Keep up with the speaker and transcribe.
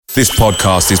This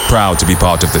podcast is proud to be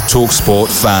part of the TalkSport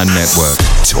Fan Network.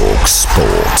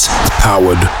 TalkSport.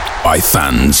 Powered by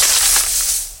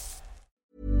fans.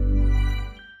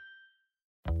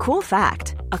 Cool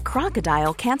fact, a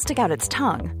crocodile can't stick out its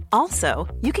tongue. Also,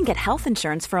 you can get health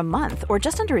insurance for a month or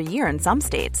just under a year in some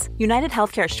states. United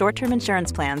Healthcare short-term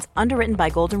insurance plans, underwritten by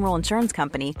Golden Rule Insurance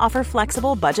Company, offer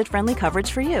flexible, budget-friendly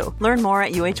coverage for you. Learn more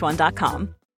at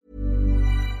uh1.com.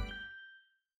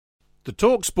 The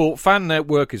TalkSport Fan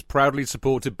Network is proudly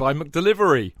supported by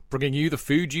McDelivery, bringing you the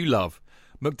food you love.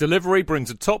 McDelivery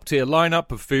brings a top-tier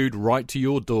lineup of food right to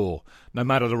your door. No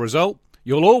matter the result,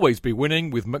 you'll always be winning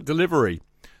with McDelivery.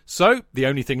 So, the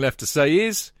only thing left to say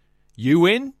is, you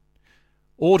win?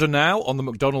 Order now on the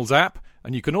McDonald's app,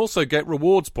 and you can also get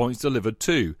rewards points delivered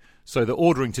too, so that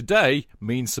ordering today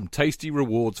means some tasty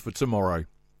rewards for tomorrow.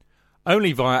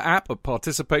 Only via app at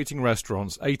participating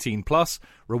restaurants. 18 plus.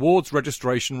 Rewards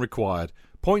registration required.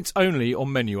 Points only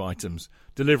on menu items.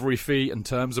 Delivery fee and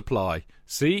terms apply.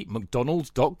 See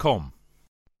mcdonalds.com.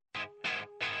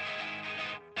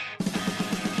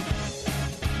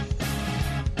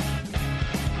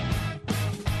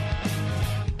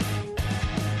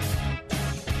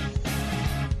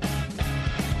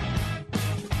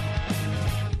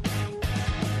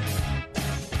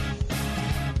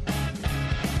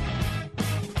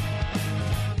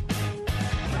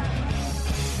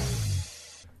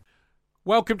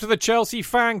 Welcome to the Chelsea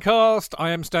Fancast. I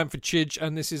am Stanford Chidge,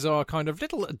 and this is our kind of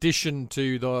little addition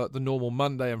to the normal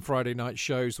Monday and Friday night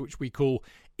shows, which we call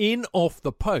In Off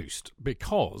the Post,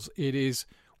 because it is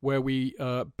where we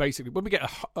basically, when we get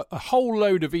a whole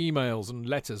load of emails and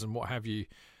letters and what have you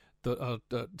that are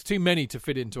too many to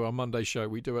fit into our Monday show,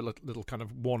 we do a little kind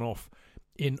of one-off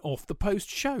In Off the Post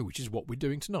show, which is what we're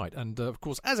doing tonight. And, of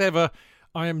course, as ever,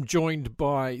 I am joined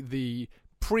by the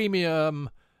premium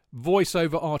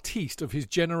voiceover artiste of his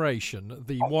generation,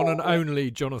 the one and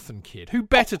only Jonathan Kidd. Who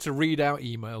better to read out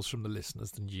emails from the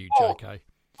listeners than you, JK?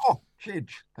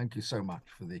 Chidge, thank you so much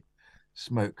for the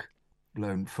smoke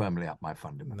blown firmly up my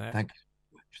fundament. No. Thank you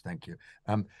so much. Thank you.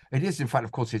 It is, in fact,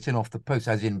 of course, it's in off the post,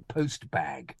 as in post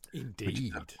bag.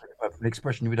 Indeed. An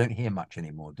expression we don't hear much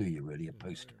anymore, do you, really? A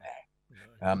post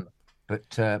bag.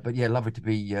 But yeah, lovely to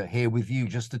be here with you,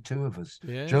 just the two of us.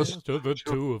 Yeah, just the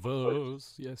two of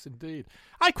us. Yes, indeed.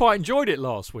 I quite enjoyed it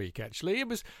last week. Actually, it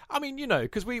was. I mean, you know,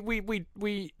 because we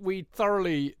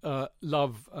thoroughly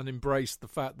love and embrace the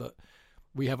fact that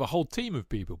we have a whole team of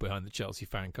people behind the Chelsea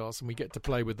Fancast, and we get to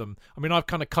play with them. I mean, I've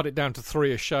kind of cut it down to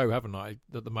 3 a show, haven't I,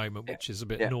 at the moment, which is a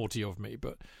bit naughty of me,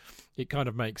 but it kind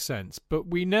of makes sense. But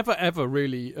we never ever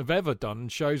really have ever done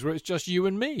shows where it's just you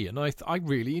and me, and I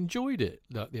really enjoyed it.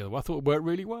 I thought it worked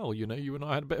really well. You know, you and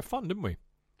I had a bit of fun, didn't we?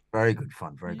 Very good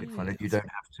fun, very good fun. And you don't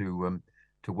have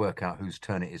to work out whose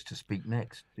turn it is to speak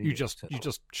next. You just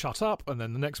shut up, and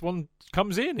then the next one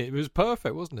comes in. It was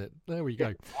perfect, wasn't it? There we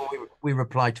go. Well, we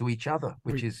reply to each other,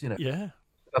 which is, you know,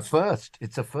 a first.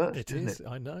 It's a first. It isn't is. It?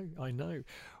 I know.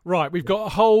 Right, we've got a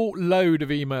whole load of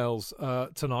emails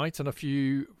tonight, and a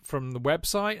few from the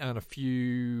website, and a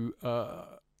few,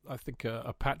 I think,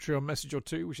 a Patreon message or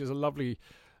two, which is a lovely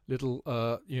little,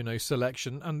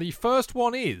 selection. And the first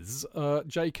one is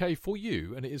JK for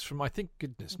you, and it is from, I think,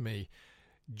 goodness me,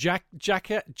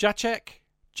 Jacek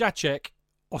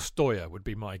Ostoya would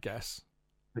be my guess.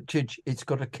 But Chidge, it's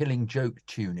got a Killing Joke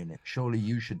tune in it. Surely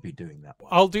you should be doing that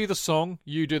one. I'll do the song.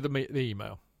 You do the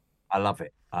email. I love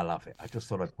it. I just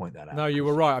thought I'd point that out. No, you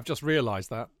were right. I've just realised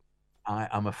that.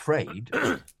 I'm afraid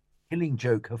Killing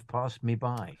Joke have passed me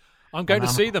by. I'm going to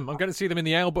see them. I'm going to see them in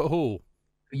the Albert Hall.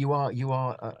 You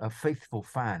are a faithful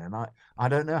fan, and I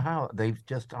don't know how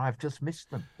I've just missed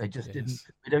them. They just didn't.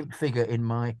 They don't figure in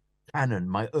my canon,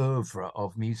 my oeuvre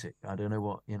of music. I don't know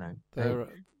what, you know.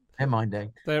 They're my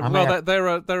day. They're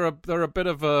a bit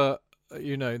of a,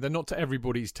 you know, they're not to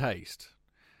everybody's taste.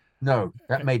 No,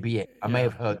 that may be it. I may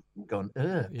have heard and gone,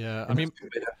 ugh. Yeah, I mean,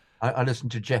 I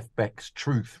listened to Jeff Beck's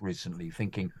Truth recently,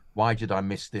 thinking, why did I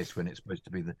miss this when it's supposed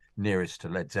to be the nearest to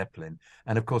Led Zeppelin?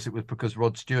 And of course, it was because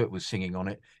Rod Stewart was singing on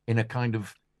it in a kind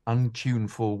of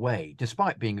untuneful way,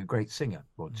 despite being a great singer,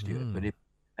 Rod Stewart. But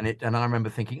and I remember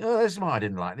thinking, oh, this is why I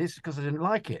didn't like this, because I didn't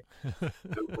like it.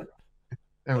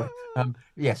 Anyway,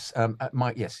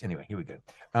 anyway, here we go.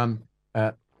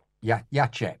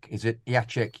 Jacek, is it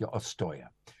Jacek Ostoya?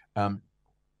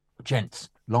 Gents,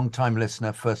 long-time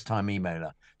listener, first-time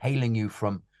emailer, hailing you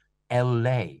from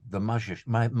LA, the mothership.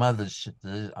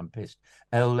 I'm pissed.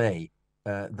 LA,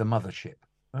 the mothership.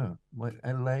 Oh, what,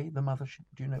 LA, the mothership?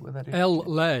 Do you know where that is?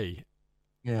 LA.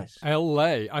 Yes.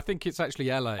 LA. I think it's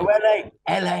actually LA. Oh,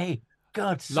 LA.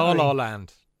 God, sorry. La La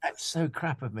Land. That's so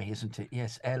crap of me, isn't it?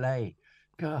 Yes, LA.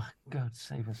 God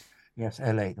save us. Yes,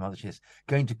 LA, the mothership.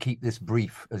 Going to keep this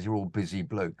brief as you're all busy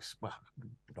blokes. Well,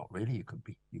 not really.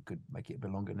 You could make it a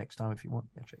bit longer next time if you want.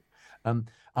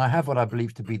 I have what I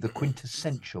believe to be the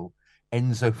quintessential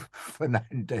Enzo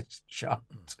Fernandez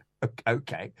chant.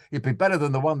 Okay, it'd be better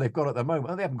than the one they've got at the moment.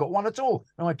 Oh, they haven't got one at all.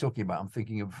 No, I'm talking about. I'm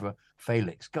thinking of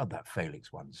Felix. God, that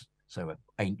Felix one's so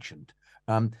ancient.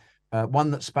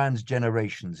 One that spans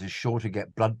generations is sure to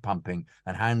get blood pumping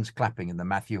and hands clapping in the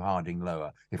Matthew Harding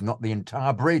lower, if not the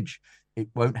entire bridge. It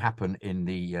won't happen in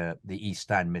the East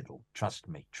Stand middle. Trust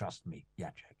me,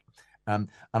 Jacek. And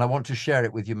I want to share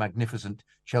it with you magnificent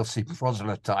Chelsea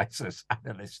proselytizers,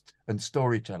 analysts and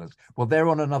storytellers. Well, they're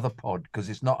on another pod because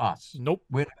it's not us. Nope.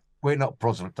 We're not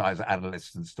proselytizer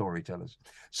analysts and storytellers.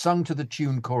 Sung to the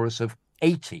tune chorus of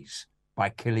 80s by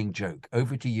Killing Joke.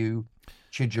 Over to you,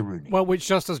 Chidge-Rooney. Well, which,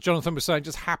 just as Jonathan was saying,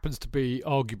 just happens to be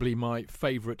arguably my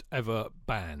favourite ever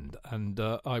band. And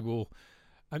I will...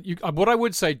 And what I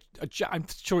would say, I'm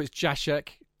sure it's Jacek,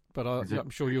 but I'm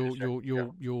sure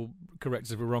you'll correct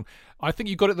us if we're wrong. I think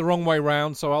you got it the wrong way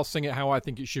round, so I'll sing it how I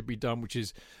think it should be done, which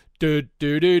is do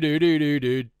do do do do do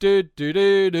do do do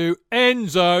do do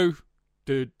Enzo.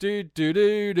 Do do do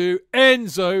do do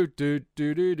Enzo. Do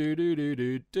do do do do do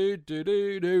do do do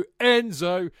do do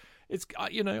Enzo. It's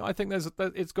I think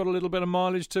it's got a little bit of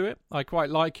mileage to it. I quite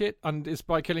like it, and it's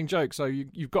by Killing Joke. So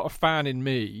you've got a fan in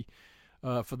me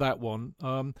for that one.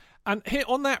 And here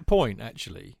on that point,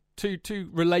 actually, two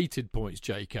related points,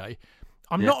 JK.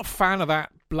 I'm not a fan of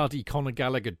that bloody Conor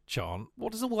Gallagher chant.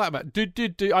 What is all that about? Do do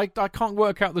do. I can't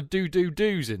work out the do do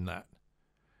do's in that.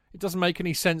 It doesn't make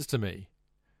any sense to me.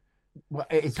 Well,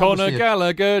 it's Conor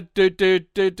Gallagher, do do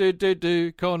do do do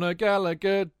do. Conor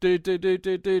Gallagher, do do do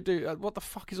do do do. What the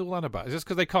fuck is all that about? Is this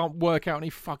because they can't work out any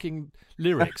fucking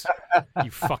lyrics?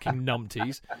 You fucking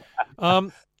numpties.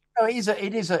 No,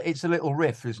 it's a little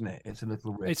riff, isn't it? It's a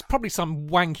little riff. It's probably some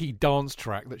wanky dance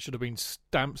track that should have been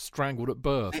strangled at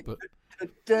birth. But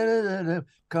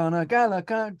Conor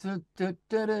Gallagher,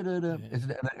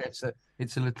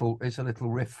 it's a little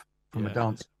riff from a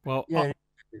dance. Well,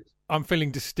 I'm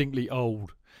feeling distinctly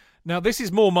old. Now, this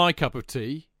is more my cup of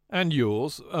tea and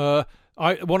yours. One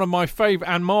of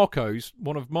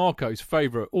Marco's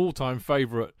favourite, all-time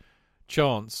favourite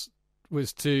chants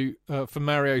was for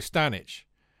Mario Stanic,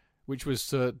 which was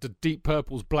the Deep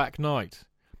Purple's Black Knight.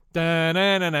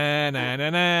 Stanic,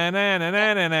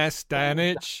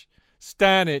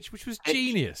 which was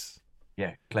genius.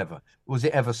 Yeah, clever. Was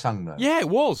it ever sung though? Yeah, it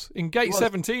was. In Gate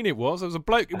 17 it was. There was a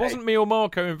bloke. It wasn't me or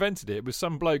Marco who invented it. It was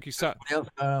some bloke who sat...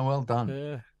 well done.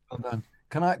 Yeah. Well done.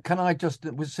 Can I just,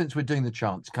 since we're doing the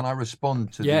chants, can I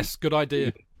respond to Yes, good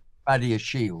idea. Badia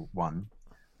Shield one,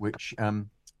 which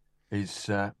is...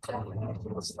 Now,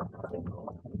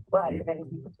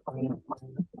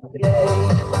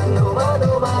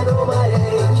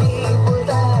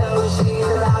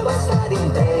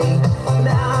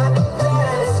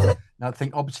 I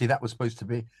think obviously that was supposed to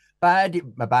be Badia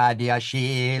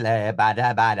Shield,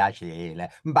 Badia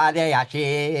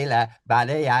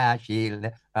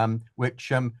Shield,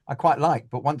 which I quite like,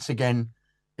 but once again,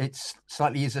 it's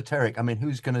slightly esoteric. I mean,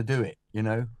 who's going to do it? I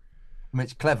mean,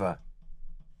 it's clever.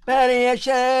 Badia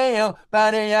Shield,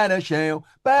 Badia Shield,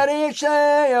 Badia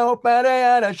Shield,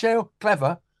 Badia Shield.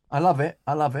 Clever. I love it,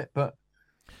 but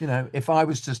if I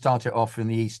was to start it off in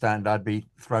the East Stand, I'd be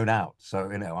thrown out. So,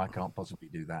 I can't possibly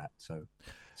do that. So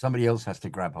somebody else has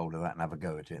to grab hold of that and have a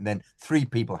go at it. And then 3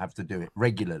 people have to do it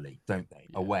regularly, don't they?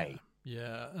 Yeah. Away.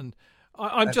 Yeah. And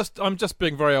I'm just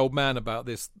being very old man about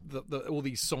this. All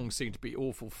these songs seem to be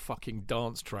awful fucking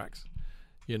dance tracks,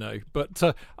 But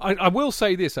I will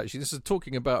say this, actually. This is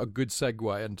talking about a good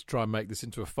segue and to try and make this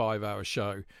into a 5-hour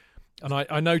show. And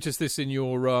I noticed this in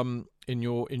your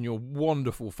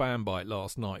wonderful fan bite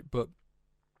last night, but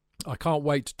I can't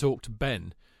wait to talk to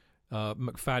Ben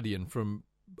McFadden from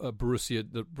Borussia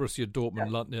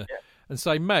Dortmund, and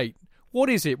say, mate, what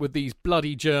is it with these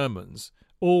bloody Germans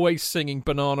always singing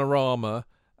Bananarama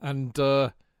and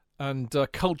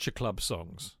Culture Club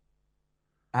songs?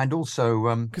 And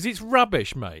also, because it's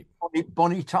rubbish, mate.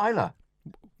 Bonnie Tyler.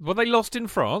 Were they lost in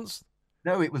France?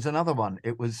 No, it was another one.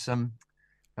 It was.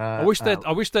 I wish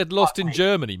they'd lost in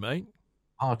Germany, mate.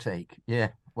 Heartache,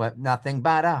 yeah. Well, nothing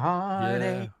but a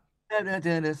heartache. Yeah.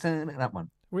 That one.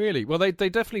 Really? Well, they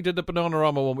definitely did the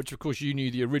Bananarama one, which of course you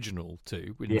knew the original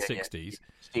too in the 60s. Yeah.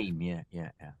 Steam, yeah.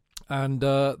 And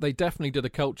they definitely did a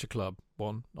Culture Club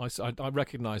one. I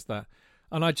recognised that,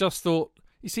 and I just thought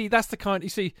You see, that's the kind. You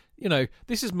see,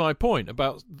 this is my point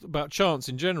about chants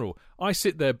in general. I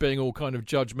sit there being all kind of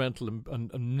judgmental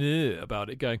and about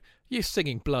it, going, "You're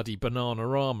singing bloody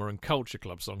Bananarama and Culture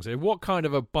Club songs here. What kind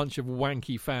of a bunch of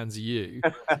wanky fans are you?"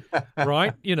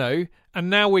 Right? And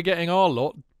now we're getting our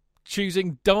lot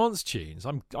choosing dance tunes.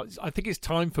 I think it's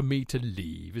time for me to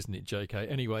leave, isn't it, JK?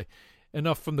 Anyway,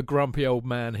 enough from the grumpy old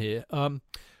man here.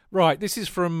 Right, this is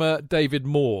from David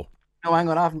Moore. No, hang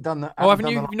on, I haven't done that. Haven't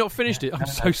you? You've not finished it? I'm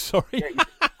so sorry. Yeah,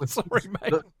 sorry,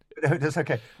 mate. No, that's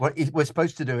okay. Well, we're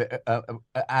supposed to do it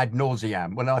ad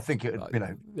nauseam. Well, I think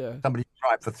somebody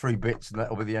tried for 3 bits, and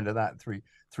that'll be the end of that.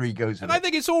 Three goes. And I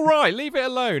think it's all right. Leave it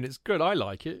alone. It's good. I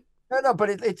like it. No, but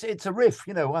it's a riff.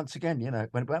 Once again,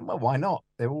 well, why not?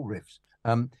 They're all riffs.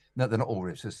 No, they're not all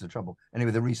riffs. This is the trouble.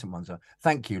 Anyway, the recent ones are.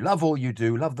 Thank you. Love all you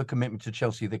do. Love the commitment to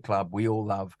Chelsea, the club. We all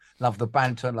love. Love the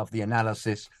banter. Love the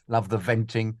analysis. Love the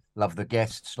venting. Love the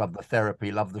guests. Love the therapy.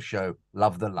 Love the show.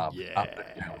 Love the love.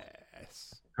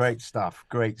 Yes. Great stuff.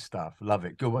 Great stuff. Love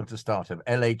it. Good one to start of.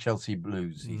 LA Chelsea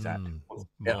Blues. He's at.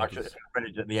 I should have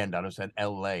finished at the end. I'd have said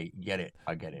LA. Get it.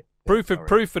 I get it. Proof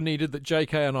are needed that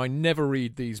JK and I never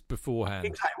read these beforehand.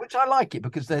 Exactly. Which I like it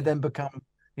because they then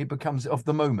becomes of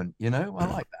the moment, I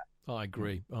like that. I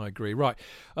agree. Right.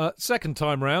 Second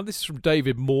time round, this is from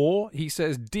David Moore. He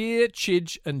says, "Dear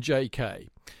Chidge and JK,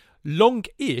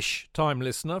 long-ish time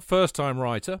listener, first-time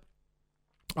writer,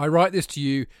 I write this to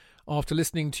you after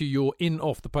listening to your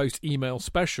Off the Post email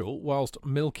special whilst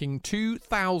milking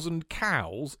 2,000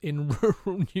 cows in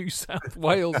rural New South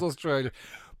Wales, Australia."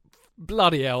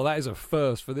 Bloody hell, that is a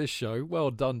first for this show.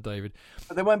 Well done, David.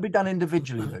 But they won't be done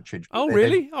individually, Richard. Oh,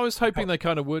 really? I was hoping they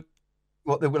kind of would.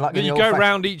 What they were like? Then you go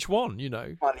round each one,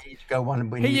 One each go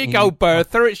one. Here you go,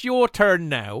 Bertha. It's your turn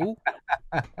now.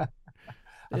 I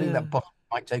think that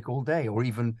might take all day or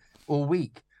even all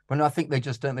week. But I think they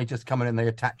just don't. They just come in and they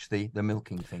attach the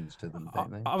milking things to them, don't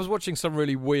they? I was watching some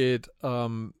really weird.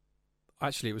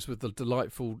 Actually, it was with the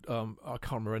delightful. I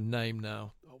can't remember her name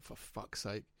now. Oh, for fuck's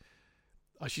sake!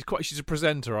 She's a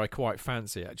presenter I quite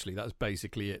fancy, actually. That's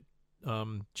basically it.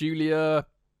 Julia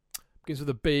begins with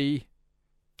a B.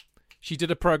 She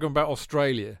did a program about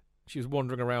Australia. She was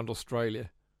wandering around Australia.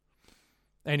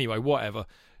 Anyway, whatever.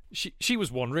 She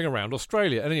was wandering around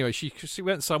Australia. And anyway, she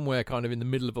went somewhere kind of in the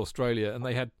middle of Australia, and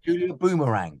they had Julia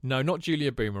Boomerang. No, not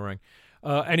Julia Boomerang.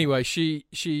 Anyway, she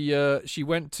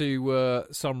went to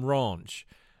some ranch,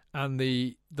 and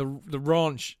the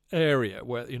ranch area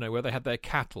where they had their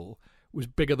cattle was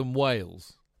bigger than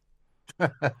Wales.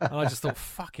 And I just thought,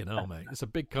 fucking hell, mate. It's a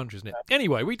big country, isn't it?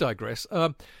 Anyway, we digress.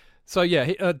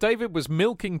 David was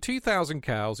milking 2,000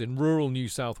 cows in rural New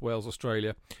South Wales,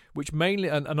 Australia, which mainly,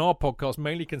 and our podcast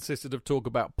mainly consisted of talk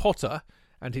about Potter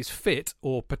and his fit,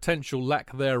 or potential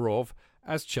lack thereof,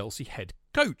 as Chelsea head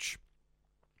coach.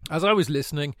 As I was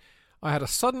listening, I had a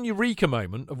sudden eureka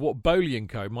moment of what Bowley &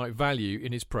 Co. might value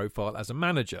in his profile as a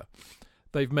manager.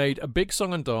 They've made a big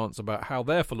song and dance about how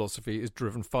their philosophy is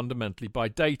driven fundamentally by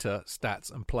data, stats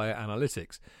and player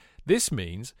analytics. This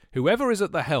means whoever is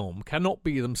at the helm cannot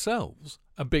be themselves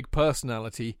a big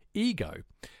personality ego,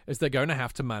 as they're going to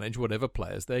have to manage whatever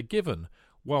players they're given,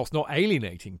 whilst not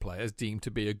alienating players deemed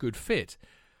to be a good fit.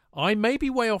 I may be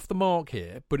way off the mark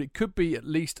here, but it could be at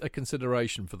least a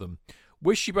consideration for them.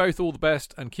 Wish you both all the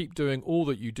best and keep doing all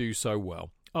that you do so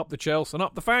well. Up the Chelsea and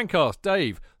up the Fancast.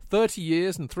 Dave, 30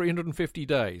 years and 350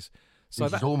 days. So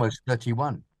that's almost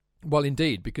 31. Well,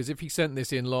 indeed, because if he sent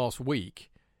this in last week,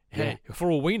 hey,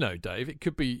 for all we know, Dave, it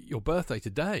could be your birthday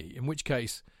today, in which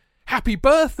case, happy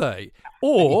birthday!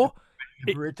 Or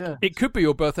it could be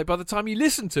your birthday by the time you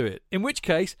listen to it, in which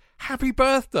case, happy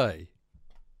birthday!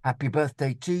 Happy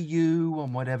birthday to you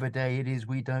on whatever day it is,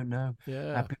 we don't know.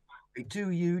 Yeah. Happy birthday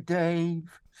to you, Dave.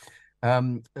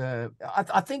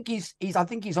 I think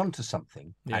he's onto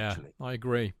something. Yeah, actually, I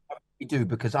agree. I do,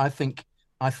 because I think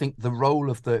the role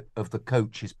of the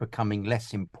coach is becoming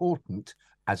less important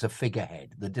as a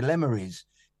figurehead. The dilemma is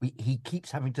he keeps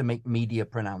having to make media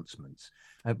pronouncements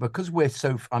because we're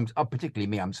so. Particularly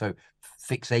me. I'm so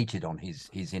fixated on his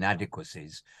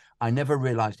inadequacies. I never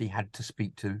realised he had to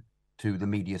speak to the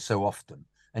media so often,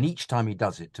 and each time he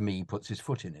does it, to me, he puts his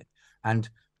foot in it.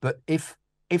 But if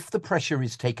the pressure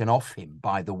is taken off him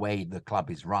by the way the club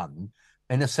is run,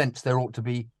 in a sense, there ought to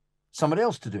be somebody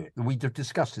else to do it. We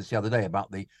discussed this the other day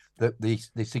about the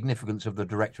significance of the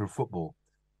director of football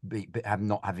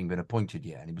not having been appointed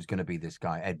yet, and it was going to be this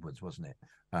guy Edwards, wasn't it?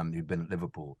 Who'd been at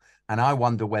Liverpool, and I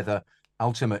wonder whether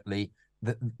ultimately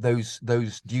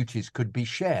those duties could be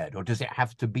shared, or does it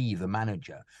have to be the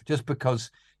manager? Just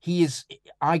because he is,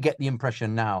 I get the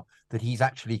impression now that he's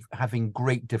actually having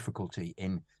great difficulty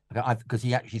in Because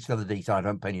he actually said the other day, I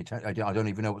don't pay any attention. I don't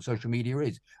even know what social media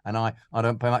is, and I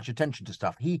don't pay much attention to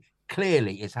stuff. He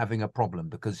clearly is having a problem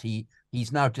because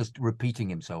he's now just repeating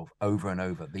himself over and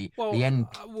over. The end.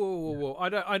 Whoa.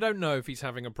 I don't know if he's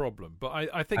having a problem, but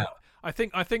I think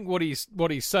what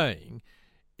he's saying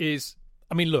is,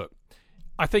 I mean, look,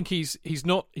 I think he's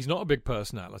not a big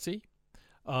personality.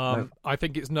 No. I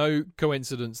think it's no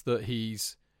coincidence that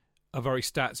he's a very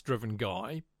stats-driven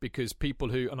guy, because people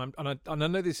who, and I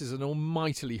know this is an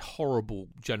almightily horrible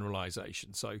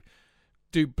generalization, so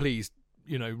do please,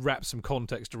 wrap some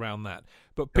context around that.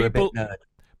 But people,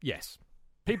 yes,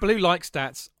 people who like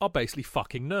stats are basically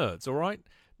fucking nerds. All right.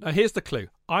 Now here's the clue: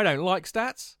 I don't like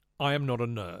stats. I am not a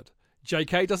nerd.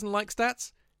 JK doesn't like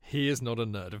stats. He is not a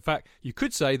nerd. In fact, you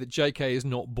could say that JK is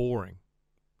not boring.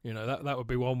 That would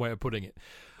be one way of putting it.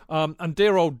 And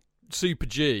dear old Super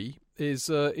G is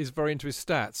very into his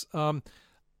stats.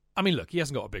 I mean, look, he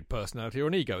hasn't got a big personality or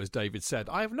an ego, as David said.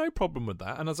 I have no problem with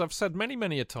that. And as I've said many,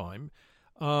 many a time,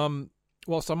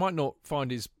 whilst I might not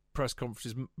find his press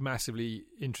conferences massively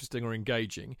interesting or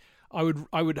engaging,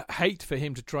 I would hate for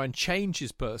him to try and change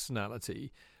his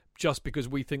personality just because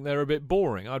we think they're a bit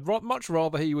boring. I'd much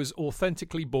rather he was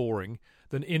authentically boring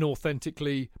than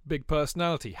inauthentically big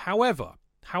personality. However,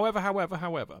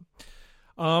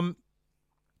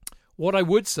 what I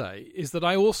would say is that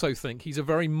I also think he's a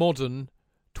very modern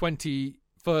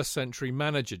 21st century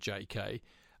manager, JK.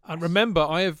 And remember,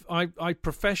 I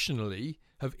professionally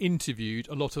have interviewed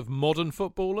a lot of modern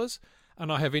footballers,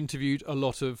 and I have interviewed a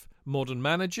lot of modern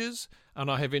managers, and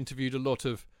I have interviewed a lot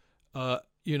of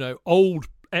old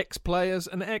ex-players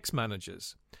and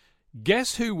ex-managers.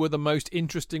 Guess who were the most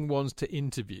interesting ones to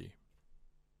interview?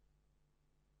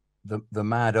 The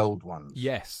mad old ones.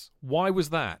 Yes. Why was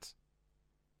that?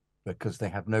 Because they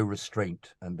have no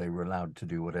restraint and they were allowed to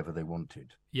do whatever they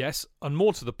wanted. Yes, and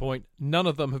more to the point, none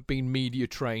of them have been media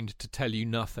trained to tell you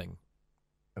nothing.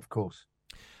 Of course.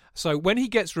 So when he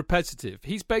gets repetitive,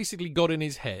 he's basically got in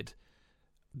his head,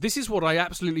 this is what I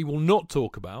absolutely will not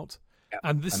talk about,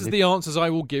 and this is the answers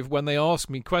I will give when they ask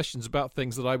me questions about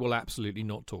things that I will absolutely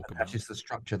not talk about. That's just the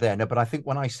structure there. No, but I think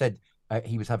when I said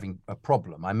he was having a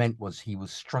problem, I meant he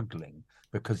was struggling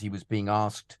because he was being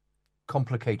asked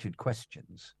complicated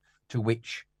questions to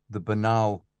which the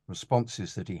banal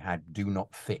responses that he had do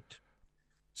not fit.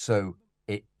 So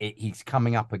he's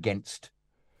coming up against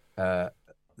the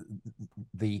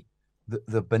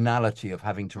banality of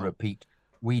having to repeat,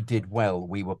 we did well,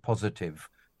 we were positive,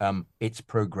 it's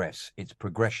progress, it's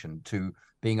progression, to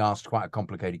being asked quite a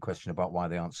complicated question about why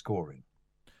they aren't scoring.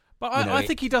 But I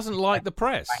think he doesn't like the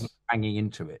press hanging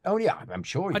into it. Oh yeah, I'm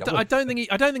sure. I don't think he.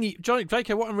 Johnny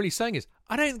JK. What I'm really saying is,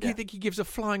 I don't think he gives a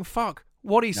flying fuck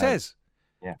what he says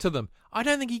to them. I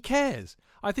don't think he cares.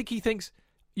 I think he thinks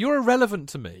you're irrelevant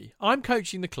to me. I'm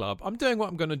coaching the club. I'm doing what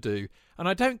I'm going to do, and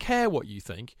I don't care what you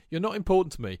think. You're not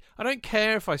important to me. I don't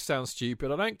care if I sound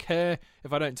stupid. I don't care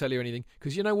if I don't tell you anything,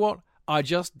 because you know what? I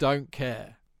just don't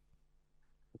care.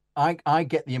 I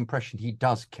get the impression he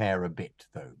does care a bit,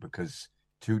 though, because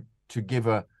to give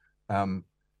an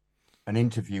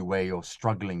interview where you're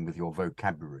struggling with your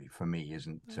vocabulary, for me,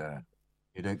 isn't.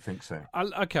 You don't think so?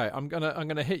 Okay, I'm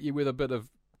gonna hit you with a bit of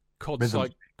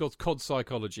COD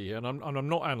psychology here, and I'm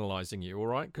not analysing you, all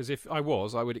right? Because if I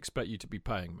was, I would expect you to be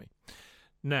paying me.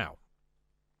 Now,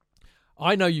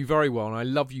 I know you very well, and I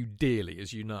love you dearly,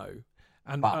 as you know.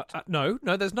 And no,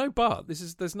 there's no but.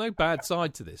 There's no bad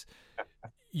side to this.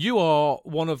 You are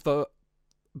one of the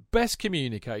best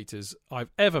communicators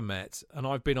I've ever met, and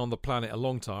I've been on the planet a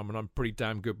long time, and I'm pretty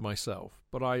damn good myself.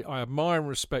 But I admire and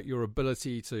respect your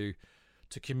ability to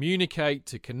communicate,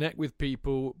 to connect with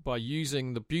people by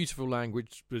using the beautiful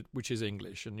language which is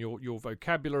English, and your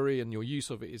vocabulary and your use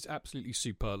of it is absolutely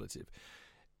superlative.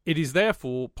 It is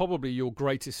therefore probably your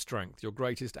greatest strength, your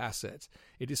greatest asset.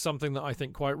 It is something that I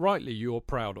think quite rightly you're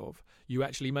proud of. You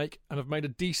actually make and have made a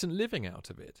decent living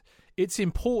out of it. It's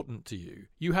important to you.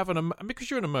 You have because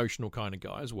you're an emotional kind of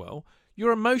guy as well,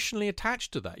 you're emotionally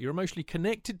attached to that. You're emotionally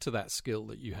connected to that skill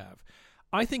that you have.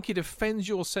 I think it offends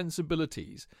your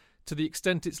sensibilities to the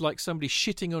extent it's like somebody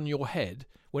shitting on your head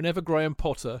whenever Graham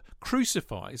Potter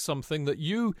crucifies something that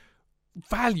you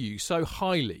value so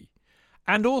highly.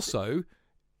 And also,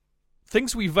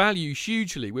 things we value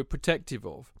hugely, we're protective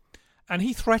of. And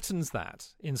he threatens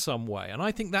that in some way. And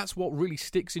I think that's what really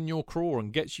sticks in your craw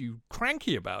and gets you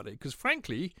cranky about it. Because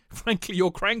frankly,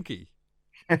 you're cranky.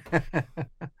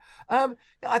 I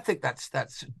think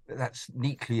that's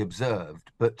neatly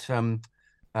observed. But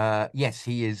yes,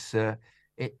 he is.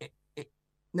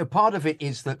 Part of it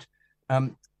is that I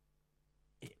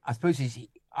suppose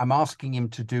I'm asking him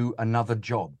to do another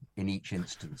job in each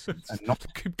instance, and not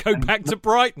go back to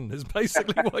Brighton is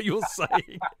basically what you're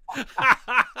saying.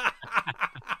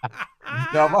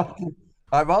 No,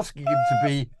 I'm asking him to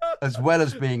be, as well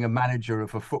as being a manager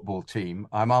of a football team,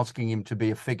 I'm asking him to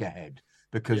be a figurehead,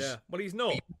 because well, he's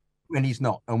not. When he's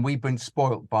not, and we've been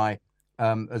spoilt by,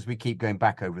 as we keep going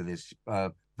back over this,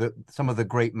 some of the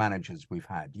great managers we've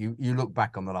had. You look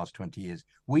back on the last 20 years,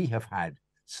 we have had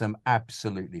some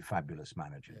absolutely fabulous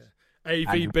managers.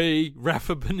 AVB,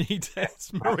 Rafa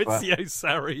Benitez, Maurizio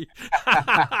Sarri.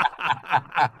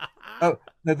 Oh,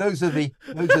 no, those are the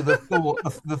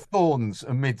thorns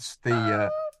amidst the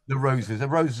roses. A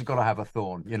rose has got to have a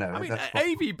thorn, you know. I mean,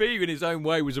 AVB in his own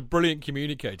way was a brilliant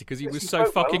communicator because he was so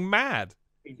fucking mad.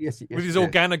 Yes, with his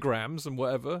organograms and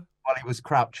whatever. While he was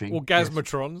crouching.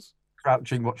 Orgasmatrons. Yes.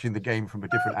 Crouching, watching the game from a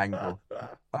different angle.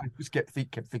 I just kept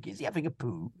thinking, is he having a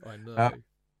poo? I know.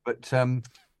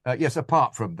 But yes,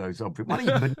 apart from those obvious, well,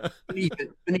 even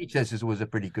Benitez is always a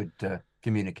pretty good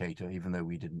communicator, even though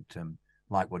we didn't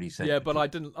like what he said. Yeah, but I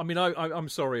didn't. I mean, I'm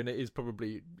sorry, and it is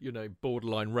probably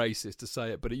borderline racist to say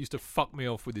it, but it used to fuck me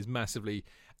off with his massively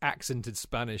accented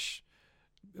Spanish,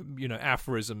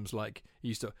 aphorisms. Like he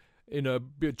used to.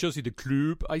 Chelsea the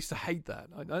club. I used to hate that.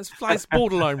 It's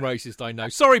borderline racist, I know.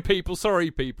 Sorry, people.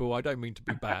 I don't mean to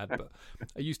be bad, but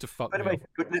it used to fuck me off.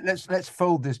 But let's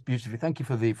fold this beautifully. Thank you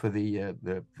for the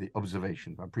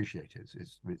observation. I appreciate it.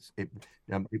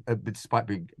 Despite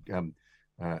being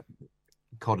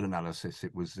cod analysis,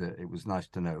 it was nice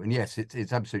to know. And yes,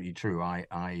 it's absolutely true. I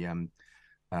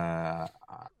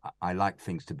like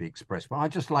things to be expressed, but I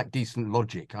just like decent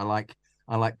logic. I like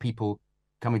people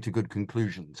coming to good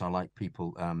conclusions. I like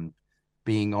people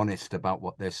being honest about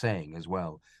what they're saying as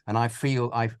well. And I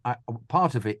feel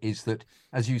part of it is that,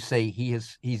 as you say,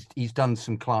 he's done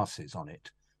some classes on it,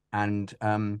 and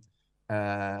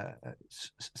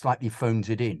slightly phones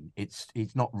it in. It's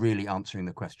not really answering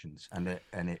the questions, and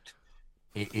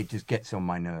it just gets on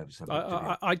my nerves.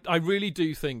 I really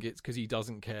do think it's because he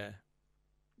doesn't care.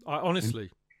 Honestly,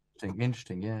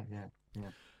 interesting. Yeah.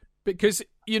 Because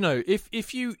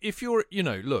if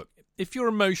you're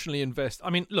emotionally invested,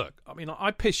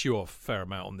 I piss you off a fair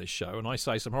amount on this show, and I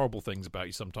say some horrible things about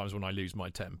you sometimes when I lose my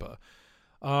temper.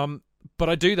 But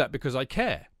I do that because I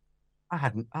care. I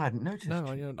hadn't noticed.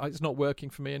 No, it's not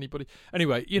working for me. Anybody?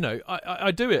 Anyway,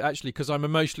 I do it actually because I'm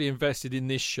emotionally invested in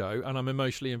this show, and I'm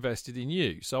emotionally invested in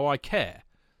you, so I care.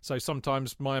 So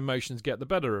sometimes my emotions get the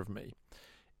better of me.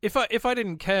 If I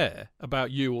didn't care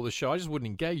about you or the show, I just wouldn't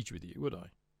engage with you, would I?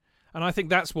 And I think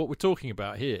that's what we're talking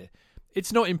about here.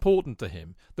 It's not important to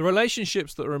him. The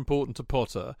relationships that are important to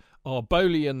Potter are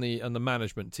Bowley and the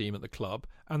management team at the club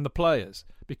and the players,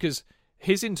 because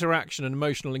his interaction and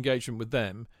emotional engagement with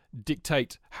them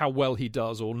dictate how well he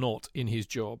does or not in his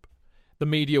job. The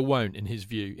media won't, in his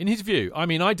view. I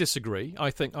mean, I disagree. I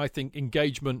think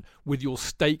engagement with your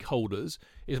stakeholders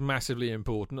is massively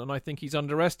important, and I think he's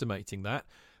underestimating that.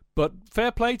 But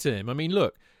fair play to him. I mean,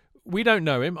 look, we don't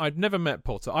know him. I'd never met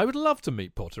Potter. I would love to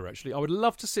meet Potter, actually. I would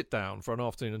love to sit down for an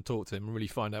afternoon and talk to him and really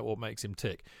find out what makes him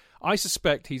tick. I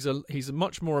suspect he's a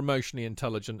much more emotionally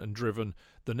intelligent and driven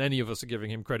than any of us are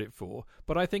giving him credit for.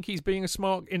 But I think he's being a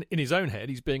smart, in his own head,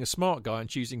 he's being a smart guy and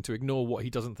choosing to ignore what he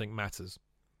doesn't think matters.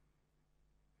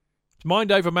 It's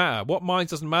mind over matter. What minds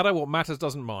doesn't matter, what matters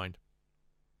doesn't mind.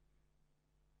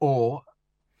 Or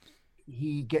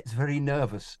he gets very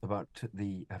nervous about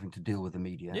having to deal with the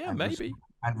media. Yeah, maybe.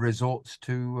 And resorts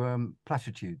to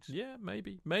platitudes. Yeah,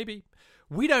 maybe.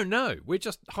 We don't know. We're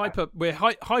just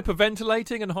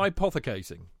hyperventilating and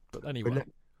hypothecating. But anyway,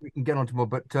 we can get on to more.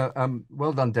 But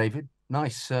well done, David.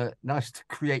 Nice to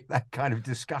create that kind of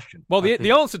discussion. Well,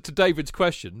 the answer to David's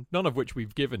question, none of which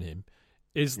we've given him,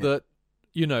 is that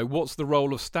what's the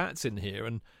role of stats in here?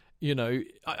 And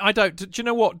I don't. Do you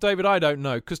know what, David? I don't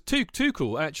know, because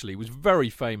Tuchel actually was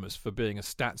very famous for being a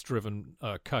stats-driven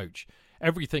coach.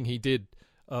 Everything he did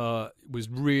was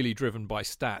really driven by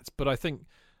stats. But I think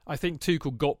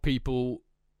Tuchel got people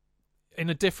in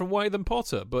a different way than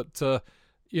Potter. But I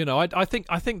think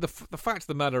the fact of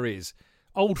the matter is,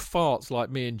 old farts like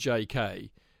me and JK,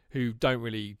 who don't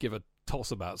really give a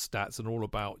toss about stats and all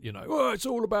about it's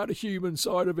all about the human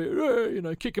side of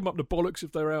it. Kick them up the bollocks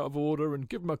if they're out of order and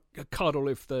give them a cuddle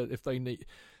if they need.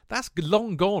 That's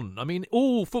long gone. I mean,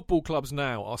 all football clubs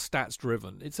now are stats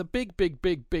driven. It's a big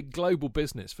global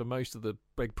business for most of the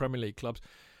big Premier League clubs,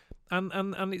 and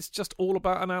it's just all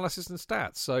about analysis and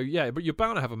stats. So yeah, but you're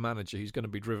bound to have a manager who's going to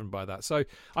be driven by that. So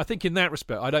I think in that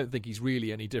respect, I don't think he's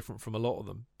really any different from a lot of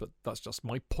them. But that's just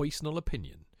my personal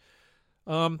opinion.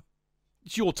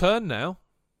 It's your turn now.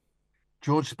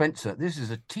 George Spencer. This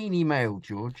is a teeny mail,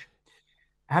 George.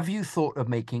 Have you thought of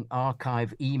making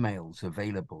archive emails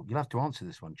available? You'll have to answer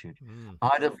this one, Chidge.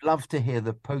 I'd have loved to hear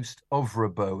the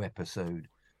post-Ovrabo episode,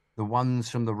 the ones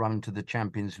from the run to the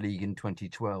Champions League in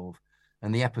 2012,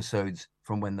 and the episodes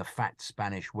from when the fat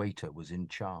Spanish waiter was in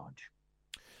charge.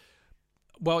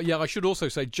 Well, yeah, I should also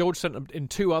say George sent them in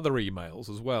 2 other emails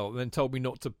as well, and then told me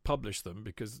not to publish them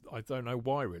because I don't know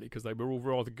why, really, because they were all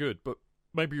rather good. But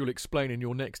maybe you'll explain in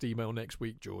your next email next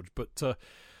week, George. But do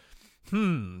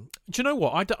you know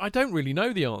what? I don't really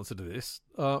know the answer to this.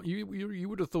 You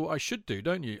would have thought I should do,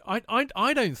 don't you?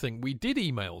 I don't think we did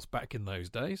emails back in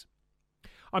those days.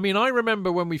 I mean, I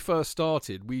remember when we first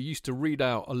started, we used to read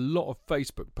out a lot of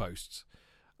Facebook posts.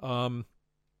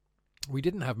 We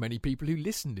didn't have many people who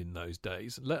listened in those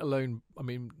days, let alone, I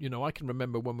mean, you know, I can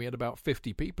remember when we had about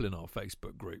 50 people in our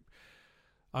Facebook group.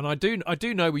 And I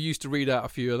do know we used to read out a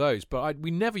few of those, but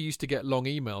we never used to get long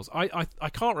emails. I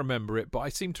can't remember it, but I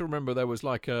seem to remember there was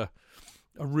like a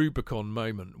Rubicon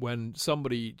moment when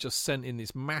somebody just sent in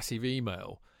this massive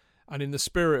email, and in the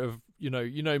spirit of, you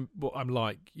know what I'm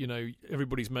like, you know,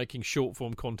 everybody's making short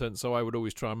form content, so I would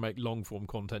always try and make long form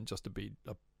content just to be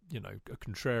a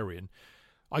contrarian.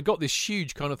 I got this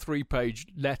huge kind of 3-page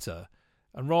letter,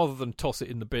 and rather than toss it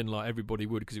in the bin like everybody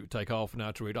would because it would take half an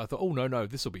hour to read, I thought, oh, no,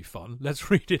 this will be fun. Let's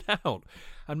read it out.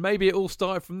 And maybe it all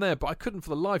started from there, but I couldn't for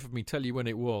the life of me tell you when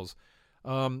it was.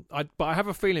 But I have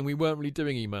a feeling we weren't really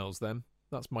doing emails then.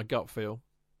 That's my gut feel.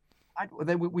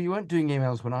 We weren't doing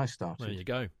emails when I started. There you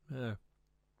go. Yeah.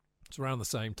 It's around the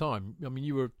same time. I mean,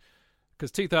 you were...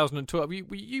 Because 2012...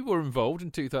 You were involved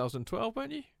in 2012,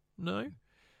 weren't you? No?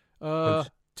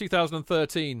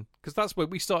 2013, because that's where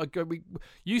we started.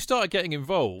 You started getting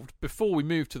involved before we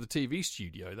moved to the TV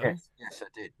studio, though. Yes, I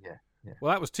did. Yeah.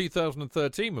 Well, that was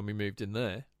 2013 when we moved in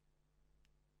there.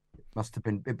 It must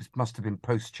have been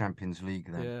post Champions League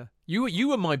then. Yeah, you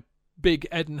were my big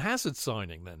Eden Hazard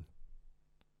signing then.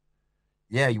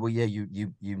 Yeah,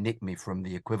 you nicked me from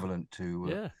the equivalent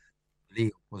to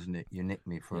Lille, wasn't it? You nicked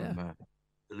me from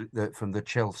the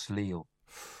Chelsea Lille.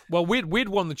 Well, we'd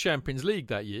won the Champions League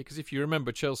that year because if you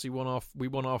remember, Chelsea won our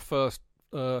first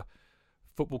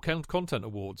Football Content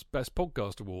Awards, Best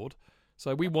Podcast Award.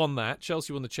 So we won that.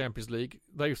 Chelsea won the Champions League.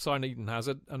 They signed Eden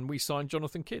Hazard, and we signed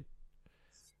Jonathan Kidd.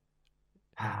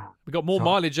 We got more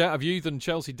mileage out of you than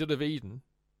Chelsea did of Eden.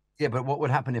 Yeah, but what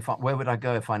would happen where would I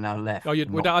go if I now left? Oh,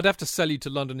 I'd have to sell you to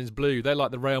London is Blue. They're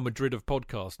like the Real Madrid of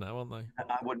podcasts now, aren't they? And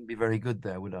I wouldn't be very good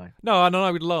there, would I? No,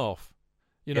 I would laugh.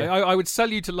 You know, I would sell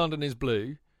you to London is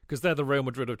Blue because they're the Real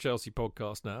Madrid of Chelsea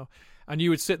podcast now, and you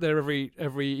would sit there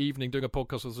every evening doing a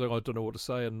podcast with saying, I don't know what to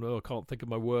say and I can't think of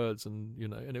my words, and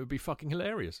and it would be fucking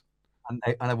hilarious. And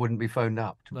I wouldn't be phoned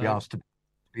up to be asked to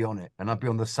be on it, and I'd be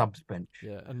on the subs bench.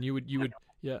 Yeah, and you would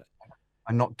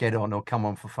and not get on or come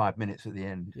on for 5 minutes at the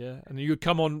end. Yeah, and you would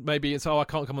come on. Maybe it's I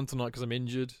can't come on tonight because I'm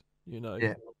injured.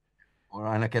 Yeah. Or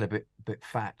I get a bit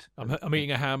fat. I'm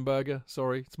eating a hamburger.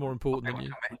 Sorry, it's more important than you.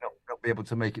 Not be able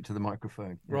to make it to the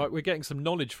microphone. Yeah. Right, we're getting some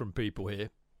knowledge from people here.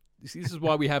 This is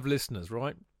why we have listeners,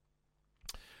 right?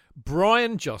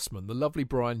 Brian Justman, the lovely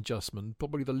Brian Justman,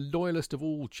 probably the loyalist of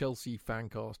all Chelsea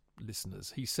Fancast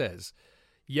listeners. He says,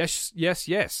 yes,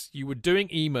 you were doing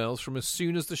emails from as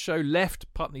soon as the show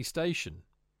left Putney Station.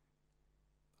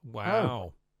 Wow.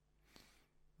 Oh.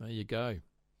 There you go.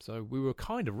 So we were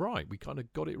kind of right. We kind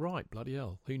of got it right. Bloody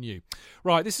hell. Who knew?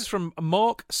 Right, this is from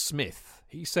Mark Smith.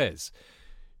 He says,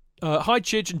 hi,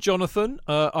 Chidge and Jonathan.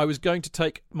 I was going to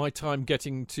take my time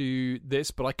getting to this,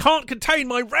 but I can't contain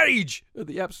my rage at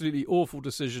the absolutely awful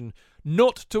decision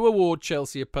not to award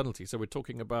Chelsea a penalty. So we're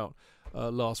talking about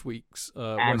last week's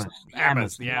the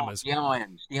Irons.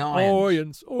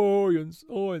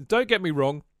 Don't get me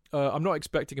wrong. I'm not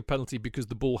expecting a penalty because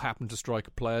the ball happened to strike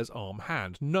a player's arm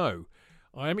hand. No.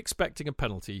 I am expecting a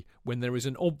penalty when there is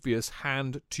an obvious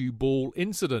hand-to-ball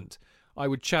incident. I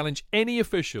would challenge any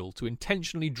official to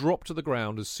intentionally drop to the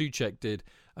ground as Souček did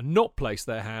and not place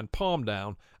their hand palm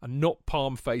down and not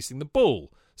palm facing the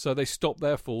ball, so they stop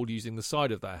their fall using the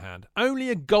side of their hand. Only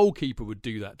a goalkeeper would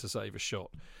do that to save a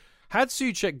shot. Had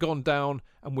Souček gone down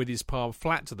and with his palm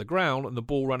flat to the ground and the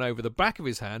ball run over the back of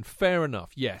his hand, fair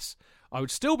enough, yes. I would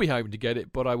still be hoping to get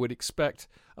it, but I would expect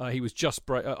he was just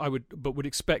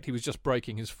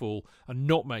breaking his fall and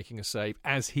not making a save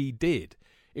as he did.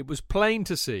 It was plain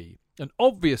to see and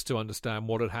obvious to understand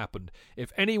what had happened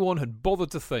if anyone had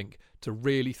bothered to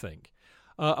really think.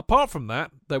 Apart from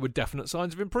that, there were definite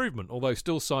signs of improvement, although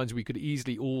still signs we could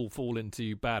easily all fall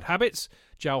into bad habits.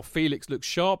 João Felix looks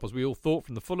sharp, as we all thought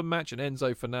from the Fulham match, and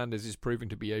Enzo Fernandez is proving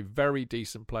to be a very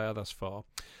decent player thus far.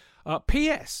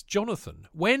 P.S. Jonathan,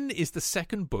 when is the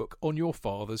second book on your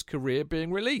father's career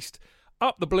being released?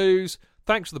 Up the Blues.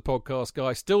 Thanks for the podcast,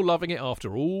 guys. Still loving it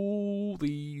after all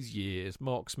these years.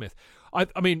 Mark Smith. I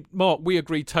mean, Mark, we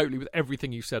agree totally with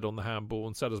everything you said on the handball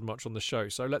and said as much on the show.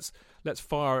 So let's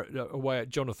fire away at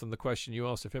Jonathan the question you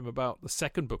asked of him about the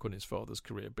second book on his father's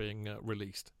career being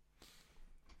released.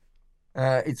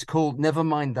 It's called Never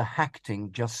Mind the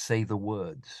Hacting, Just Say the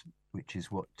Words, which is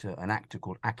what an actor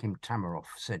called Akim Tamiroff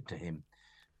said to him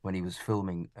when he was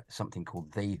filming something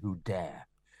called They Who Dare,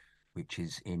 which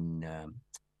is in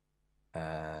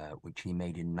which he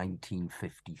made in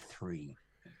 1953,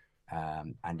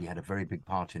 and he had a very big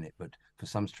part in it. But for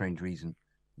some strange reason,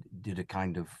 did a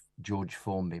kind of George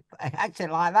Formby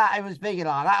accent like that. I was speaking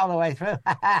like that all the way through,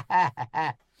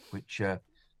 which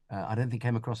I don't think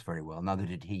came across very well. Neither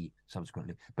did he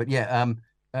subsequently. But yeah,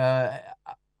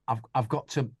 I've got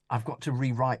to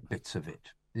rewrite bits of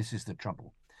it. This is the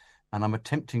trouble, and I'm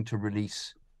attempting to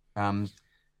release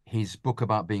his book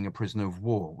about being a prisoner of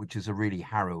war, which is a really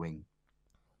harrowing,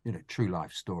 true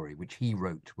life story, which he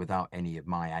wrote without any of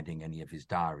my adding any of his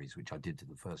diaries, which I did to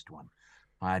the first one.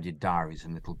 I added diaries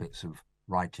and little bits of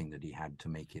writing that he had to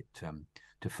make it to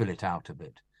fill it out a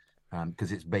bit,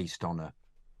 because it's based on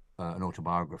an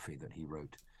autobiography that he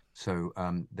wrote. So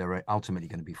there are ultimately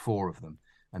going to be 4 of them,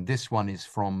 and this one is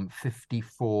from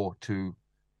 52 to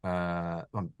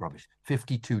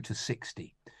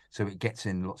 60. So it gets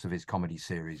in lots of his comedy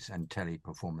series and telly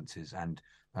performances and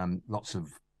lots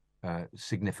of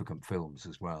significant films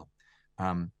as well.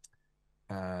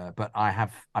 But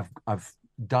I've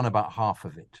done about half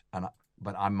of it,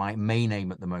 but my main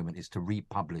aim at the moment is to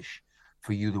republish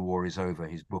For You the War Is Over,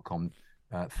 his book on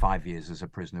 5 years as a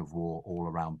prisoner of war all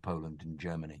around Poland and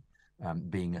Germany,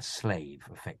 being a slave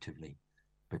effectively,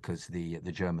 because the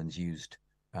Germans used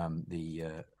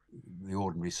the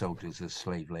ordinary soldiers as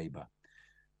slave labor,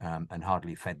 and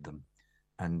hardly fed them,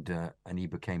 and he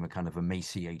became a kind of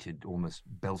emaciated, almost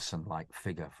Belson-like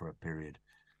figure for a period.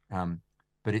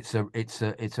 But it's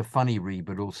a funny read,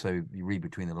 but also you read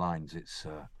between the lines.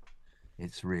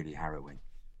 It's really harrowing.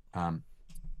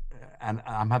 And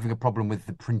I'm having a problem with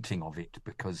the printing of it,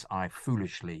 because I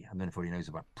foolishly, and then everybody knows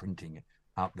about printing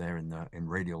out there in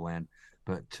radio land,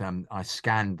 but I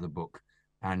scanned the book,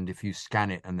 and if you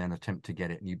scan it and then attempt to get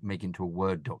it, and you make it into a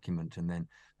Word document and then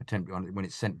attempt on it, when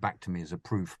it's sent back to me as a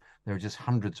proof, there are just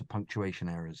hundreds of punctuation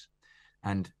errors,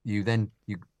 and you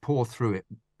pour through it,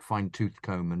 fine-tooth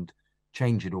comb, and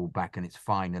change it all back, and it's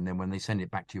fine. And then when they send it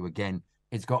back to you again,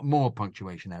 it's got more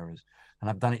punctuation errors. And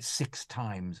I've done it 6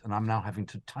 times, and I'm now having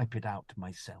to type it out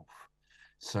myself.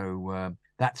 So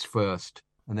that's first.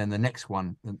 And then the next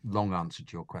one, the long answer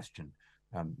to your question,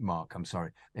 Mark, I'm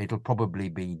sorry. It'll probably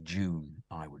be June,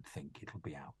 I would think it'll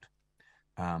be out.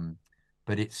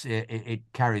 But it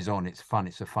carries on. It's fun.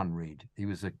 It's a fun read. He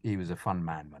was a fun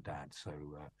man, my dad. So,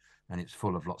 and it's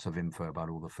full of lots of info about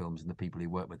all the films and the people he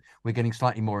worked with. We're getting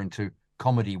slightly more into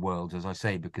comedy world, as I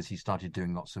say, because he started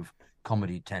doing lots of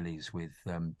comedy tellies with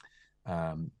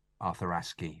Arthur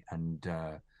Askey and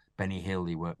Benny Hill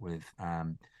he worked with,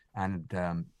 and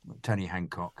Tony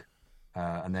Hancock,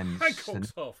 and then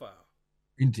Hancock's half hour.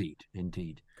 Indeed. And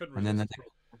then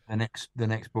the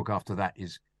next book after that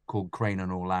is called Crane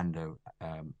and Orlando,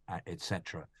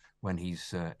 etc. When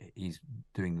he's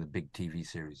doing the big TV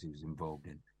series he was involved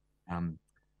in.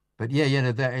 But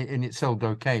and it sold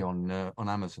okay on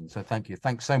Amazon. So thank you.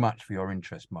 Thanks so much for your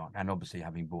interest, Mark, and obviously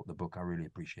having bought the book, I really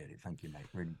appreciate it. Thank you, mate.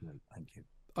 Really do. Thank you.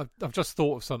 I've just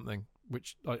thought of something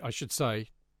which I should say.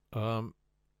 I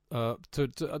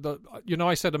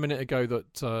said a minute ago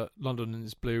that London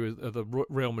is Blue are the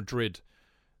Real Madrid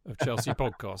of Chelsea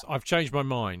podcasts. I've changed my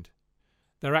mind.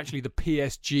 They're actually the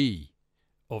PSG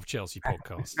of Chelsea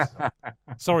podcasts.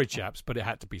 Sorry, chaps, but it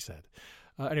had to be said.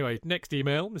 Anyway, next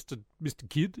email, Mr.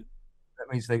 Kidd. That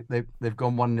means they've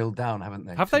gone 1-0 down, haven't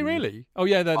they? Have they really? Oh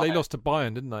yeah, they lost to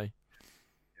Bayern, didn't they?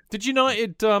 Did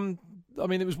United? It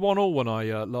was 1-1 when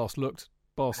I last looked.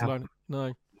 Barcelona. No.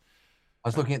 I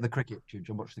was looking at the cricket, Jude.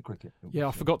 I watched the cricket. Yeah,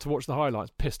 I forgot to watch the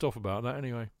highlights. Pissed off about that.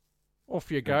 Anyway, off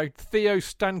you go. Theo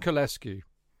Stankulescu.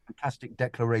 Fantastic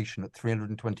declaration at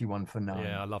 321 for 9.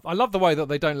 Yeah, I love the way that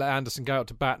they don't let Anderson go out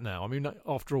to bat now. I mean,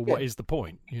 after all, what is the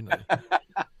point?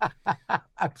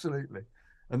 Absolutely.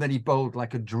 And then he bowled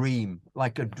like a dream.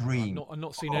 I've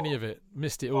not seen any of it.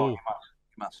 Missed it all. You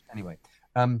must. Anyway.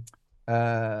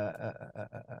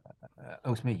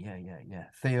 It's me. Yeah.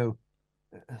 Theo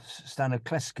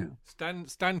Stankulescu.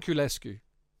 Stankulescu.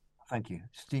 Thank you.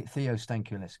 Theo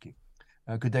Stankulescu.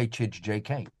 Good day, Chidge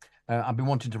JK. I've been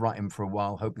wanting to write him for a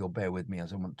while. Hope you'll bear with me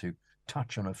as I want to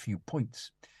touch on a few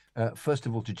points. First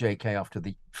of all, to JK, after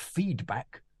the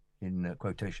feedback in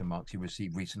quotation marks, you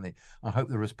received recently. I hope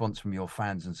the response from your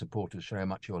fans and supporters show how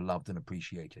much you're loved and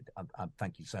appreciated. I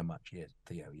thank you so much. Yes,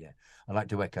 Theo. Yeah, I'd like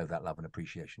to echo that love and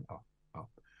appreciation. Oh,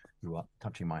 you are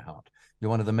touching my heart.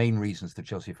 You're one of the main reasons the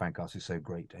Chelsea Fancast is so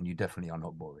great, and you definitely are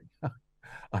not boring.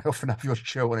 I often have your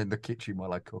show on in the kitchen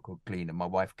while I cook or clean, and my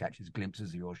wife catches glimpses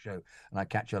of your show, and I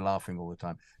catch her laughing all the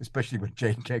time, especially when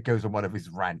Jake goes on one of his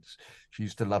rants. She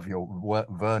used to love your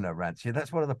Werner rants. Yeah,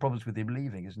 that's one of the problems with him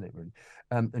leaving, isn't it, really?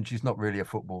 And she's not really a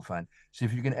football fan. So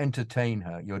if you can entertain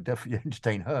her, you're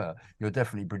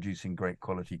definitely producing great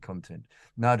quality content.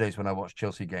 Nowadays, when I watch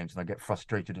Chelsea games and I get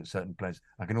frustrated at certain players,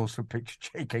 I can also picture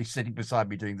JK sitting beside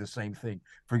me doing the same thing.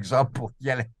 For example,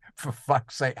 yelling, "For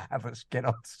fuck's sake, Havertz, get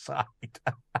on side."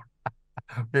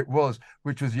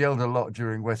 Which was yelled a lot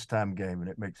during West Ham game, and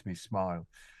it makes me smile.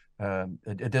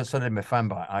 It does sort of my fan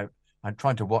by. I'm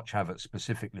trying to watch Havertz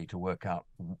specifically to work out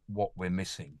what we're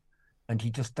missing, and he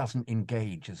just doesn't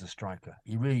engage as a striker.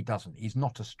 He really doesn't. He's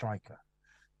not a striker.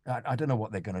 I don't know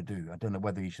what they're going to do. I don't know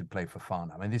whether he should play for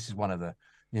Fana. I mean, this is one of the.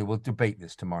 We'll debate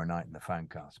this tomorrow night in the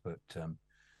Fancast, but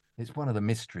it's one of the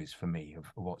mysteries for me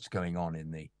of what's going on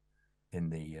in the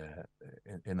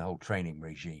whole training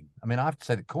regime. I mean, I have to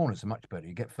say the corners are much better.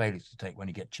 You get failures to take when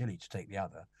you get Chile to take the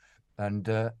other, and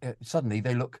suddenly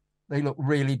they look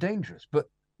really dangerous. But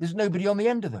there's nobody on the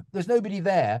end of them. There's nobody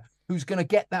there who's going to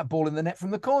get that ball in the net from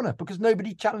the corner because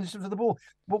nobody challenged them for the ball.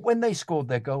 But when they scored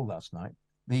their goal last night,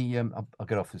 I'll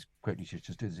get off this quickly.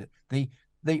 Just do this.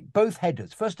 The both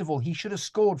headers. First of all, he should have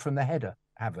scored from the header.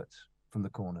 Havertz from the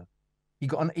corner.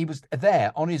 He was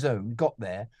there on his own. Got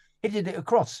there, hit it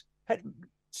across.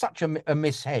 Such a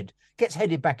mishead, gets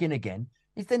headed back in again.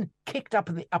 He's then kicked up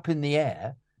in the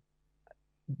air.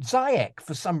 Ziyech,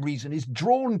 for some reason, is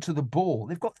drawn to the ball.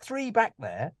 They've got three back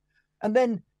there, and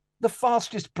then the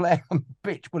fastest player on the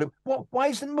pitch. Why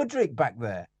isn't Mudryk back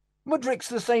there? Mudryk's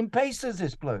the same pace as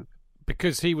this bloke.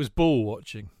 Because he was ball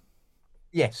watching.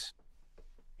 Yes.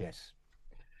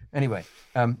 Anyway,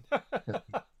 Hi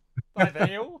there.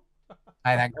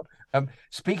 I thank you.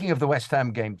 Speaking of the West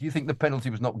Ham game, do you think the penalty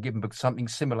was not given because something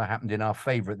similar happened in our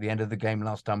favour at the end of the game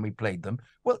last time we played them?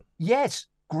 Well, yes,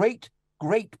 great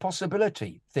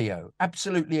possibility, Theo.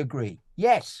 Absolutely agree.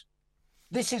 Yes,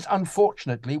 this is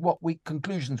unfortunately what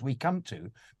conclusions we come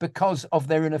to because of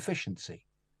their inefficiency.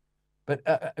 But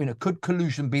could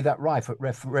collusion be that rife at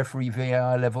referee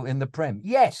VAR level in the Prem?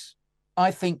 Yes,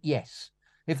 I think yes.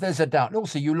 If there's a doubt, and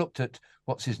also you looked at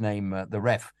what's his name, the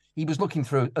ref. He was looking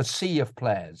through a sea of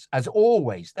players, as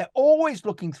always. They're always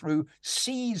looking through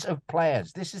seas of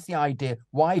players. This is the idea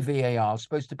why VAR is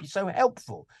supposed to be so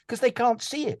helpful, because they can't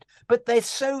see it. But they're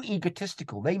so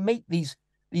egotistical. They make these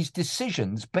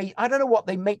decisions. I don't know what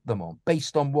they make them on,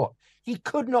 based on what. He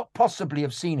could not possibly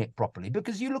have seen it properly,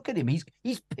 because you look at him,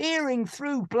 he's peering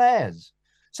through players.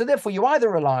 So therefore, you either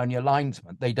rely on your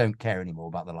linesman. They don't care anymore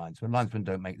about the linesman. Linesmen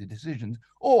don't make the decisions.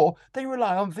 Or they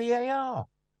rely on VAR.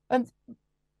 And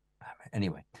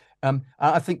anyway,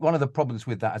 I think one of the problems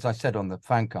with that, as I said on the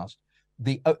Fancast,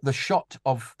 the shot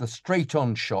of the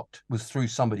straight-on shot was through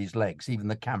somebody's legs. Even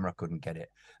the camera couldn't get it.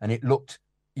 And it looked,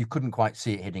 you couldn't quite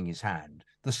see it hitting his hand.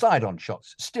 The side-on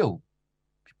shots, still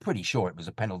pretty sure it was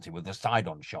a penalty with the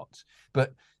side-on shots.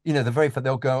 But, the very fact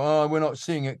they'll go, "Oh, we're not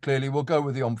seeing it clearly. We'll go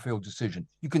with the on-field decision."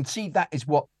 You can see that is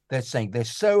what they're saying. They're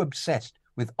so obsessed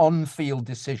with on-field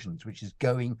decisions, which is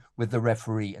going with the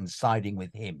referee and siding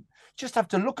with him. Just have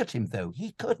to look at him, though.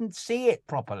 He couldn't see it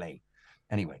properly.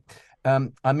 Anyway,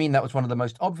 that was one of the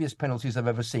most obvious penalties I've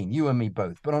ever seen, you and me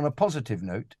both. But on a positive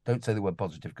note, don't say the word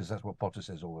positive, because that's what Potter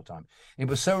says all the time. It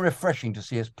was so refreshing to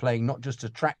see us playing not just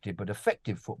attractive, but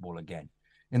effective football again.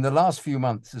 In the last few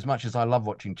months, as much as I love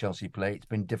watching Chelsea play, it's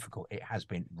been difficult. It has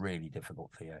been really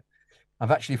difficult, Theo. I've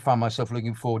actually found myself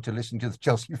looking forward to listening to the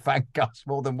Chelsea Fancast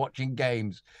more than watching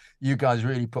games. You guys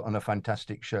really put on a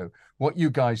fantastic show. What do you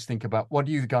guys think about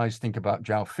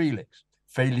João Felix?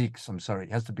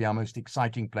 He has to be our most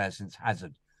exciting player since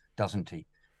Hazard, doesn't he?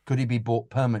 Could he be bought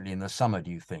permanently in the summer, do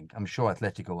you think? I'm sure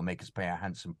Atletico will make us pay a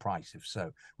handsome price if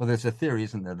so. Well, there's a theory,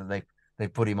 isn't there, that they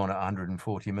put him on at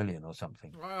 140 million or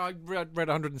something. I read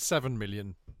 107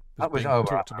 million. That was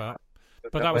talked about.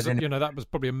 But that was, that was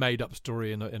probably a made-up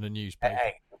story in a newspaper.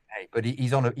 Hey, but he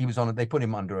was on. They put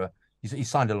him under he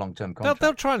signed a long-term contract.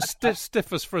 They'll try and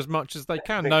stiff us for as much as they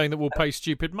can, knowing that we'll pay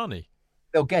stupid money.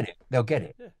 They'll get it. Yeah.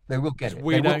 They will get it.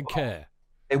 We don't care.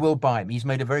 They will buy him. He's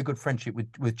made a very good friendship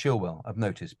with Chilwell. I've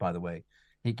noticed, by the way.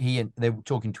 He and they were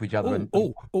talking to each other.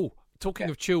 Talking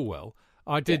of Chilwell,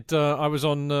 I did. I was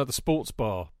on the sports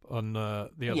bar on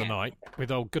the other night with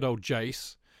good old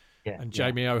Jace and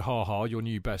Jamie O'Haha, your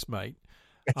new best mate.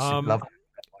 Love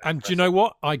and do you know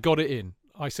what? I got it in.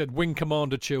 I said Wing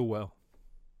Commander Chilwell.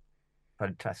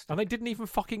 Fantastic. And they didn't even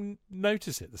fucking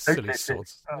notice it, the silly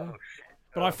sods. Oh, Yeah.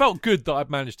 But I felt good that I'd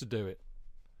managed to do it.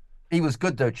 He was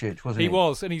good though, Chidge, wasn't he? He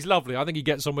was, and he's lovely. I think he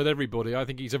gets on with everybody. I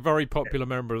think he's a very popular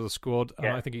member of the squad, and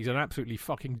I think he's an absolutely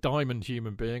fucking diamond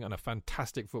human being and a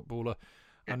fantastic footballer.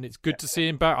 And it's good to see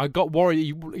him back. I got worried.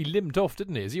 He limped off,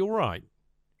 didn't he? Is he all right?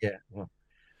 Yeah, well,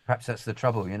 perhaps that's the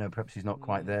trouble, perhaps he's not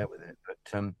quite there with it.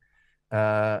 But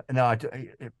no,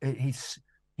 he's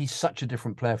such a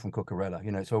different player from Cucurella.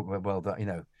 It's all well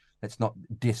that, let's not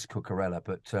diss Cucurella,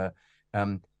 but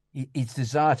his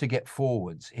desire to get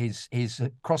forwards, his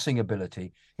crossing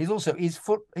ability, his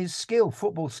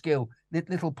football skill,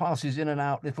 little passes in and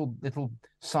out, little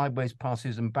sideways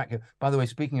passes and back. By the way,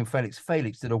 speaking of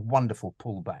Felix did a wonderful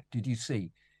pullback. Did you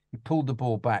see? He pulled the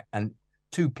ball back and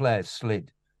two players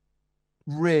slid.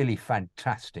 Really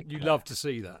fantastic. You love to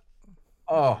see that.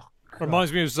 Oh, God.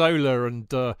 Reminds me of Zola and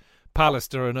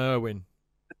Pallister and Irwin.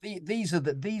 These are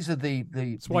the.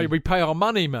 That's why we pay our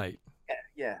money, mate.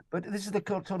 Yeah, but this is the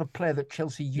sort of player that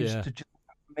Chelsea used to just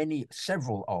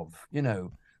several of.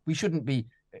 We shouldn't be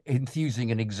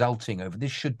enthusing and exulting over.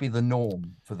 This should be the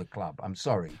norm for the club. I'm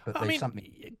sorry, but there's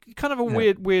something. Kind of a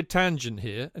weird tangent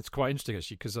here. It's quite interesting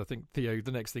actually, because I think Theo,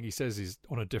 the next thing he says is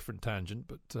on a different tangent.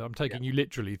 But I'm taking you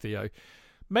literally, Theo.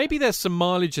 Maybe there's some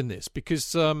mileage in this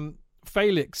because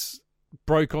Felix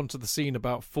broke onto the scene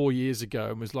about 4 years ago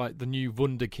and was like the new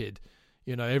Wunder kid.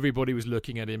 Everybody was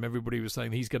looking at him. Everybody was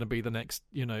saying he's going to be the next,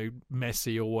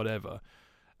 Messi or whatever.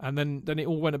 And then it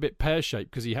all went a bit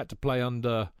pear-shaped because he had to play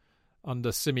under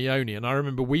Simeone. And I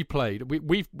remember we played.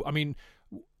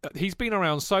 He's been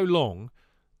around so long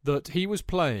that he was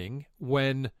playing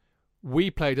when we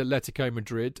played Atletico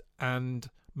Madrid and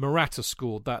Morata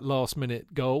scored that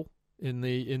last-minute goal in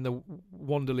the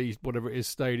Wanderley, whatever it is,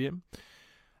 stadium.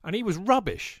 And he was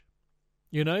rubbish,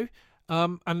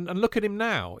 And look at him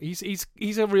now. He's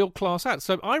a real class act.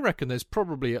 So I reckon there's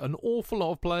probably an awful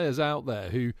lot of players out there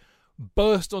who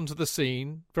burst onto the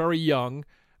scene very young,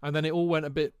 and then it all went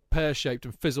a bit pear-shaped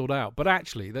and fizzled out. But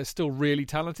actually, they're still really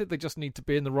talented. They just need to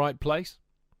be in the right place.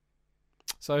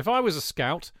 So if I was a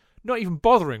scout, not even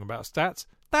bothering about stats,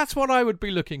 that's what I would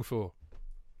be looking for.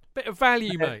 Bit of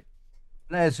value, mate.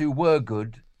 Players who were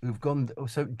good who've gone.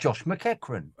 So Josh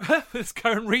McEachran. Let's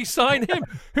go and re-sign him.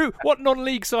 What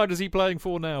non-league side is he playing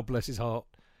for now? Bless his heart.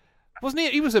 Wasn't he?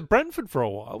 He was at Brentford for a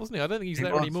while, wasn't he? I don't think he's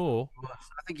there anymore.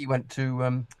 I think he went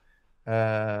to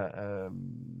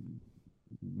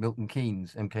Milton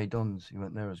Keynes, MK Dons. He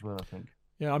went there as well, I think.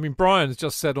 Yeah, Brian's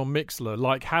just said on Mixlr,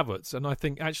 like Havertz, and I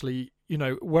think actually,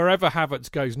 wherever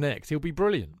Havertz goes next, he'll be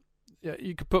brilliant. Yeah,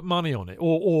 you could put money on it,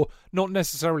 or not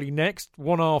necessarily next,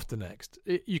 one after next.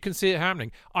 You can see it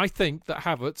happening. I think that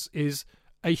Havertz is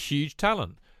a huge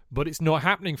talent, but it's not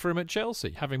happening for him at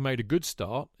Chelsea. Having made a good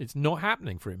start, it's not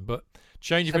happening for him. But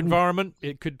change of environment,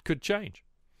 it could change.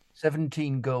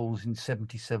 17 goals in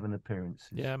 77 appearances.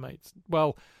 Yeah, mate.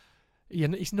 Well,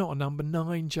 he's not a number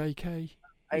 9, JK.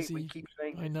 We keep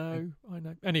saying I know.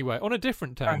 Anyway, on a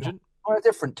different tangent. On a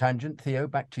different tangent, Theo,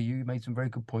 back to you. You made some very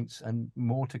good points and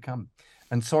more to come.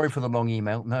 And sorry for the long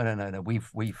email. No.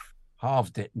 We've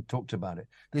halved it and talked about it.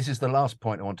 This is the last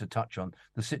point I want to touch on,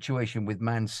 the situation with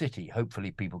Man City.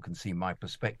 Hopefully people can see my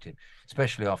perspective,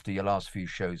 especially after your last few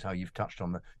shows, how you've touched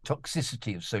on the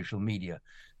toxicity of social media.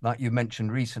 Like you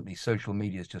mentioned recently, social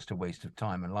media is just a waste of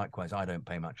time. And likewise, I don't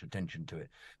pay much attention to it.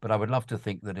 But I would love to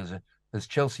think that as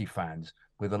Chelsea fans,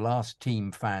 we're the last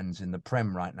team fans in the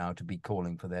Prem right now to be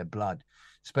calling for their blood,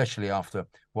 especially after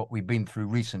what we've been through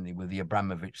recently with the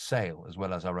Abramovich sale, as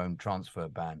well as our own transfer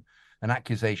ban, and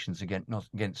accusations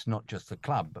against not just the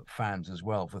club, but fans as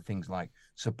well for things like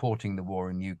supporting the war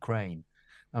in Ukraine.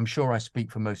 I'm sure I speak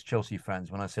for most Chelsea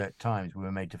fans when I say at times we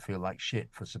were made to feel like shit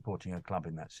for supporting a club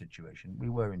in that situation. We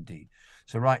were indeed.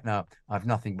 So right now, I've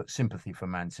nothing but sympathy for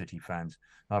Man City fans.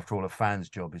 After all, a fan's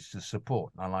job is to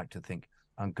support. I like to think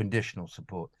unconditional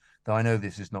support, though I know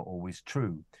this is not always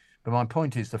true. But my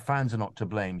point is the fans are not to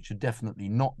blame, should definitely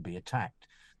not be attacked.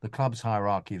 The club's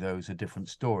hierarchy, though, is a different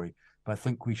story, but I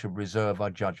think we should reserve our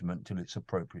judgment till it's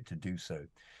appropriate to do so.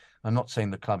 I'm not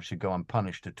saying the club should go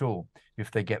unpunished at all.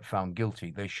 If they get found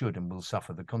guilty, they should and will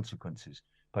suffer the consequences.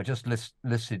 But I just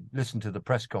listen to the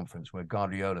press conference where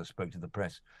Guardiola spoke to the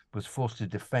press, was forced to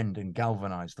defend and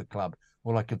galvanise the club.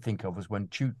 All I could think of was when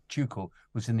Tuchel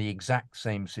was in the exact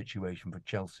same situation for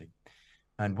Chelsea.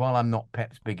 And while I'm not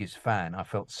Pep's biggest fan, I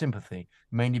felt sympathy,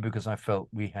 mainly because I felt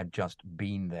we had just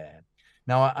been there.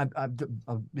 Now,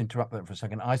 I'll interrupt that for a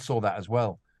second. I saw that as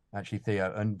well, actually,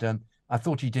 Theo, and I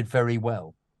thought he did very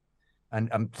well. And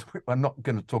I'm not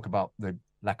going to talk about the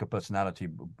lack of personality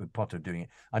with Potter doing it.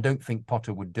 I don't think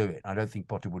Potter would do it. I don't think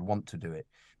Potter would want to do it.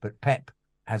 But Pep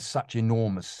has such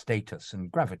enormous status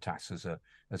and gravitas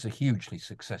as a hugely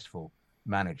successful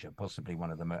manager, possibly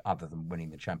one of them other than winning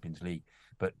the Champions League,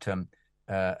 but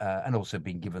and also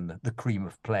being given the cream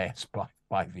of players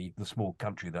by the small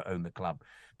country that own the club.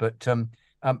 But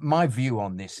my view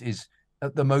on this is,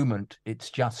 at the moment,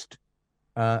 it's just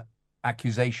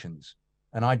accusations,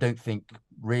 and I don't think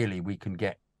really we can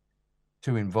get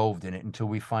too involved in it until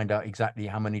we find out exactly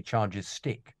how many charges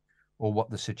stick or what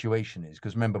the situation is.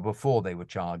 Because remember, before they were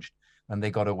charged and they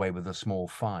got away with a small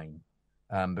fine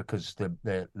because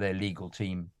their legal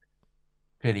team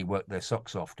clearly worked their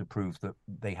socks off to prove that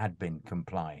they had been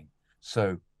complying.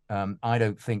 So I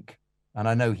don't think, and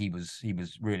I know he was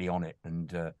really on it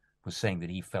and was saying that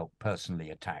he felt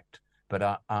personally attacked, but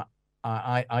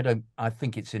I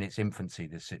think it's in its infancy,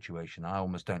 this situation. I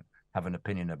almost don't have an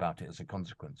opinion about it as a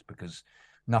consequence, because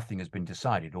nothing has been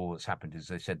decided. All that's happened is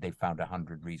they said they found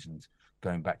 100 reasons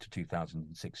going back to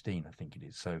 2016, I think it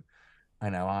is. So I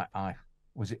know I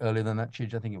was it earlier than that,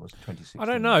 Chidge? I think it was 2016. I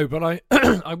don't know, but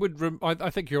I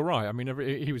think you're right. I mean,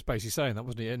 he was basically saying that,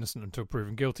 wasn't he, innocent until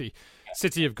proven guilty.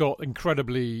 City have got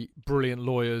incredibly brilliant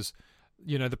lawyers.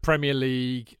 You know, the Premier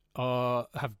League don't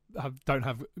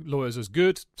have lawyers as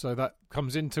good, so that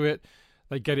comes into it.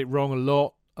 They get it wrong a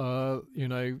lot. You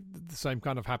know, the same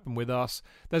kind of happened with us.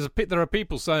 There are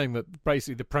people saying that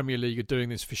basically the Premier League are doing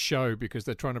this for show because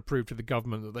they're trying to prove to the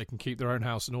government that they can keep their own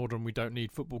house in order and we don't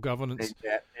need football governance.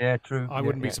 Yeah, true. I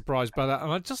wouldn't be surprised by that.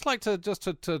 And I'd just like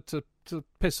to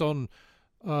piss on,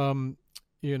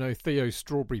 you know, Theo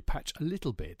Strawberry Patch a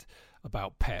little bit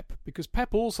about Pep, because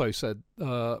Pep also said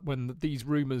when these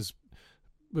rumours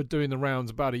were doing the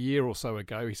rounds about a year or so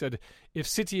ago, he said, if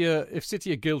City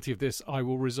are guilty of this, I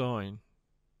will resign.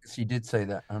 He did say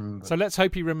that. So let's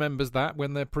hope he remembers that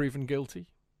when they're proven guilty.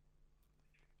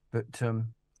 But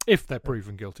if they're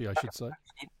proven guilty, I should say.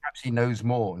 Perhaps he knows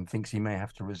more and thinks he may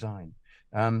have to resign.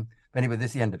 Anyway,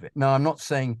 this is the end of it. No, I'm not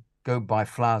saying go buy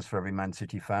flowers for every Man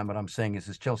City fan, but I'm saying is,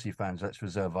 as Chelsea fans, let's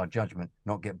reserve our judgment,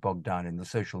 not get bogged down in the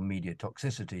social media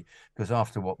toxicity, because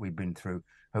after what we've been through,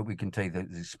 hope we can take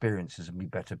those experiences and be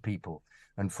better people.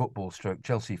 And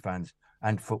football/Chelsea fans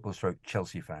and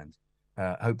football/Chelsea fans.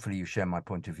 Hopefully you share my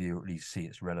point of view, or at least see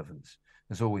its relevance.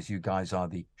 As always, you guys are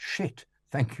the shit.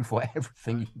 Thank you for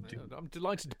everything you do. I'm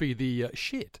delighted to be the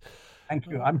shit. Thank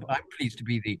you. I'm pleased to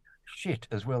be the shit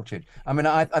as well, Chid. I mean,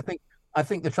 I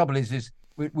think the trouble is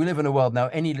we live in a world now,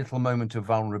 any little moment of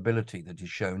vulnerability that is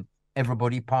shown,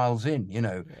 everybody piles in, you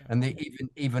know, and they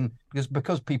even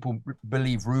because people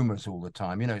believe rumors all the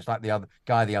time, you know, it's like the other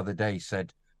guy the other day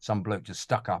said, some bloke just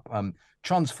stuck up,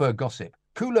 transfer gossip,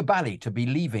 Koulibaly to be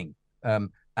leaving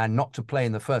and not to play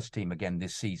in the first team again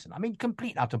this season. I mean,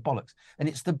 complete utter bollocks. And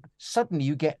it's suddenly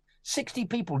you get 60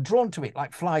 people drawn to it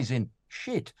like flies in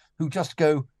shit who just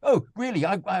go, oh, really?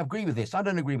 I agree with this. I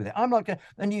don't agree with it. I'm not going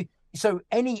to. So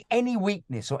any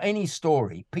weakness or any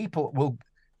story, people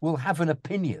will have an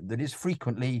opinion that is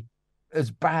frequently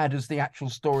as bad as the actual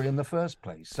story in the first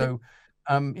place. So,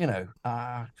 you know,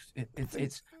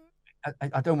 it's.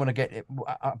 I don't want to get it.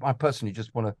 I personally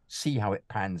just want to see how it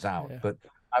pans out. Yeah. But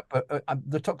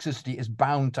the toxicity is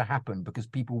bound to happen because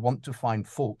people want to find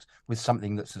fault with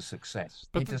something that's a success.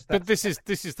 But this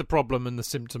is the problem and the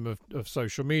symptom of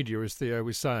social media, as Theo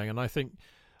was saying. And I think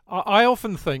I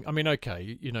often think, I mean,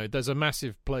 okay, you know, there's a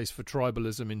massive place for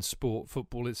tribalism in sport,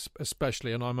 football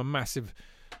especially, and I'm a massive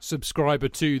subscriber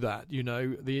to that. You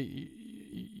know,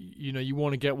 you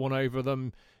want to get one over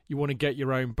them. You want to get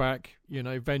your own back. You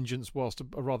know, vengeance, whilst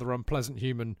a rather unpleasant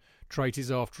human trait, is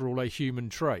after all a human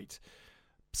trait.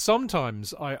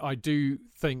 Sometimes I do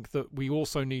think that we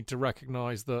also need to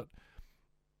recognise that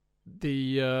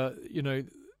you know,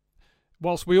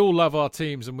 whilst we all love our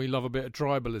teams and we love a bit of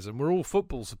tribalism, we're all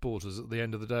football supporters at the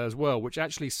end of the day as well, which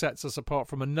actually sets us apart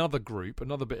from another group,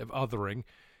 another bit of othering,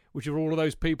 which are all of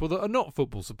those people that are not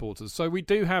football supporters. So we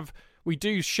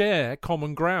do share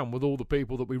common ground with all the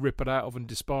people that we rip it out of and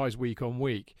despise week on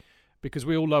week, because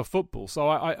we all love football.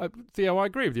 So Theo, I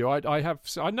agree with you.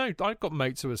 I know I've got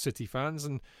mates who are City fans,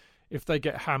 and if they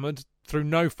get hammered through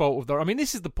no fault of their, I mean,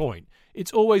 this is the point.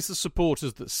 It's always the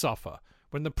supporters that suffer.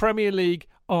 When the Premier League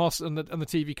and the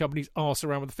TV companies arse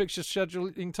around with the fixture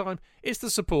scheduling time, it's the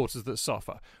supporters that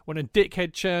suffer. When a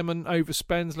dickhead chairman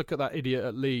overspends, look at that idiot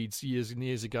at Leeds years and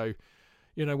years ago.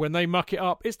 You know, when they muck it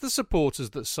up, it's the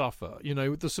supporters that suffer. You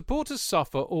know, the supporters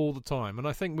suffer all the time. And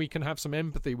I think we can have some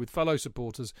empathy with fellow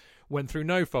supporters when, through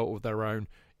no fault of their own,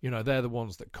 you know, they're the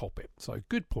ones that cop it. So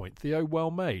good point, Theo,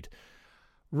 well made.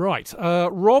 Right,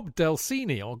 Rob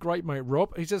Delcini, our great mate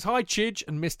Rob, he says, hi Chidge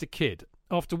and Mr. Kidd.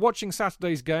 After watching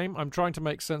Saturday's game, I'm trying to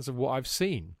make sense of what I've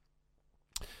seen.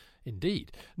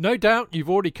 Indeed. No doubt you've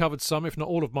already covered some, if not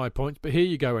all of my points, but here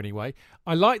you go anyway.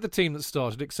 I like the team that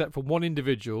started, except for one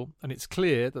individual, and it's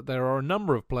clear that there are a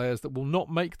number of players that will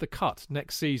not make the cut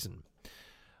next season.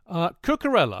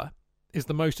 Cucurella is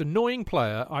the most annoying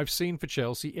player I've seen for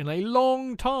Chelsea in a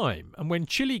long time, and when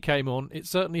Chile came on, it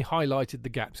certainly highlighted the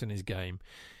gaps in his game.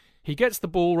 He gets the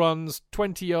ball, runs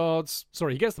 20 yards,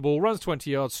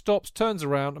 stops, turns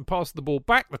around, and passes the ball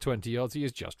back the 20 yards he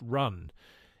has just run.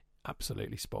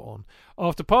 Absolutely spot on.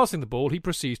 After passing the ball, he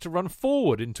proceeds to run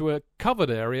forward into a covered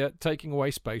area, taking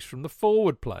away space from the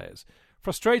forward players.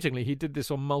 Frustratingly, he did this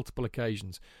on multiple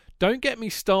occasions. Don't get me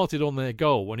started on their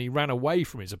goal when he ran away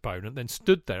from his opponent, then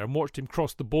stood there and watched him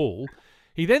cross the ball.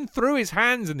 He then threw his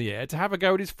hands in the air to have a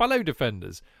go at his fellow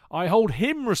defenders. I hold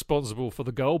him responsible for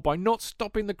the goal by not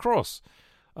stopping the cross.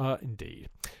 Indeed.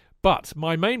 But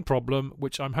my main problem,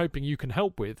 which I'm hoping you can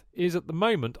help with, is at the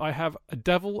moment I have a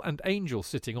devil and angel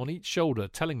sitting on each shoulder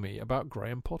telling me about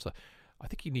Graham Potter. I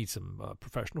think you need some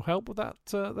professional help with that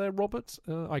there, Robert.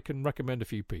 I can recommend a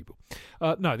few people.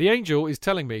 No, the angel is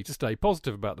telling me to stay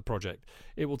positive about the project.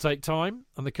 It will take time,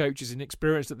 and the coach is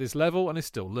inexperienced at this level and is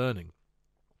still learning.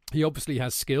 He obviously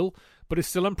has skill, but is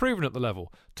still unproven at the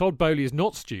level. Todd Boehly is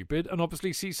not stupid and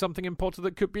obviously sees something in Potter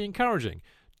that could be encouraging.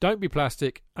 Don't be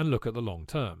plastic and look at the long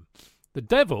term. The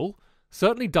devil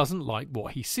certainly doesn't like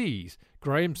what he sees.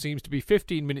 Graham seems to be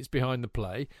 15 minutes behind the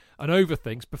play and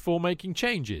overthinks before making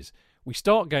changes. We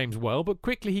start games well, but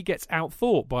quickly he gets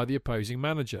outthought by the opposing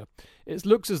manager. It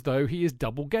looks as though he is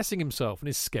double-guessing himself and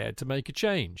is scared to make a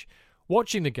change.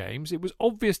 Watching the games, it was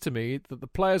obvious to me that the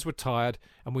players were tired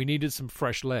and we needed some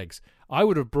fresh legs. I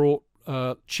would have brought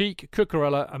Cheek,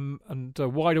 Cucurella and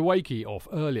Wide Awakey off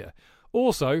earlier.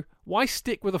 Also, why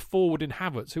stick with a forward in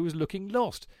Havertz who was looking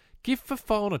lost? Give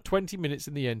Fofana 20 minutes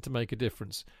in the end to make a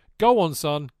difference. Go on,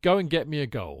 son. Go and get me a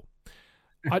goal.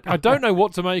 I don't know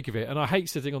what to make of it, and I hate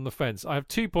sitting on the fence. I have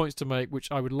 2 points to make,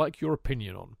 which I would like your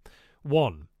opinion on.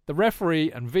 1. The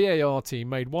referee and VAR team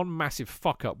made one massive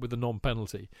fuck-up with the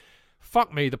non-penalty.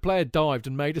 Fuck me, the player dived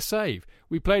and made a save.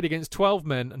 We played against 12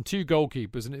 men and 2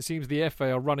 goalkeepers, and it seems the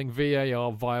FA are running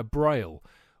VAR via Braille.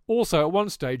 Also, at one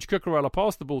stage, Cucurella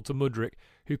passed the ball to Mudryk,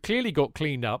 who clearly got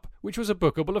cleaned up, which was a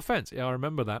bookable offence. Yeah, I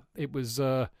remember that. It was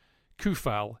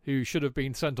Kufal, who should have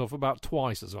been sent off about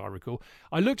twice, as I recall.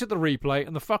 I looked at the replay,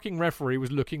 and the fucking referee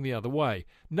was looking the other way.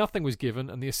 Nothing was given,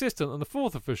 and the assistant and the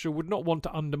fourth official would not want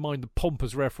to undermine the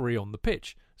pompous referee on the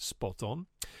pitch. Spot on.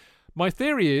 My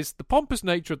theory is the pompous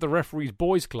nature of the referee's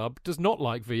boys' club does not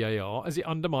like VAR as it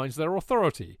undermines their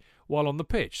authority while on the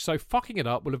pitch, so fucking it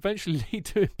up will eventually lead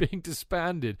to it being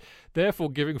disbanded,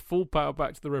 therefore giving full power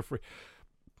back to the referee.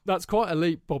 That's quite a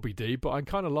leap, Bobby D, but I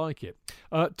kind of like it.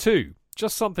 2.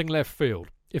 Just something left field.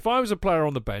 If I was a player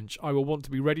on the bench, I will want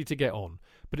to be ready to get on,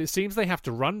 but it seems they have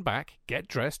to run back, get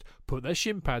dressed, put their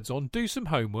shin pads on, do some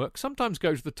homework, sometimes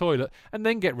go to the toilet, and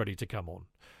then get ready to come on.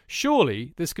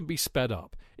 Surely this can be sped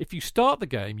up. If you start the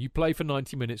game, you play for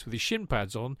 90 minutes with your shin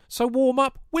pads on, so warm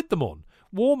up with them on.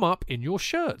 Warm up in your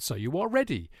shirt so you are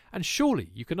ready. And surely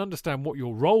you can understand what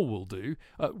your role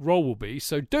will be,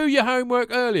 so do your homework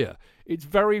earlier. It's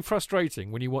very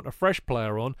frustrating when you want a fresh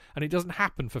player on and it doesn't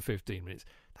happen for 15 minutes.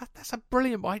 That's a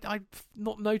brilliant... I've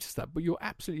not noticed that, but you're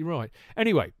absolutely right.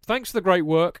 Anyway, thanks for the great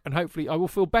work, and hopefully I will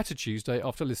feel better Tuesday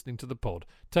after listening to the pod.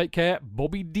 Take care,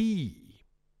 Bobby D.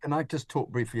 Can I just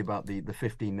talk briefly about the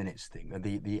 15 minutes thing,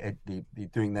 the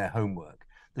doing their homework?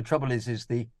 The trouble is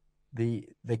they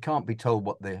can't be told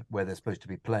where they're supposed to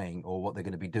be playing or what they're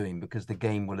going to be doing because the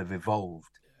game will have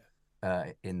evolved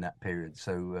in that period.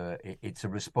 So it's a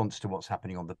response to what's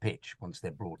happening on the pitch once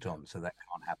they're brought on. So that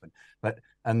can't happen. But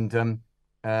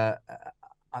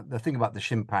the thing about the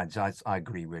shin pads, I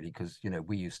agree really, because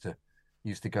we used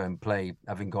to go and play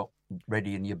having got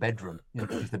ready in your bedroom.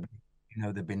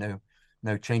 There'd be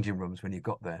no changing rooms when you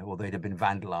got there, or they'd have been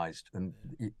vandalized and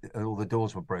all the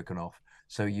doors were broken off.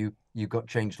 So you got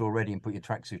changed already and put your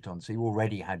tracksuit on. So you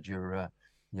already had your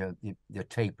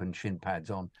tape and shin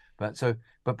pads on.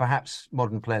 But perhaps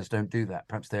modern players don't do that.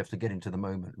 Perhaps they have to get into the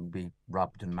moment and be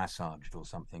rubbed and massaged or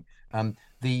something.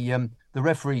 The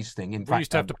referees thing. In fact, we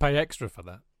used to have to pay extra for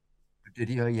that. Did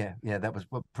you? Yeah. That was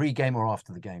pre-game or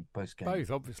after the game, post-game.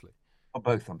 Both, obviously. Oh,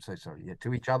 both. I'm so sorry. Yeah,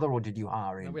 to each other, or did you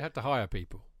hire in? No, we had to hire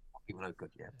people. Oh,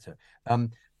 good, yeah. So,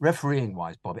 refereeing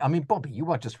wise, Bobby. I mean, Bobby, you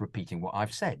are just repeating what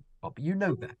I've said, Bobby. You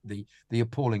know that the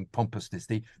appalling pompousness,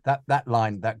 that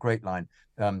line, that great line,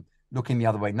 looking the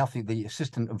other way. Nothing. The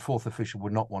assistant and fourth official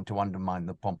would not want to undermine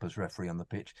the pompous referee on the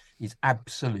pitch. Is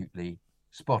absolutely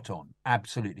spot on,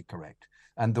 absolutely correct.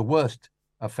 And the worst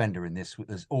offender in this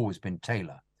has always been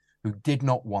Taylor, who did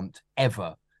not want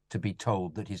ever to be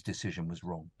told that his decision was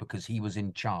wrong because he was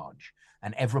in charge,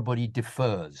 and everybody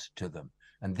defers to them.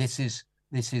 And this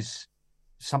is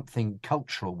something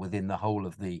cultural within the whole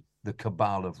of the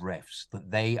cabal of refs,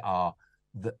 that they are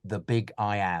the big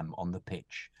I am on the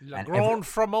pitch. Le grand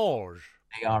fromage.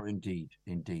 They are indeed.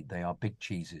 They are big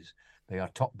cheeses. They are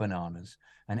top bananas,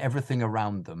 and everything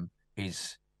around them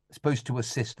is supposed to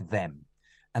assist them.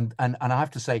 And I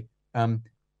have to say,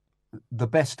 the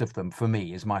best of them for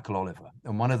me is Michael Oliver.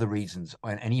 And one of the reasons,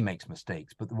 and he makes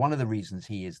mistakes, but one of the reasons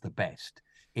he is the best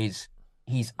is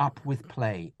he's up with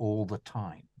play all the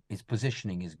time. His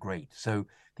positioning is great. So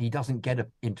he doesn't get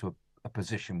into a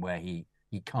position where he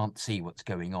can't see what's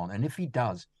going on. And if he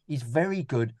does, he's very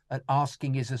good at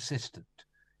asking his assistant.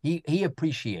 He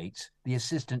appreciates the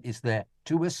assistant is there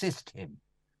to assist him,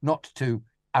 not to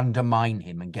undermine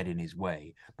him and get in his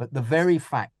way. But the very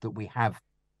fact that we have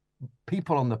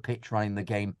people on the pitch running the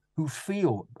game who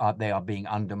feel they are being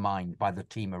undermined by the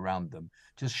team around them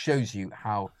just shows you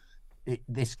how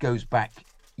this goes back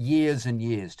years and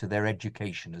years to their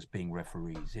education as being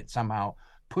referees. It somehow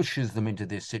pushes them into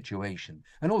this situation,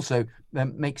 and also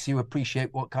makes you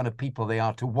appreciate what kind of people they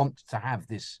are to want to have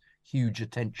this huge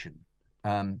attention.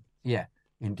 Yeah,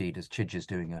 indeed, as Chidge is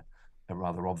doing a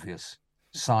rather obvious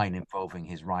sign involving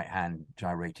his right hand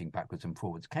gyrating backwards and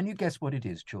forwards. Can you guess what it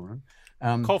is, children?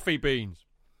 Coffee beans.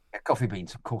 Coffee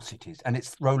beans, of course it is. And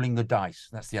it's rolling the dice.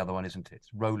 That's the other one, isn't it? It's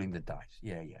rolling the dice.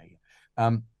 Yeah.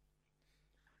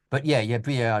 But yeah,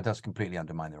 VAR does completely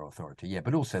undermine their authority. Yeah,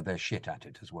 but also they're shit at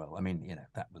it as well. I mean,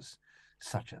 that was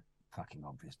such a fucking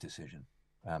obvious decision,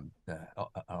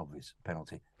 obvious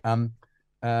penalty.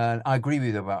 I agree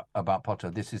with you about Potter.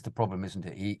 This is the problem, isn't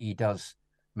it? He does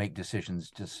make decisions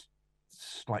just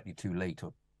slightly too late,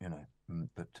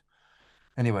 but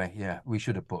anyway, yeah, we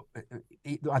should have put.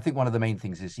 I think one of the main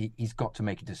things is he's got to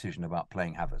make a decision about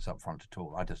playing Havertz up front at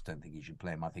all. I just don't think he should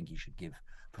play him. I think he should give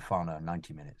Fofana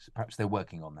 90 minutes. Perhaps they're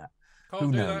working on that.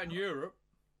 Can't do that in Europe.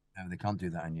 No, they can't do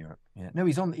that in Europe. Yeah, no,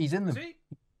 he's in them. Is he?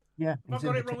 Yeah, I've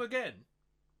got it wrong again.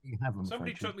 You have them.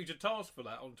 Somebody took me to task for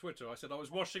that on Twitter. I said I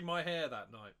was washing my hair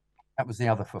that night. That was the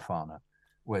other Fofana.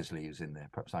 Wesley is in there.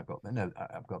 Perhaps I've got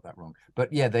that wrong.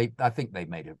 But yeah, I think they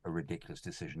made a ridiculous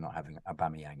decision not having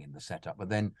Aubameyang in the setup. But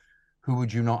then, who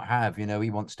would you not have? He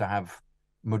wants to have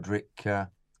Mudryk,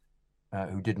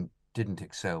 who didn't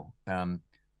excel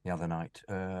the other night.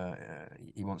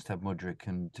 He wants to have Mudryk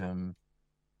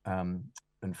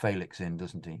and Felix in,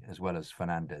 doesn't he? As well as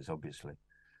Fernandes, obviously.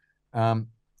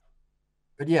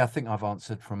 But yeah, I think I've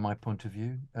answered from my point of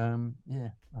view. Yeah,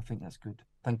 I think that's good.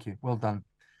 Thank you. Well done.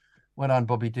 Well done,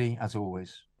 Bobby D, as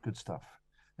always. Good stuff.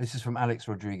 This is from Alex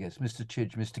Rodriguez. Mr.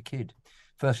 Chidge, Mr. Kidd.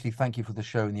 Firstly, thank you for the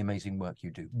show and the amazing work you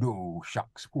do. No,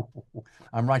 shucks.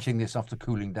 I'm writing this after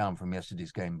cooling down from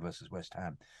yesterday's game versus West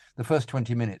Ham. The first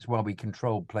 20 minutes, while we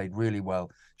controlled, played really well,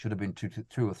 should have been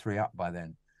two or three up by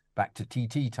then. Back to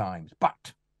TT times.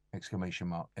 But! Exclamation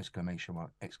mark, exclamation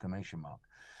mark, exclamation mark.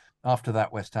 After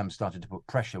that, West Ham started to put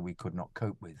pressure we could not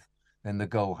cope with. Then the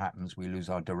goal happens, we lose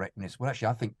our directness. Well, actually,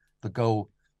 I think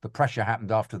the pressure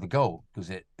happened after the goal because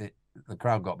the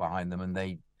crowd got behind them and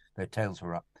their tails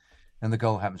were up. And the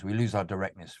goal happens, we lose our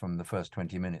directness from the first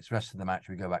 20 minutes. Rest of the match,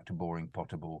 we go back to boring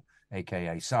Potter ball,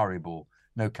 aka Sarri ball,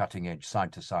 no cutting edge,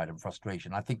 side to side, and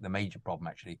frustration. I think the major problem,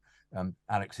 actually,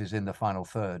 Alex, is in the final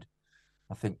third.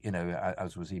 I think,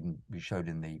 as we showed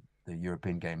in the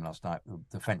European game last night, the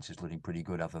defence is looking pretty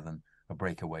good other than a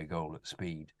breakaway goal at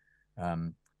speed.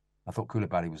 I thought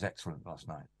Koulibaly was excellent last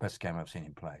night. Best game I've seen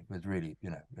him play. It was really,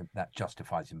 that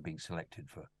justifies him being selected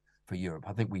for Europe.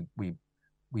 I think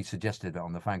we suggested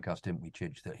on the Fancast, didn't we,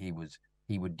 Chidge, that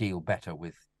he would deal better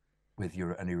with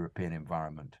an European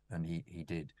environment, and he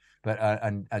did. But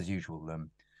and as usual,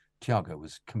 Thiago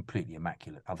was completely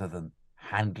immaculate, other than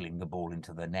handling the ball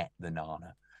into the net, the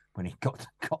Nana, when he got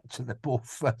to the ball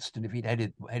first. And if he'd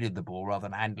headed the ball rather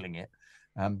than handling it,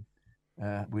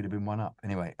 we'd have been one up.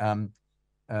 Anyway,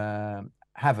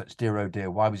 Havertz, dear oh dear,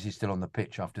 why was he still on the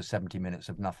pitch after 70 minutes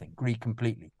of nothing? Agree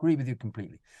with you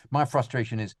completely. My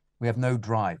frustration is we have no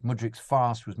drive. Mudryk's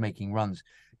fast, was making runs,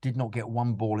 did not get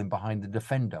one ball in behind the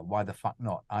defender. Why the fuck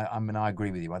not? I mean, I agree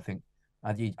with you. I think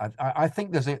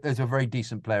there's a very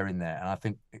decent player in there, and I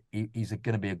think he's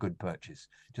going to be a good purchase.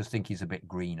 Just think he's a bit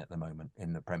green at the moment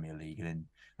in the Premier League, and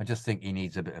I just think he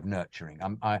needs a bit of nurturing.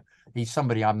 He's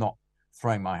somebody I'm not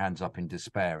throwing my hands up in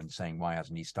despair and saying why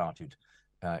hasn't he started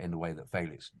in the way that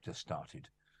Felix just started.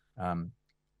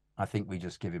 I think we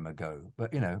just give him a go.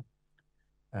 But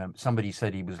somebody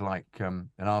said he was like an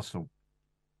Arsenal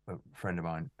friend of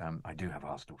mine. I do have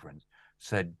Arsenal friends.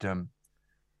 Said.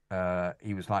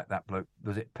 He was like that bloke.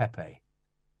 Was it Pepe?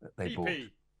 that they PP. bought.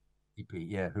 PP,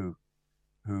 yeah, who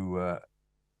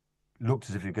looked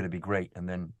as if he's going to be great and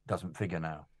then doesn't figure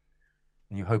now.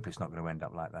 And you hope it's not going to end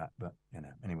up like that. But,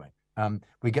 anyway.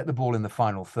 We get the ball in the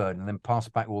final third and then pass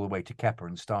back all the way to Kepa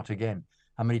and start again.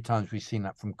 How many times have we seen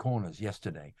that from corners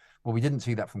yesterday? Well, we didn't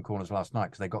see that from corners last night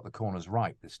because they got the corners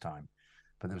right this time.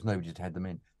 But there was nobody to head them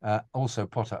in. Also,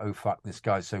 Potter, oh, fuck, this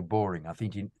guy's so boring. I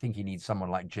think he needs someone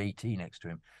like JT next to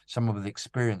him, someone with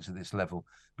experience at this level,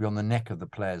 be on the neck of the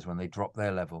players when they drop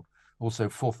their level. Also,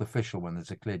 fourth official when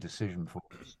there's a clear decision for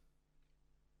us.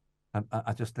 And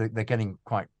they're getting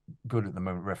quite good at the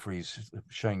moment, referees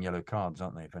showing yellow cards,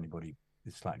 aren't they, if anybody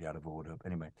is slightly out of order.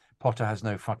 Anyway, Potter has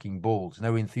no fucking balls,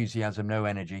 no enthusiasm, no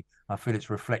energy. I feel it's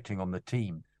reflecting on the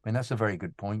team. I mean, that's a very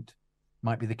good point.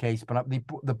 Might be the case, but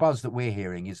the buzz that we're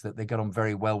hearing is that they got on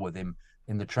very well with him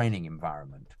in the training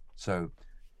environment. So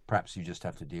perhaps you just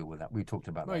have to deal with that. We talked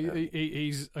about that.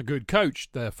 He's a good coach,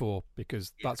 therefore,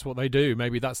 because that's what they do.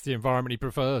 Maybe that's the environment he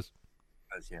prefers.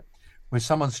 Yeah. With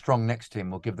someone strong next to him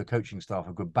will give the coaching staff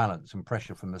a good balance and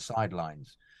pressure from the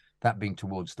sidelines, that being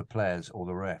towards the players or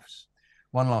the refs.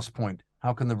 One last point.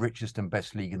 How can the richest and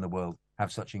best league in the world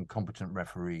have such incompetent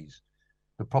referees?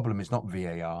 The problem is not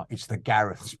VAR, it's the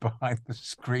Gareths behind the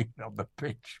screen on the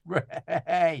pitch.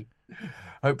 Hey!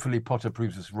 Hopefully Potter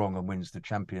proves us wrong and wins the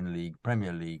Champions League,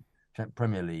 Premier League,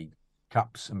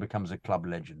 Cups and becomes a club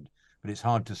legend. But it's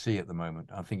hard to see at the moment.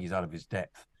 I think he's out of his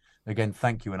depth. Again,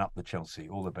 thank you and up the Chelsea.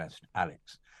 All the best,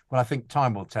 Alex. Well, I think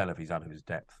time will tell if he's out of his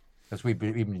depth. As we've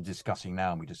been even discussing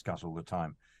now, and we discuss all the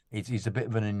time, he's a bit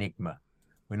of an enigma.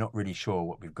 We're not really sure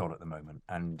what we've got at the moment.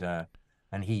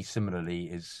 And he similarly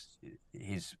is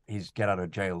his get out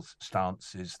of jail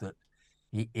stance is that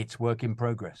it's work in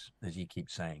progress, as he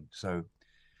keeps saying. So,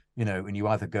 and you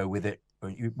either go with it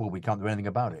or we can't do anything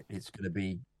about it. It's going to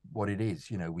be what it is.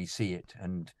 We see it.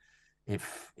 And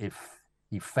if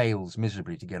he fails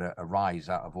miserably to get a rise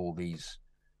out of all these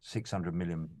 £600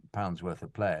 million worth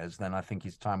of players, then I think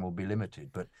his time will be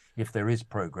limited. But if there is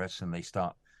progress and they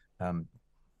start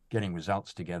getting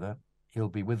results together, he'll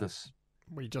be with us.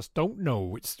 We just don't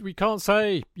know. We can't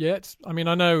say yet. I mean,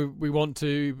 I know we want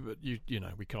to, but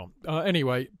we can't.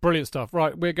 Anyway, brilliant stuff.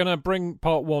 Right, we're going to bring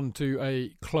part one to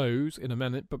a close in a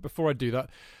minute. But before I do that,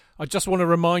 I just want to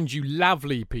remind you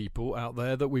lovely people out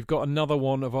there that we've got another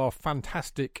one of our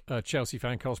fantastic Chelsea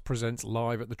Fancast Presents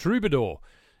Live at the Troubadour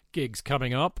gigs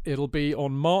coming up. It'll be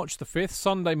on March the 5th,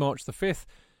 Sunday, March the 5th,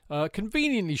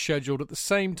 conveniently scheduled at the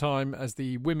same time as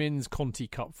the Women's Conti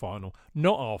Cup final.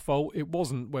 Not our fault. It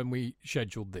wasn't when we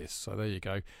scheduled this, so there you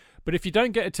go. But if you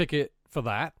don't get a ticket for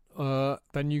that,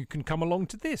 then you can come along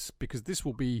to this, because this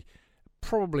will be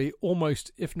probably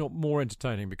almost, if not more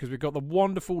entertaining, because we've got the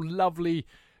wonderful, lovely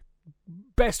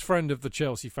best friend of the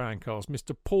Chelsea Fancast,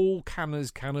 Mr. Paul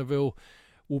Cannerville,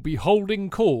 will be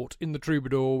holding court in the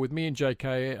Troubadour with me and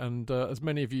JK and as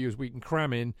many of you as we can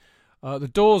cram in. The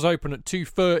doors open at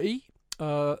 2:30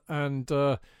 and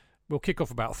we'll kick off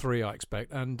about 3, I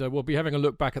expect. And we'll be having a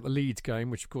look back at the Leeds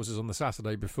game, which of course is on the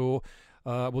Saturday before.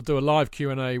 We'll do a live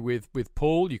Q&A with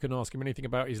Paul. You can ask him anything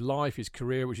about his life, his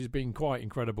career, which has been quite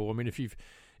incredible. I mean, if you've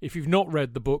not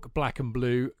read the book Black and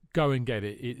Blue, go and get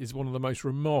it. It is one of the most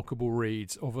remarkable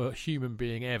reads of a human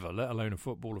being ever, let alone a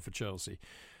footballer for Chelsea.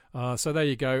 So there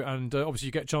you go. And obviously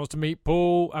you get a chance to meet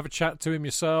Paul, have a chat to him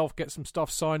yourself, get some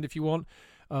stuff signed if you want.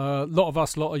 A lot of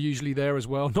us are usually there as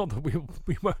well. Not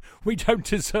that we don't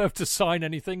deserve to sign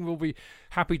anything. We'll be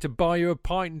happy to buy you a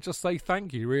pint and just say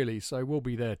thank you, really. So we'll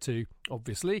be there too,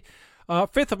 obviously.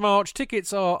 5th of March,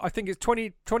 tickets are, I think it's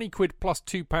 20 quid plus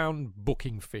 £2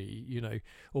 booking fee,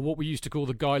 or what we used to call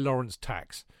the Guy Lawrence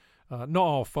tax. Not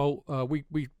our fault. We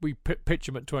pitch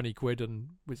them at 20 quid and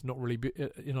it's not really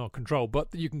in our control. But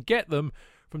you can get them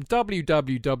from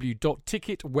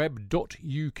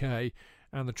www.ticketweb.uk,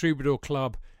 and the Troubadour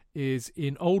Club is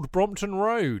in Old Brompton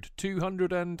Road,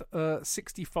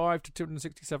 265 to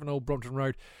 267 Old Brompton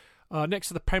Road. Next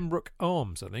to the Pembroke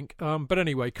Arms, I think. But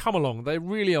anyway, come along. They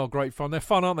really are great fun. They're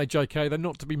fun, aren't they, JK? They're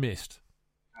not to be missed.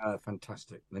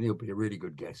 Fantastic. And he'll be a really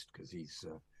good guest because he's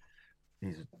a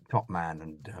top man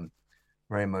and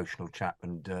very emotional chap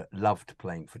and loved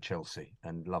playing for Chelsea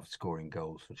and loved scoring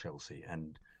goals for Chelsea.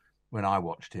 And when I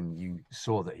watched him, you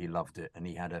saw that he loved it. And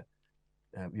he had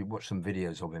you watch some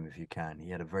videos of him if you can. He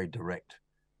had a very direct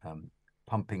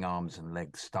pumping arms and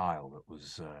legs style that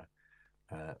was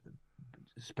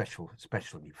specialty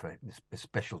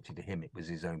to him. It was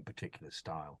his own particular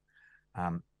style,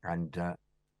 and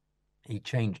he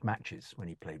changed matches when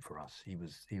he played for us. He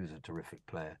was a terrific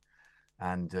player,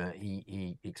 and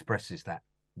he expresses that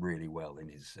really well in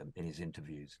his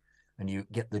interviews. And you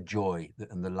get the joy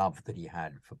and the love that he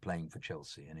had for playing for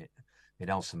Chelsea, and it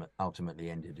ultimately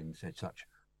ended in such.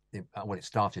 It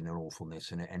started in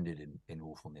awfulness and it ended in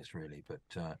awfulness, really. But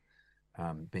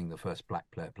being the first black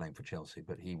player playing for Chelsea,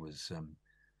 but he was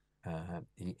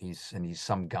he's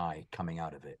some guy coming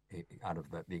out of it, out of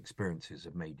the experiences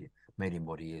have made him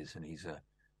what he is, and he's a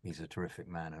terrific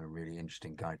man and a really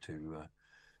interesting guy to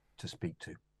speak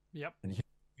to. Yep. And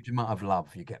huge amount of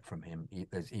love you get from him.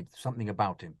 There's something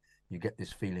about him. You get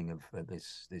this feeling of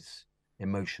this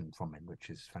emotion from him, which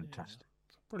is fantastic. Yeah.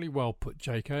 Really well put,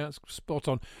 JK. That's spot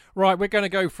on. Right, we're going to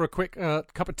go for a quick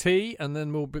cup of tea, and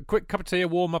then we'll be a quick cup of tea, a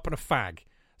warm up, and a fag.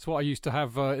 That's what I used to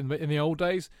have in the old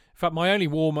days. In fact, my only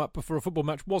warm up before a football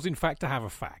match was, in fact, to have a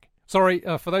fag. Sorry,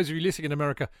 for those of you listening in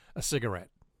America, a cigarette.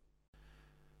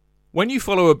 When you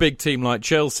follow a big team like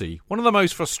Chelsea, one of the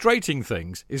most frustrating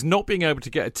things is not being able to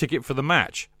get a ticket for the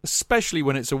match, especially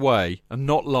when it's away and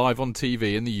not live on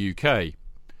TV in the UK.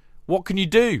 What can you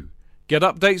do? Get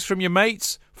updates from your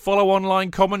mates? Follow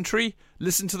online commentary?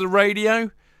 Listen to the radio?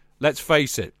 Let's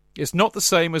face it, it's not the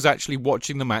same as actually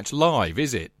watching the match live,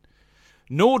 is it?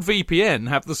 NordVPN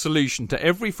have the solution to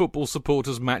every football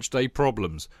supporter's matchday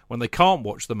problems when they can't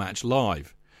watch the match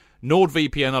live.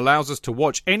 NordVPN allows us to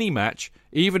watch any match,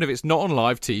 even if it's not on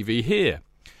live TV here.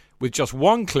 With just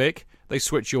one click, they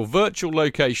switch your virtual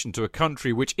location to a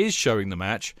country which is showing the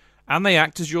match, and they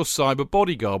act as your cyber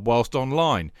bodyguard whilst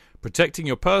online, protecting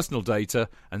your personal data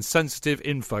and sensitive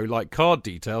info like card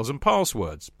details and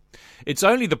passwords. It's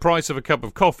only the price of a cup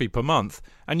of coffee per month,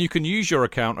 and you can use your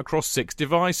account across 6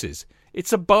 devices.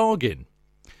 It's a bargain.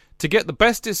 To get the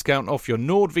best discount off your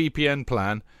NordVPN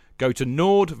plan, go to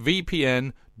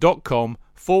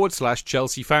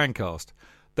nordvpn.com/Chelsea Fancast.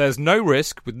 There's no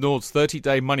risk with Nord's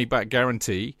 30-day money-back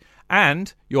guarantee,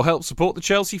 and you'll help support the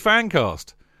Chelsea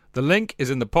Fancast. The link is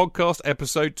in the podcast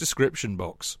episode description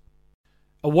box.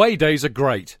 Away days are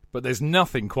great, but there's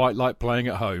nothing quite like playing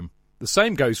at home. The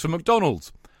same goes for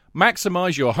McDonald's.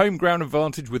 Maximise your home ground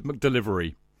advantage with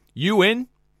McDelivery. You in?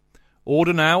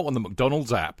 Order now on the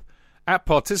McDonald's app. At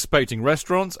participating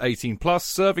restaurants, 18 plus,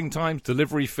 serving times,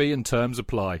 delivery fee and terms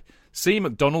apply. See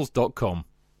mcdonalds.com.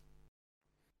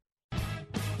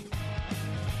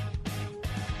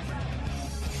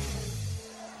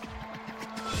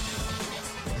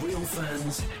 Real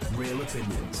fans, real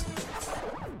opinions.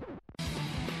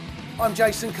 I'm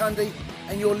Jason Cundy,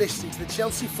 and you're listening to the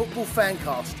Chelsea Football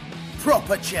Fancast.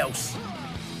 Proper Chelsea.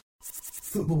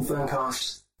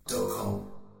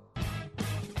 Footballfancast.com.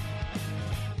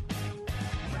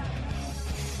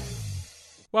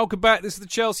 Welcome back. This is the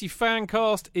Chelsea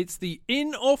Fancast. It's the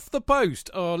In Off the Post,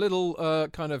 our little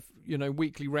kind of,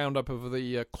 weekly roundup of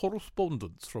the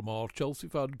correspondence from our Chelsea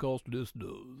Fancast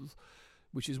listeners,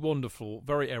 which is wonderful,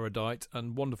 very erudite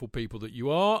and wonderful people that you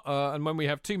are. And when we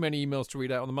have too many emails to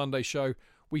read out on the Monday show,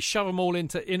 we shove them all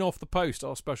into In Off the Post,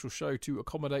 our special show to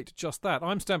accommodate just that.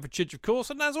 I'm Stanford Chidge, of course,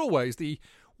 and as always, the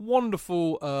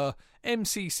wonderful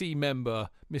MCC member,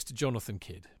 Mr. Jonathan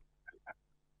Kidd.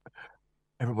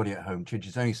 Everybody at home, Chidge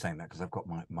is only saying that because I've got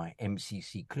my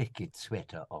MCC cricket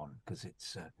sweater on because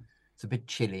it's a bit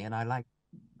chilly and I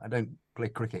don't play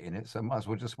cricket in it, so I might as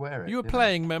well just wear it. You a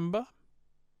playing member?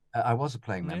 I was a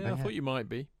playing member. Yeah, I thought you might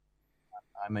be.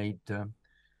 I made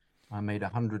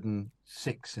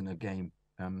 106 in a game,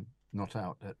 not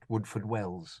out at Woodford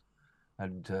Wells,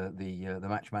 and the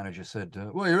match manager said,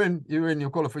 "Well, you're in.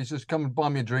 You're qualified. Just come and buy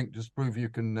me a drink. Just prove you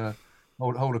can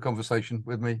hold a conversation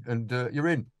with me, and you're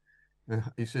in."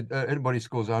 He said, "Anybody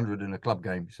scores 100 in a club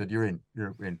game," he said, "You're in.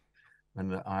 You're in."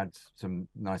 And I had some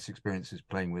nice experiences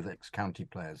playing with ex-county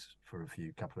players for a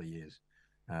couple of years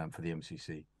for the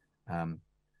MCC.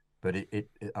 But it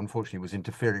unfortunately was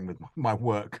interfering with my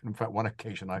work. In fact, one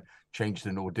occasion I changed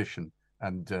an audition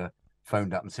and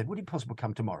phoned up and said, "Would it be possible to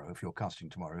come tomorrow if you're casting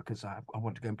tomorrow? Because I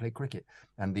want to go and play cricket."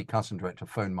 And the casting director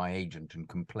phoned my agent and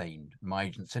complained. My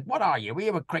agent said, "What are you? Are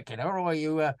you a cricketer or are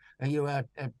you an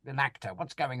actor?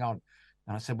 What's going on?"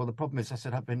 And I said, "Well, the problem is," I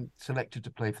said, "I've been selected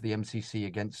to play for the MCC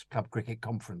against Club Cricket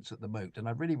Conference at the Moat, and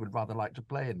I really would rather like to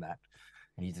play in that."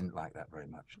 And he didn't like that very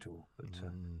much at all. But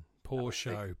poor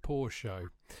show.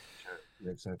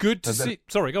 Yeah, so, good to see.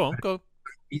 Sorry, go on.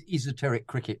 Esoteric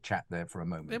cricket chat there for a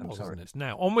moment. It was, wasn't it?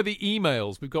 Now, on with the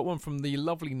emails. We've got one from the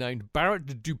lovely named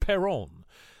Barrett Duperon.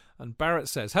 And Barrett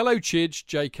says, "Hello, Chidge,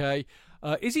 JK.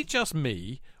 Is it just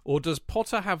me, or does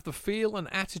Potter have the feel and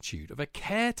attitude of a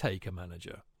caretaker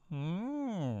manager?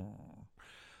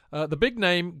 The big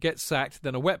name gets sacked,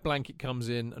 then a wet blanket comes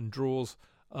in and draws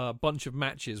a bunch of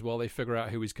matches while they figure out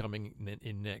who is coming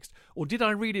in next. Or did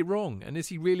I read it wrong? And is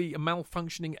he really a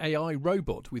malfunctioning AI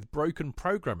robot with broken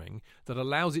programming that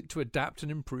allows it to adapt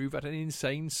and improve at an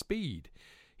insane speed?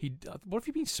 What have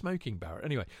you been smoking, Barrett?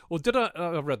 Anyway, or did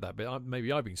I've read that bit.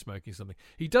 Maybe I've been smoking something.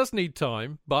 He does need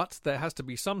time, but there has to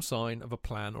be some sign of a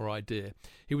plan or idea.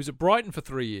 He was at Brighton for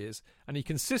 3 years, and he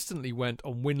consistently went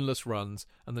on winless runs,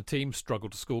 and the team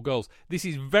struggled to score goals. This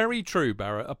is very true,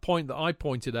 Barrett, a point that I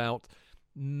pointed out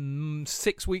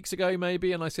 6 weeks ago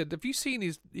maybe, and I said, have you seen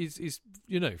his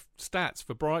stats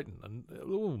for Brighton? And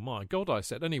oh my God, I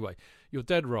said. Anyway, you're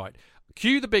dead right.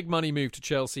 Cue the big money move to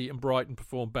Chelsea and Brighton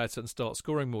perform better and start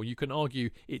scoring more. You can argue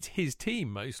it's his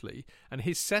team mostly and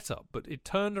his setup, but it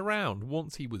turned around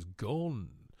once he was gone.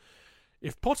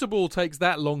 If Potterball takes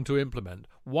that long to implement,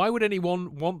 why would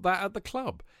anyone want that at the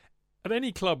club? At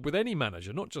any club with any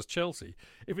manager, not just Chelsea,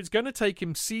 if it's going to take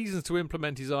him seasons to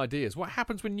implement his ideas, what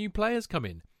happens when new players come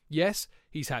in? Yes,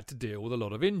 he's had to deal with a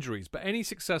lot of injuries, but any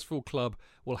successful club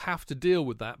will have to deal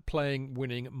with that,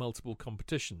 winning multiple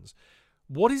competitions.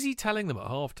 What is he telling them at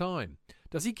half-time?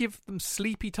 Does he give them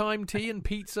sleepy time tea and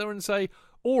pizza and say,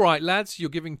 all right, lads, you're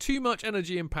giving too much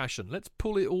energy and passion. Let's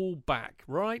pull it all back,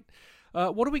 right?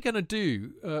 What are we going to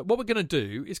do? What we're going to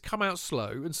do is come out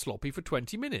slow and sloppy for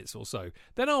 20 minutes or so.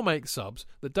 Then I'll make subs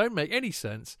that don't make any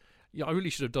sense. Yeah, I really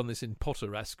should have done this in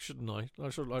Potter-esque, shouldn't I?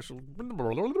 What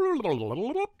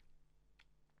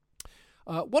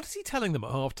is he telling them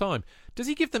at half-time? Does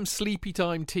he give them sleepy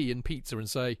time tea and pizza and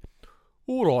say,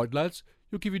 all right, lads,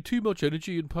 you're giving too much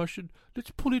energy and passion.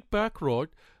 Let's pull it back, right?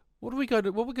 What we're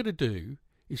going to do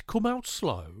is come out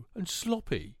slow and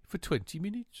sloppy for 20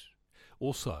 minutes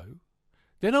or so.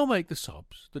 Then I'll make the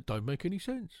subs that don't make any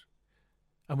sense.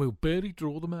 And we'll barely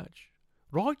draw the match.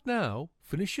 Right now,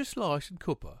 finish your slice and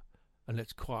cuppa, and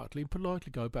let's quietly and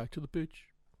politely go back to the pitch.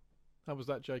 How was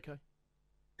that, JK?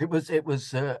 It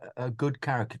was a good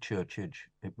caricature, Chidge.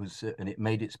 It was, and it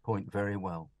made its point very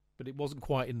well. But it wasn't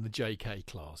quite in the JK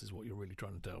class, is what you're really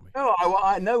trying to tell me. No,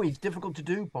 I know he's difficult to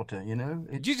do, Potter. You know,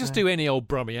 did you just do any old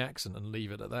Brummie accent and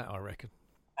leave it at that? I reckon.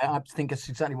 I think that's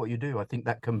exactly what you do. I think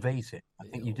that conveys it. I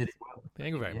think you did it well.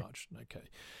 Thank you very much. Okay.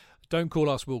 Don't call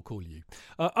us, we'll call you.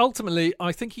 Ultimately,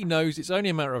 I think he knows it's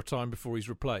only a matter of time before he's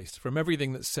replaced. From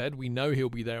everything that's said, we know he'll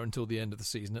be there until the end of the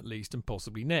season at least, and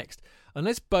possibly next.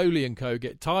 Unless Bowley and co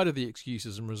get tired of the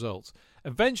excuses and results,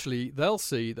 eventually they'll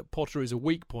see that Potter is a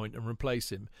weak point and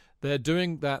replace him. They're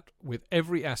doing that with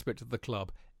every aspect of the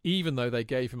club, even though they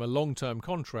gave him a long-term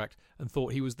contract and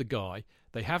thought he was the guy.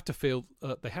 They have to feel.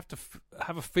 They have to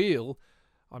have a feel.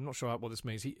 I'm not sure what this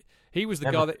means. He was the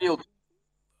guy that. Feel.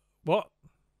 What?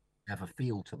 Have a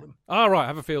feel to them. Right,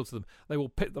 have a feel to them. They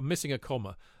will. I'm missing a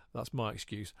comma. That's my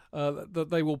excuse.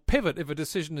 They will pivot if a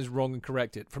decision is wrong and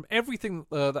correct it. From everything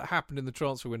that happened in the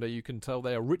transfer window, you can tell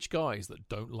they are rich guys that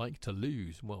don't like to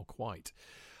lose. Well, quite.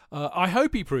 I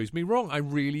hope he proves me wrong. I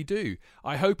really do.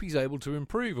 I hope he's able to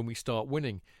improve and we start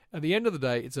winning. At the end of the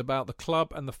day, it's about the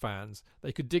club and the fans.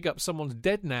 They could dig up someone's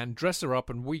dead nan, dress her up,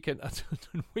 and weekend at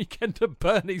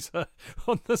Bernie's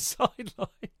on the sideline.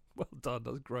 Well done,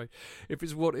 that's great. If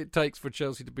it's what it takes for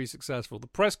Chelsea to be successful, the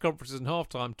press conferences and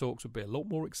half-time talks would be a lot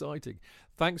more exciting.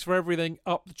 Thanks for everything.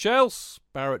 Up the Chelsea,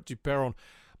 Barrett Duperon.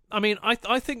 I mean,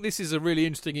 I think this is a really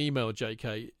interesting email,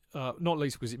 JK. Not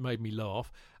least because it made me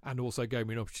laugh and also gave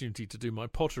me an opportunity to do my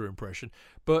Potter impression.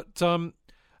 But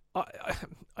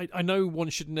I know one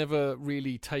should never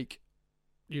really take,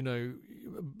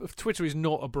 Twitter is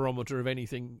not a barometer of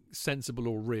anything sensible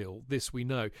or real. This we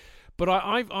know. But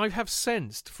I have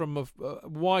sensed from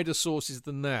wider sources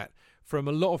than that, from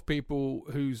a lot of people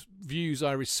whose views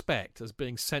I respect as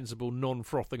being sensible,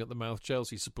 non-frothing at the mouth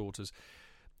Chelsea supporters,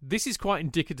 this is quite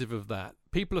indicative of that.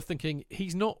 People are thinking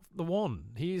he's not the one.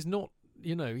 He is not,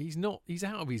 he's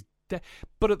out of his depth.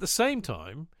 But at the same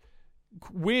time,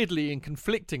 weirdly and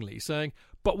conflictingly saying,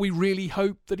 but we really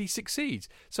hope that he succeeds.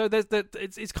 So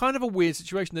it's kind of a weird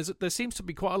situation. There seems to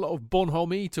be quite a lot of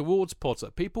bonhomie towards Potter.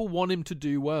 People want him to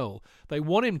do well. They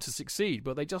want him to succeed,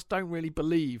 but they just don't really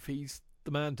believe he's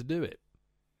the man to do it.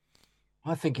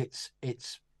 I think it's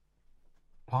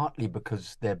partly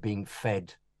because they're being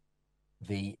fed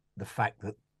the fact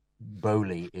that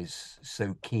Bowley is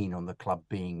so keen on the club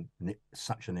being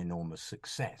such an enormous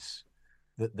success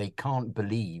that they can't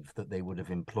believe that they would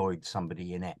have employed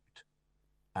somebody inept.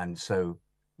 And so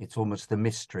it's almost the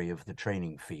mystery of the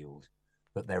training field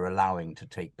that they're allowing to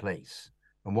take place.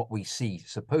 And what we see,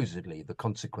 supposedly, the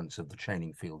consequence of the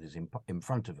training field is in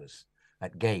front of us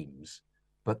at games.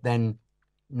 But then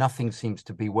nothing seems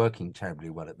to be working terribly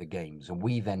well at the games. And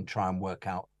we then try and work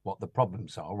out what the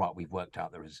problems are. All right, we've worked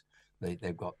out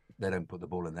they don't put the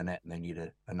ball in the net and they need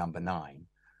a number 9.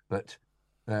 But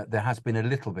there has been a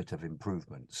little bit of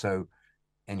improvement. So,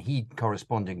 and he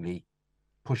correspondingly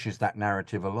pushes that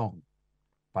narrative along.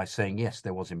 by saying, yes,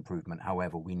 there was improvement.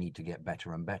 However, we need to get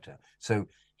better and better. So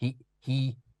he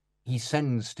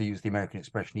sends, to use the American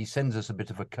expression, he sends us a bit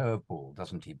of a curveball,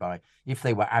 doesn't he? By if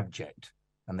they were abject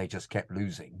and they just kept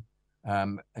losing,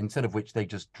 instead of which they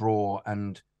just draw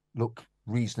and look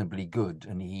reasonably good,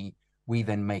 and we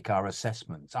then make our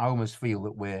assessments. I almost feel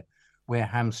that we're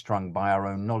hamstrung by our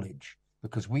own knowledge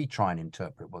because we try and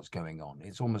interpret what's going on.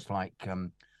 It's almost like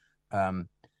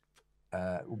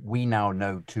we now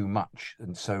know too much,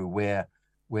 and so we're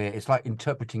it's like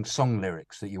interpreting song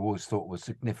lyrics that you always thought was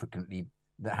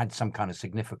that had some kind of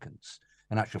significance.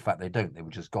 In actual fact, they don't. They were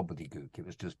just gobbledygook. It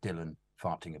was just Dylan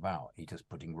farting about. He just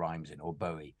putting rhymes in, or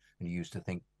Bowie. And you used to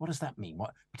think, what does that mean?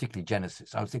 What, particularly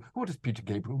Genesis. I was thinking, what does Peter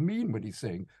Gabriel mean when he's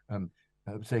saying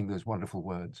those wonderful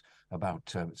words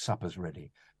about supper's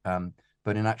ready?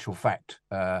 But in actual fact,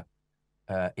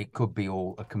 it could be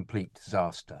all a complete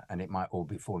disaster, and it might all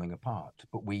be falling apart.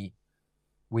 But we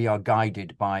are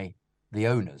guided by the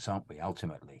owners, aren't we?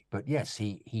 Ultimately, but yes,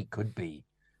 he could be.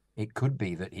 It could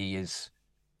be that he is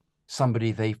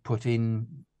somebody they've put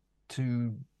in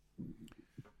to.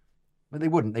 But they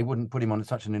wouldn't put him on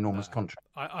such an enormous contract.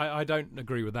 I don't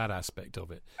agree with that aspect of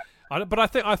it. But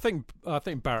I think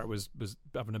Barrett was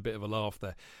having a bit of a laugh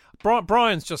there. Brian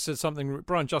Justman's just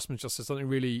said something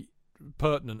really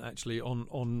pertinent actually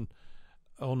on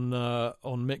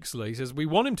Mixlr. He says we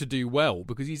want him to do well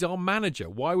because he's our manager.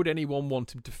 Why would anyone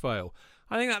want him to fail?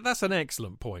 I think that's an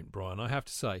excellent point, Brian. I have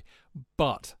to say,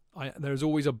 but there's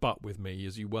always a but with me,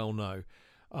 as you well know.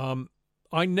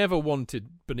 I never wanted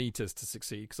Benitez to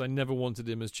succeed because I never wanted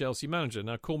him as Chelsea manager.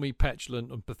 Now, call me petulant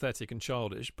and pathetic and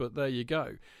childish, but there you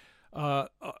go.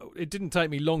 It didn't take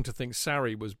me long to think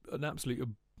Sarri was an absolute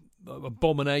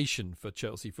abomination for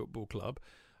Chelsea Football Club,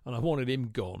 and I wanted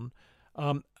him gone.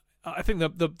 I think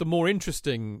the more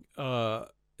interesting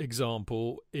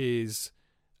example is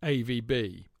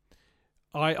AVB.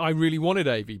 I really wanted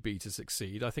AVB to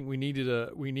succeed. I think we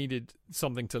needed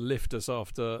something to lift us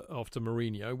after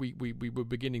Mourinho. We were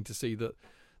beginning to see that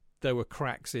there were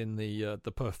cracks in the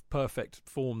perfect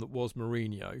form that was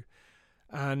Mourinho,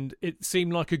 and it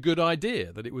seemed like a good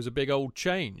idea that it was a big old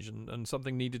change and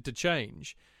something needed to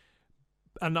change.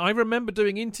 And I remember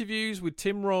doing interviews with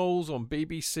Tim Rolls on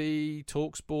BBC,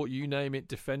 TalkSport, you name it,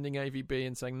 defending AVB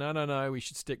and saying, no, we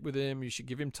should stick with him. You should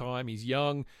give him time. He's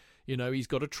young. You know, he's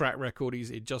got a track record.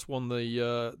 He'd just won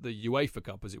the UEFA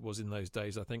Cup, as it was in those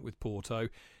days, I think, with Porto.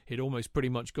 He'd almost pretty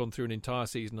much gone through an entire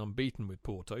season unbeaten with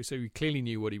Porto, so he clearly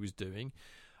knew what he was doing.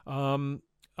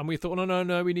 And we thought,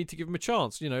 no, we need to give him a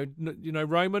chance. You know,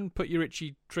 Roman, put your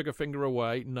itchy trigger finger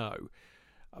away. No.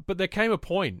 But there came a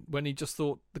point when he just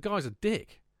thought, the guy's a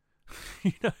dick.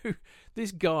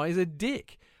 This guy's a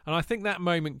dick. And I think that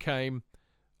moment came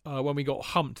when we got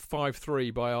humped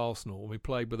 5-3 by Arsenal. We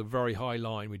played with a very high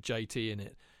line with JT in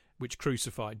it, which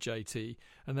crucified JT.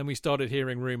 And then we started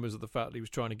hearing rumours of the fact that he was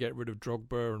trying to get rid of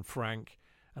Drogba and Frank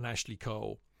and Ashley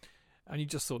Cole. And you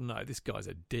just thought, no, this guy's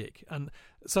a dick. And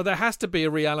so there has to be a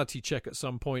reality check at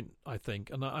some point, I think.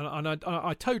 And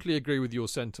I totally agree with your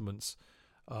sentiments,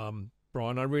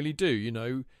 Brian, I really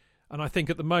do, and I think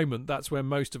at the moment that's where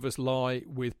most of us lie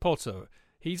with Potter.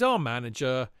 He's our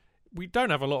manager. We don't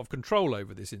have a lot of control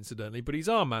over this, incidentally, but he's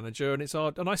our manager, and it's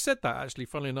our. And I said that actually,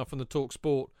 funnily enough, in the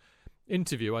TalkSport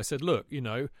interview. I said, look,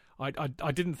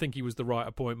 I didn't think he was the right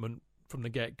appointment from the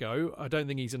get-go. I don't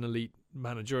think he's an elite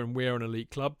manager, and we're an elite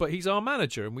club, but he's our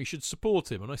manager, and we should support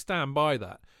him, and I stand by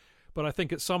that. But I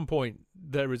think at some point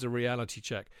there is a reality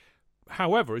check.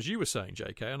 However, as you were saying,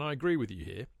 JK, and I agree with you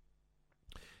here.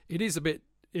 It is a bit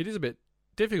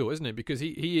difficult, isn't it? Because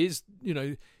he is,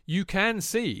 you can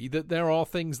see that there are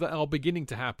things that are beginning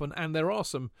to happen, and there are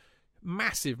some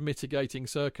massive mitigating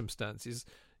circumstances.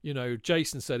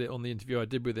 Jason said it on the interview I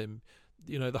did with him.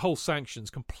 The whole sanctions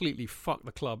completely fucked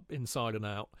the club inside and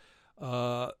out.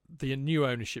 The new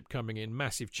ownership coming in,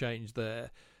 massive change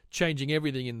there, changing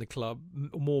everything in the club,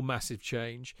 more massive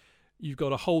change. You've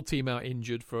got a whole team out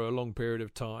injured for a long period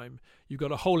of time. You've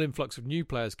got a whole influx of new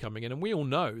players coming in. And we all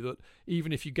know that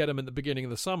even if you get them at the beginning of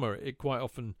the summer, it quite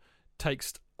often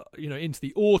takes, into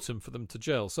the autumn for them to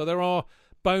gel. So there are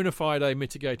bona fide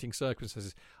mitigating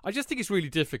circumstances. I just think it's really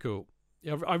difficult.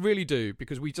 I really do,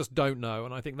 because we just don't know.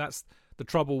 And I think that's the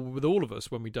trouble with all of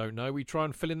us when we don't know. We try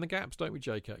and fill in the gaps, don't we,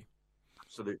 JK?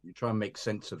 Absolutely. Try and make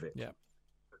sense of it. Yeah.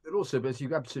 But also, as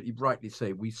you absolutely rightly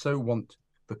say, we so want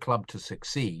the club to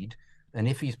succeed. And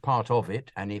if he's part of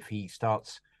it, and if he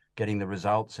starts getting the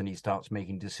results and he starts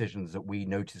making decisions that we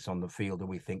notice on the field and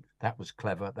we think that was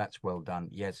clever, that's well done,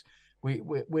 yes,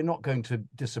 we're not going to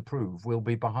disapprove. We'll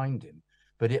be behind him.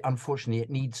 But unfortunately, it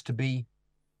needs to be,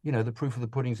 the proof of the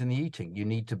pudding's in the eating. You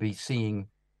need to be seeing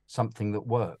something that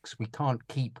works. We can't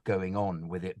keep going on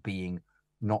with it being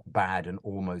not bad and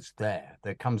almost there.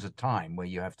 There comes a time where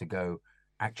you have to go,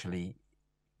 actually,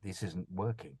 this isn't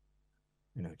working.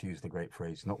 To use the great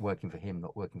phrase, not working for him,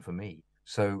 not working for me.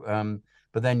 So,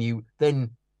 but then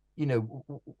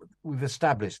we've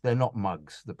established they're not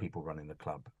mugs, the people running the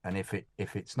club, and if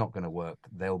it's not going to work,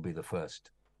 they'll be the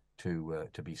first to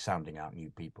be sounding out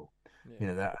new people.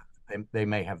 Yeah. That they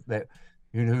may have that.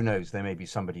 Who knows? There may be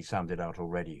somebody sounded out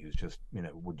already who's just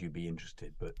would you be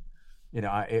interested? But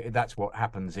that's what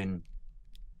happens in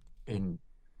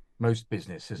most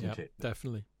business, isn't it?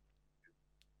 Definitely.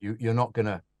 You're not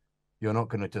gonna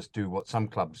just do what some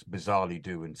clubs bizarrely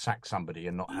do and sack somebody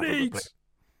and not have a replacement.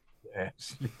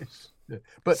 Yes.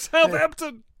 But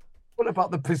Southampton. What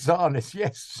about the bizarreness?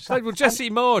 Yes. Well, Jesse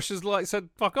Marsh has said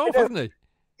fuck off, hasn't he?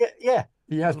 Yeah,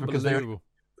 he has, because they're at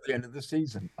the end of the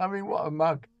season. I mean, what a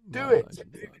mug. Do it.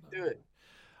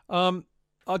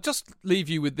 I'll just leave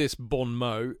you with this bon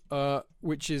mot,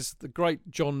 which is the great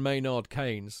John Maynard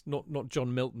Keynes, not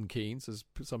John Milton Keynes, as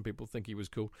some people think he was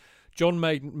called. John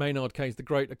Maynard Keynes, the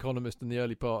great economist in the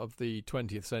early part of the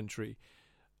 20th century,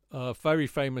 very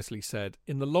famously said,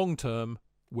 "In the long term,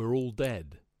 we're all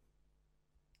dead."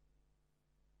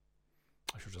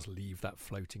 I shall just leave that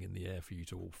floating in the air for you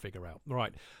to all figure out. All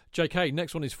right, JK,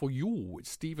 next one is for you. It's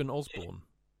Stephen Osborne.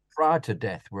 Prior to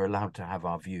death, we're allowed to have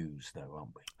our views, though,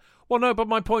 aren't we? Well, no, but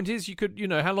my point is, you could,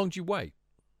 how long do you wait?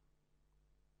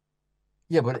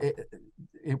 Yeah, but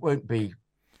it won't be.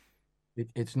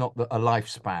 It's not a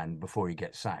lifespan before you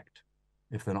get sacked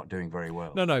if they're not doing very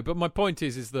well. No, but my point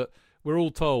is that we're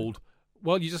all told,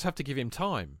 well, you just have to give him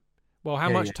time. Well, how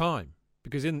much time?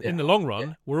 Because in the long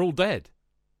run, we're all dead.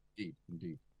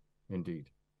 Indeed.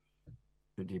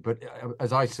 But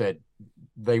as I said,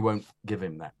 they won't give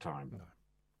him that time.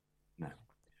 No.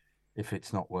 If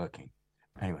it's not working.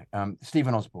 Anyway,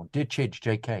 Stephen Osborne, dear Chidge,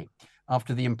 JK,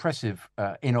 after the impressive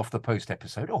In Off the Post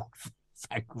episode,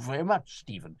 thank you very much,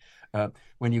 Stephen,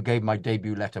 when you gave my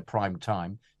debut letter prime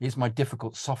time, here's my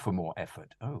difficult sophomore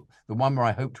effort. The one where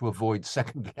I hope to avoid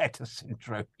second letter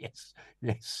syndrome.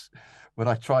 Yes. But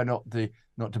I try not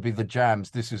to be the Jams,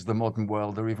 This Is the Modern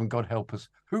World, or even, God help us,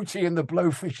 Hootie and the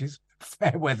Blowfishes,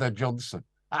 Fairweather Johnson.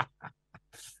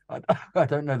 I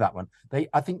don't know that one.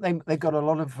 I think they got a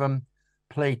lot of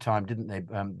playtime, didn't they?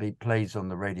 The plays on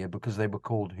the radio because they were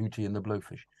called Hootie and the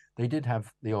Blowfish. They did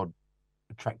have the odd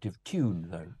attractive tune,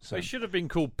 though. So they should have been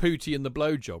called Pootie and the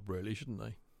Blowjob, really, shouldn't they?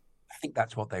 I think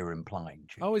that's what they were implying.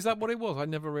 Jim. Oh, is that what it was? I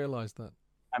never realised that.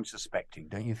 I'm suspecting,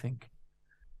 don't you think?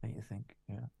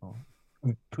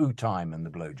 Yeah. Poo time and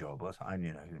the blowjob.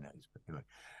 Who knows? But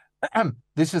anyway.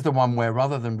 This is the one where,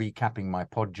 rather than recapping my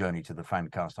pod journey to the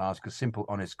Fancast, I ask a simple,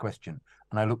 honest question,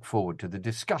 and I look forward to the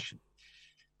discussion.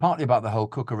 Partly about the whole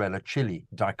Cucurella-Chile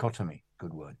dichotomy.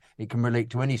 Good word. It can relate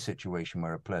to any situation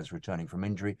where a player's returning from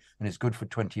injury and is good for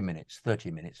 20 minutes, 30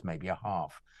 minutes, maybe a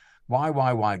half.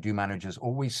 Why do managers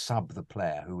always sub the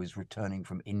player who is returning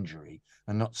from injury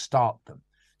and not start them?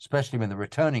 Especially when the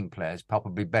returning player is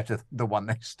probably better than the one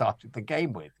they started the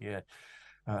game with. Yeah.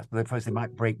 They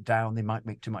might break down. They might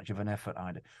make too much of an effort.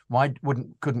 Why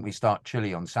couldn't we start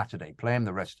Chile on Saturday? Play him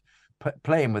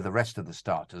with the rest of the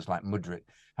starters like Mudryk.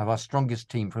 Have our strongest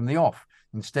team from the off.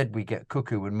 Instead, we get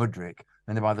Cuckoo and Mudryk,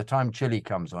 and then by the time Chile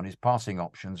comes on, his passing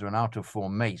options are an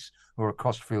out-of-form Mace or a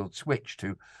cross-field switch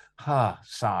to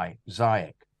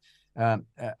Ziyech.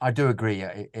 I do agree.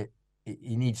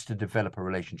 He needs to develop a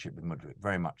relationship with Mudryk,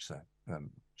 very much so.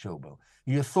 Chilwell.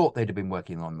 You thought they'd have been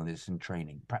working on this in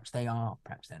training. Perhaps they are,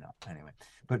 perhaps they're not. Anyway,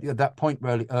 but that point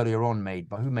earlier on made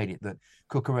by who made it that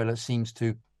Cucurella seems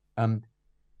to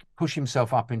push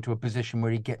himself up into a position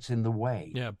where he gets in the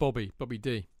way. Yeah, Bobby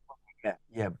D.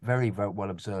 Yeah, very, very well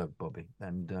observed, Bobby.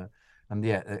 And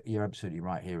yeah, you're absolutely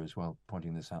right here as well,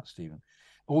 pointing this out, Stephen.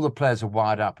 All the players are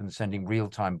wired up and sending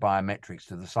real-time biometrics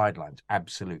to the sidelines.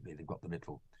 Absolutely, they've got the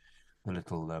little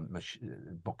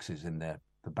boxes in the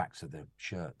backs of their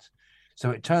shirts. So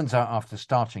it turns out after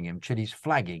starting him, Chile's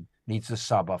flagging needs a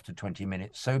sub after 20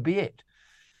 minutes. So be it.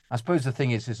 I suppose the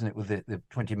thing is, isn't it, with the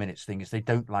 20 minutes thing, is they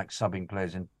don't like subbing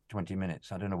players in 20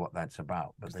 minutes. I don't know what that's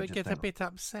about. But they get a bit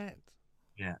upset.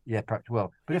 Yeah, perhaps.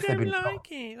 Well, but if they've been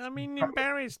it. I mean,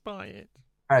 embarrassed by it.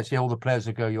 Actually, all the players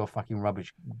will go, "You're fucking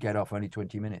rubbish. Get off. Only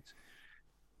 20 minutes."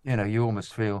 You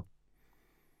almost feel.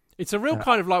 It's a real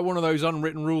kind of like one of those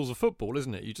unwritten rules of football,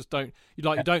 isn't it? You just don't. You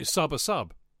don't sub a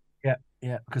sub.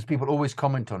 Yeah, because people always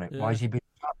comment on it. Yeah. Why is he being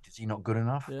subbed? Is he not good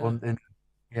enough?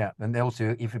 Yeah. And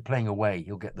also, if you're playing away,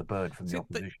 you'll get the bird from the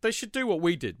opposition. They should do what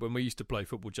we did when we used to play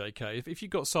football, JK. If you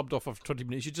got subbed off after 20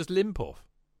 minutes, you just limp off.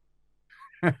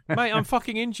 Mate, I'm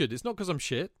fucking injured. It's not because I'm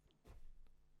shit.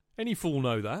 Any fool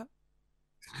know that.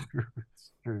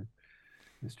 It's true.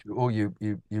 It's true. Or you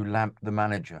lamp the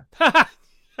manager.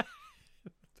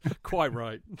 Quite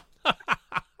right.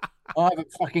 I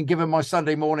haven't fucking given my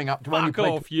Sunday morning up to only Fuck play.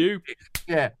 off, you.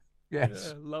 Yeah.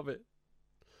 Yes. Yeah, love it.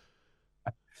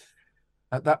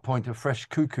 At that point, a fresh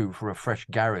cuckoo for a fresh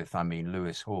Gareth,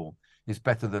 Lewis Hall, is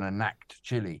better than a knacked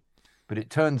Chile. But it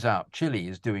turns out Chile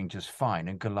is doing just fine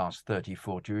and can last 30,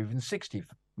 40 or even 60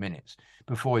 minutes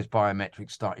before his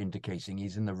biometrics start indicating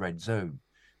he's in the red zone.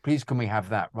 Please can we have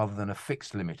that rather than a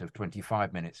fixed limit of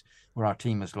 25 minutes where our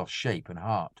team has lost shape and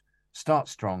heart? Start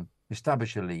strong,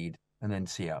 establish a lead, and then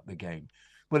see out the game.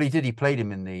 Well, he did. He played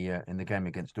him in the game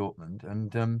against Dortmund,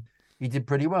 and he did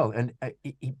pretty well. And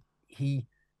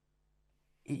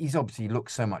he's obviously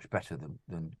looked so much better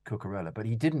than Cucurella, but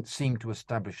he didn't seem to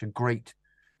establish a great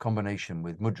combination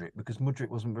with Mudryk because Mudryk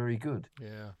wasn't very good.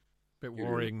 Yeah, bit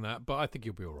worrying that, but I think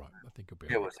he'll be all right.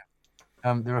 All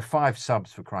right. There are 5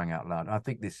 subs for crying out loud. I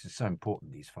think this is so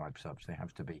important, these 5 subs. They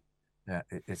have to be.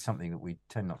 It's something that we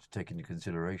tend not to take into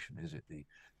consideration, is it? The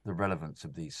relevance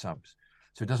of these subs.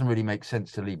 So it doesn't really make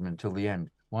sense to leave them until the end.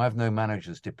 Why have no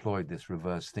managers deployed this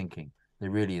reverse thinking?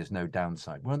 There really is no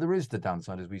downside. Well, there is the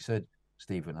downside, as we said,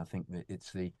 Stephen. I think that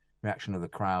it's the reaction of the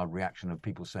crowd, reaction of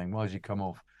people saying, why has he come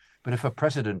off? But if a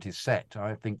precedent is set,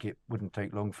 I think it wouldn't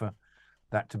take long for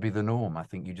that to be the norm. I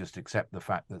think you just accept the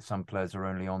fact that some players are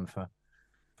only on for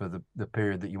the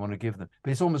period that you want to give them. But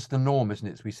it's almost the norm, isn't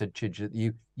it? As we said, Chidge, that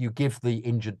you give the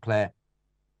injured player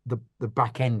the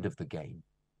back end of the game.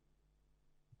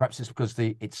 Perhaps it's because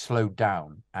it's slowed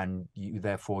down and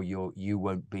you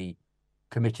won't be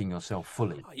committing yourself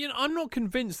fully. I'm not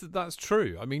convinced that that's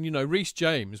true. Reece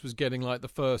James was getting like the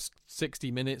first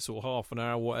 60 minutes or half an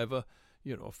hour, whatever,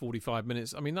 45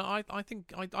 minutes. I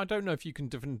think I don't know if you can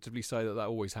definitively say that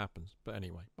always happens. But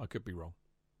anyway, I could be wrong.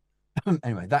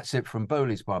 Anyway, that's it from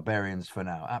Bowley's Barbarians for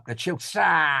now. Up to Chelsea,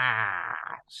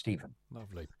 Stephen.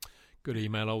 Lovely. Good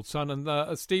email, old son.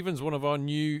 And Stephen's one of our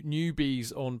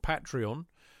newbies on Patreon.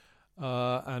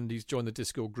 And he's joined the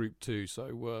Discord group too.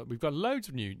 So we've got loads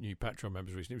of new Patreon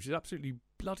members recently, which is absolutely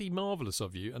bloody marvellous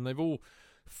of you. And they've all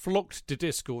flocked to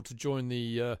Discord to join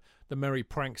the merry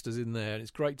pranksters in there. And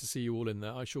it's great to see you all in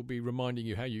there. I shall be reminding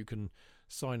you how you can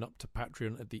sign up to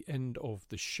Patreon at the end of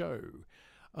the show.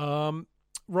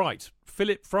 Right,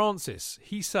 Philip Francis,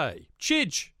 he say,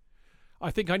 Chidge,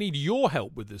 I think I need your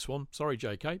help with this one. Sorry,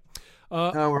 JK.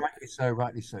 No,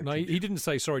 rightly so. No, he didn't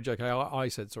say sorry, JK. I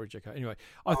said sorry, JK. Anyway,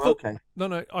 I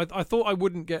thought I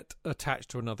wouldn't get attached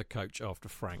to another coach after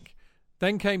Frank.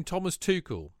 Then came Thomas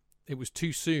Tuchel. It was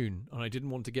too soon, and I didn't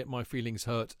want to get my feelings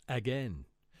hurt again.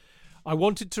 I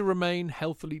wanted to remain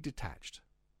healthily detached.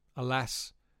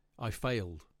 Alas, I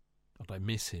failed, and I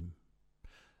miss him.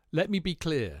 Let me be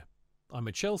clear. I'm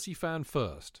a Chelsea fan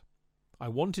first. I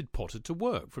wanted Potter to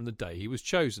work from the day he was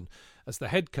chosen as the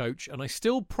head coach, and I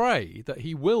still pray that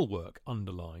he will work,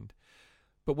 underlined.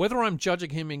 But whether I'm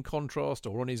judging him in contrast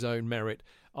or on his own merit,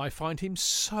 I find him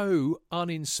so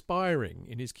uninspiring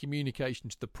in his communication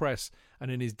to the press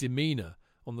and in his demeanour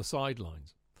on the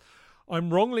sidelines.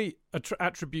 I'm wrongly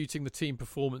attributing the team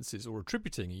performances, or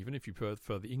attributing even, if you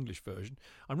prefer the English version,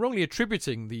 I'm wrongly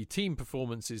attributing the team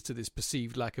performances to this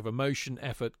perceived lack of emotion,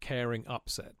 effort, caring,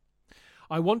 upset.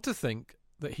 I want to think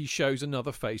that he shows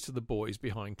another face to the boys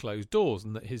behind closed doors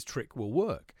and that his trick will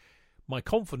work. My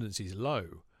confidence is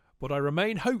low, but I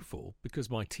remain hopeful because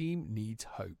my team needs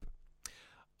hope.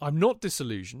 I'm not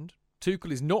disillusioned.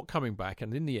 Tuchel is not coming back,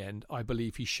 and in the end, I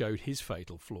believe he showed his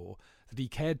fatal flaw, that he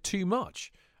cared too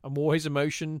much and wore his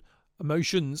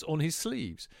emotions on his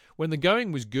sleeves. When the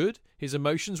going was good, his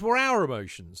emotions were our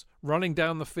emotions. Running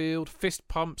down the field, fist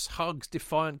pumps, hugs,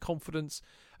 defiant confidence.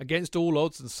 Against all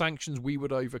odds and sanctions, we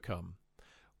would overcome.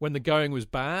 When the going was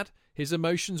bad, his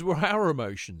emotions were our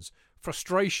emotions.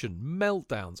 Frustration,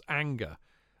 meltdowns, anger.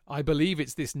 I believe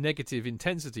it's this negative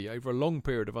intensity over a long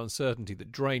period of uncertainty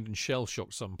that drained and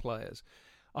shell-shocked some players.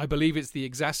 I believe it's the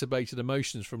exacerbated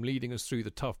emotions from leading us through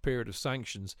the tough period of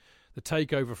sanctions, the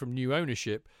takeover from new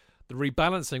ownership, the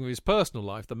rebalancing of his personal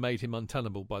life that made him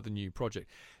untenable by the new project.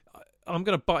 I'm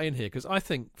going to butt in here because I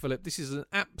think, Philip, this is an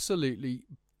absolutely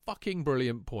fucking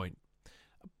brilliant point.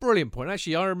 A brilliant point.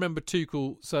 Actually, I remember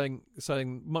Tuchel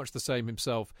saying much the same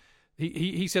himself.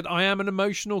 He said, I am an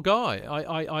emotional guy.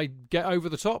 I get over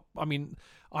the top.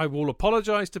 I will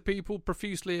apologise to people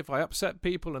profusely if I upset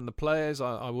people and the players.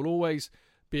 I will always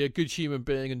be a good human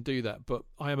being and do that. But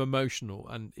I am emotional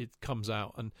and it comes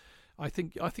out. And I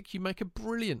think you make a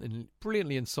brilliantly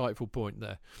insightful point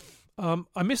there.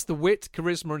 I miss the wit,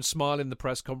 charisma and smile in the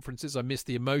press conferences. I miss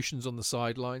the emotions on the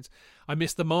sidelines. I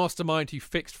miss the mastermind who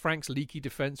fixed Frank's leaky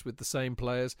defence with the same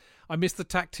players. I miss the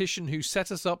tactician who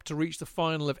set us up to reach the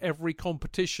final of every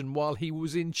competition while he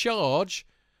was in charge,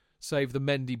 save the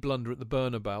Mendy blunder at the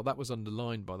Bernabeu. That was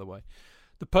underlined, by the way.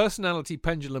 The personality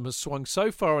pendulum has swung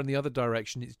so far in the other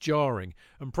direction it's jarring,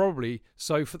 and probably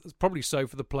so for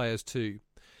the players too.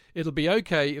 It'll be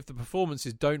okay if the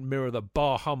performances don't mirror the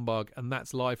bar humbug and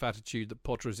that's life attitude that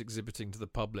Potter is exhibiting to the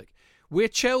public. We're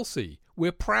Chelsea.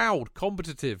 We're proud,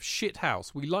 competitive,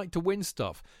 shithouse. We like to win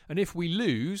stuff. And if we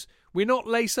lose, we're not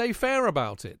laissez-faire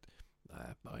about it.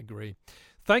 I agree.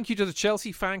 Thank you to the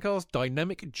Chelsea Fancast,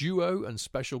 dynamic duo and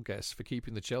special guests for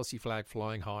keeping the Chelsea flag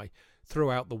flying high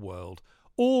throughout the world.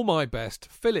 All my best,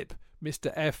 Philip,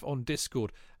 Mr. F on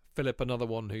Discord. Philip, another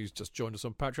one who's just joined us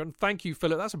on Patreon. Thank you,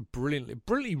 Philip. That's a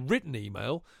brilliantly written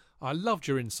email. I loved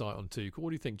your insight on Tuchel.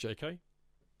 What do you think, JK?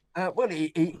 Well,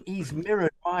 he's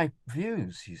mirrored my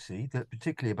views, you see, that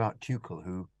particularly about Tuchel,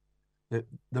 who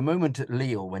the moment at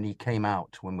Lille when he came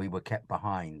out when we were kept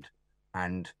behind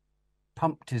and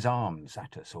pumped his arms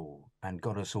at us all and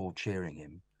got us all cheering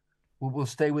him, will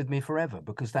stay with me forever,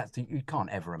 because you can't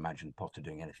ever imagine Potter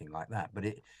doing anything like that. But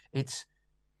it's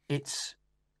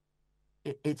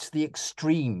the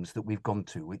extremes that we've gone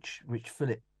to, which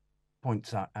Philip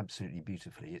points out absolutely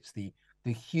beautifully. It's the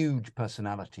huge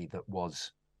personality that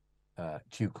was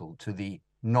Tuchel to the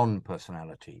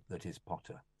non-personality that is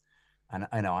Potter, and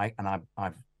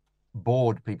I've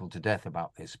bored people to death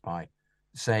about this by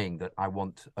saying that I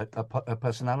want a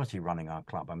personality running our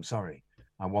club. I'm sorry,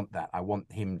 I want that. I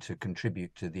want him to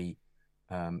contribute to the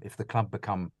if the club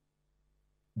become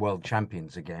world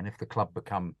champions again, if the club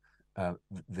become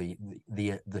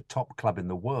the top club in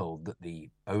the world that the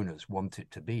owners want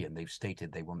it to be, and they've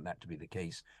stated they want that to be the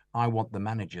case. I want the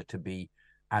manager to be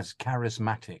as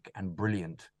charismatic and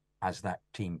brilliant as that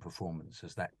team performance,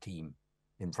 as that team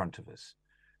in front of us.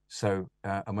 So,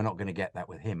 and we're not going to get that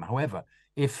with him. However,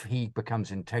 if he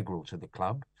becomes integral to the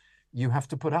club, you have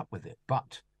to put up with it.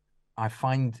 But I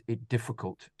find it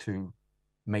difficult to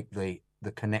make the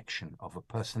connection of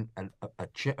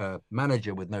a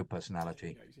manager with no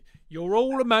personality. You're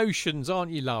all emotions,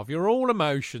 aren't you, love? You're all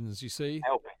emotions, you see.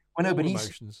 Well, no, but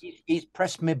he's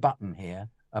pressed my button here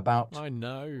about I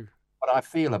know what I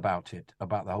feel about it,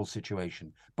 about the whole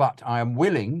situation. But I am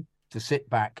willing to sit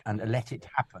back and let it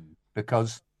happen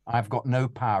because I've got no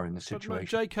power in the situation.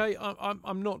 But, JK,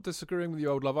 I'm not disagreeing with you,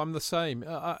 old love. I'm the same.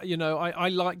 I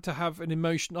like to have an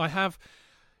emotion. I have,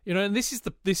 and this is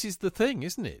the thing,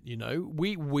 isn't it?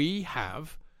 We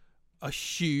have a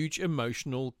huge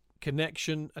emotional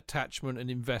connection, attachment,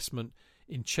 and investment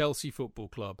in Chelsea Football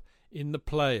Club, in the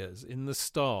players, in the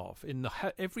staff, in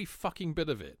every fucking bit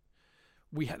of it.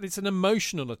 It's an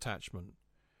emotional attachment.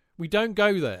 We don't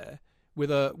go there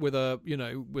with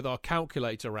our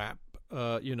calculator app,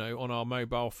 on our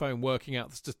mobile phone, working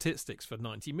out the statistics for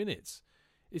 90 minutes.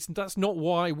 That's not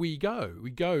why we go.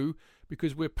 We go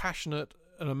because we're passionate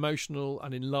and emotional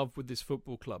and in love with this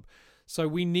football club. So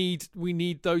we need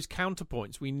those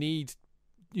counterpoints. We need,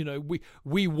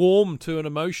 we warm to an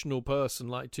emotional person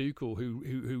like Tuchel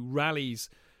who rallies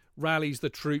the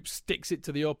troops, sticks it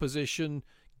to the opposition,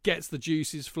 gets the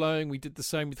juices flowing. We did the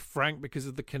same with Frank because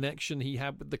of the connection he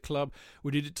had with the club.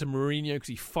 We did it to Mourinho because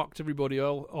he fucked everybody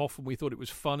off and we thought it was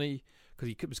funny because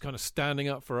he was kind of standing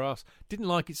up for us. Didn't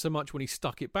like it so much when he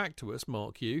stuck it back to us,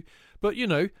 Mark Hugh. But,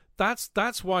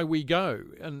 that's why we go.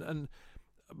 And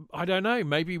I don't know,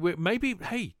 maybe we're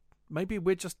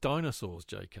just dinosaurs,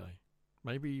 JK.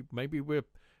 Maybe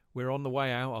we're on the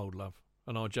way out, old love,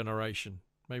 and our generation.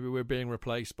 Maybe we're being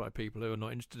replaced by people who are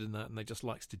not interested in that and they just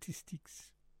like statistics.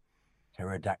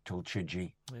 Pterodactyl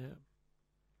Chidgey. Yeah.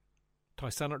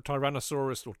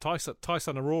 Tyrannosaurus or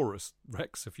Tyrannosaurus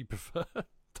Rex, if you prefer.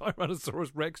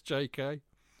 Tyrannosaurus Rex, JK.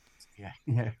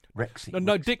 Yeah. Rexy.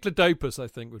 No, Diclodopus, I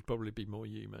think, would probably be more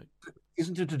you, mate.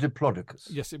 Isn't it a Diplodocus?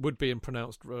 Yes, it would be in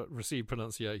received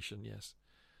pronunciation, yes.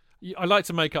 I like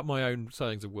to make up my own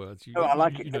sayings of words. I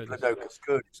like it, Diplodocus.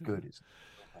 Good, it's good.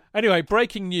 Anyway,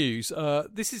 breaking news.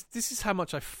 This is how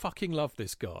much I fucking love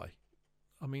this guy.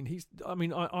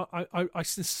 I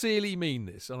sincerely mean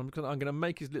this, and I'm going to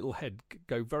make his little head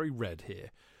go very red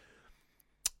here.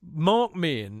 Mark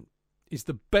Meehan is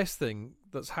the best thing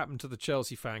that's happened to the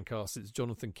Chelsea Fancast since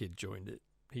Jonathan Kidd joined it.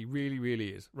 He really, really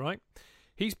is, right?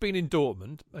 He's been in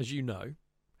Dortmund, as you know.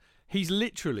 He's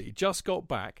literally just got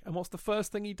back, and what's the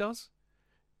first thing he does?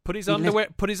 Put his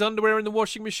underwear in the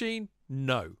washing machine?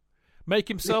 No. Make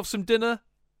himself some dinner?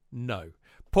 No.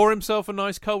 Pour himself a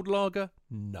nice cold lager?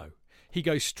 No. He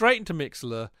goes straight into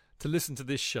Mixlr to listen to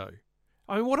this show.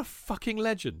 I mean, what a fucking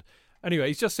legend. Anyway,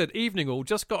 he's just said, evening all,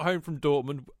 just got home from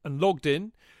Dortmund and logged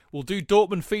in. We'll do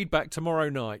Dortmund feedback tomorrow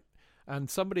night. And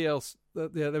somebody else,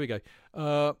 yeah, there we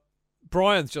go.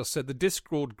 Brian's just said the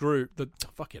Discord group, the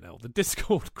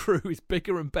Discord crew is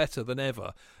bigger and better than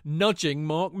ever, nudging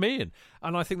Mark Meehan.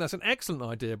 And I think that's an excellent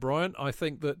idea, Brian. I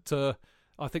think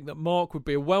that Mark would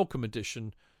be a welcome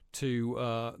addition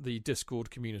to the Discord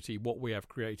community, what we have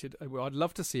created. I'd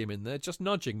love to see him in there, just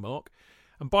nudging Mark.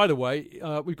 And by the way,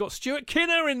 we've got Stuart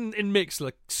Kinner in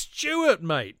Mixlr. Stuart,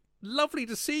 mate, lovely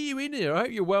to see you in here. I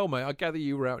hope you're well, mate. I gather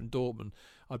you were out in Dortmund.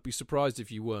 I'd be surprised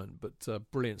if you weren't,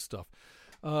 but brilliant stuff.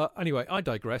 Anyway, I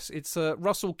digress. It's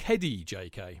Russell Keddy,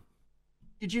 JK.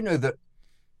 Did you know that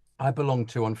I belong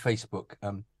to, on Facebook,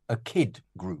 a kid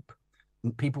group?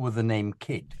 People with the name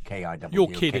Kid, K-I-W.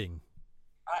 You're kidding.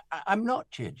 I'm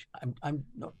not, Chidge. I'm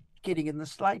not kidding in the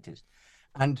slightest.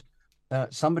 And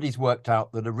somebody's worked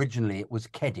out that originally it was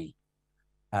Keddy,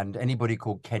 and anybody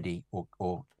called Keddy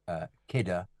or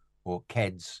Kidder or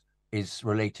Keds is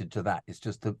related to that. It's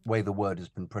just the way the word has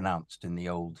been pronounced in the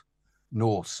old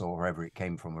Norse or wherever it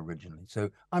came from originally. So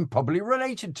I'm probably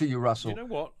related to you, Russell. You know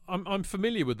what? I'm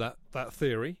familiar with that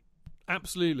theory.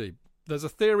 Absolutely. There's a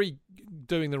theory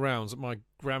doing the rounds that my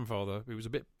grandfather, who was a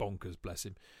bit bonkers, bless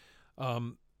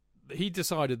him, he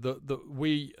decided that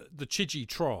we, the Chidgey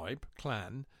tribe,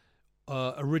 clan,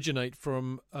 originate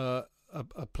from a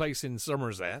place in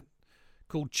Somerset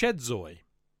called Chedzoy.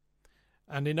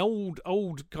 And in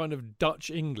old kind of Dutch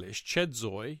English,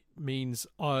 Chedzoy means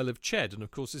Isle of Ched. And, of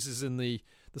course, this is in the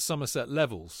Somerset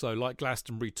levels. So like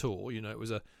Glastonbury Tor, it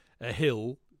was a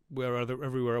hill where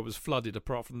everywhere it was flooded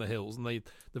apart from the hills. And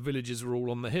the villages were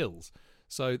all on the hills.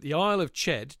 So the Isle of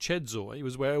Ched, Chedzoy,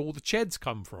 was where all the Cheds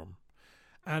come from.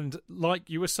 And like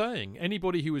you were saying,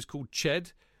 anybody who was called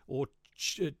Ched or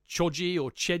Chodgy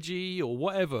or Chedgy or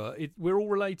whatever, we're all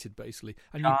related basically.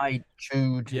 And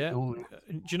Chewed. Yeah. Do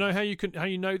you know how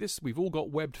you know this? We've all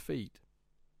got webbed feet.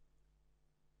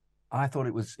 I thought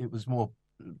it was more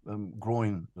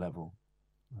groin level.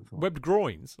 Webbed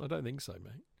groins? I don't think so,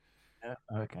 mate. Yeah.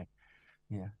 Okay.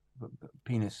 Yeah. But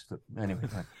penis. Anyway.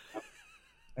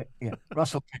 Yeah.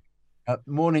 Russell.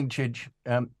 Morning, Chidge,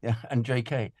 and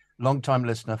JK. Long-time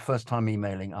listener, first-time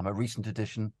emailing. I'm a recent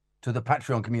addition to the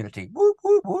Patreon community. Whoop,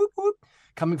 whoop, whoop, whoop.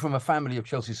 Coming from a family of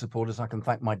Chelsea supporters, I can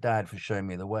thank my dad for showing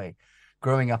me the way.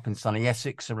 Growing up in sunny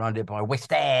Essex, surrounded by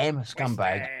West Ham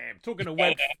scumbags. Talking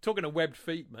of webbed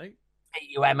feet, mate. Hey,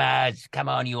 you hammers, come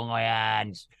on, you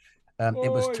irons.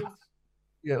 It was tough.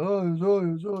 Yeah,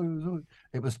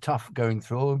 it was tough going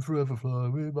through. I'm forever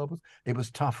flying with bubbles. It was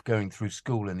tough going through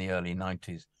school in the early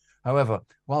 90s. However,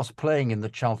 whilst playing in the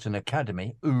Charlton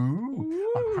Academy,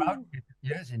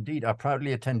 yes, indeed, I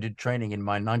proudly attended training in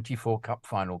my 94 Cup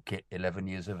final kit, 11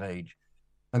 years of age,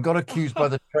 and got accused by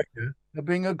the trainer of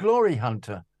being a glory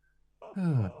hunter.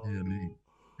 Oh, dear me.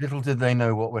 Little did they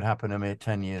know what would happen a mere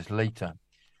 10 years later.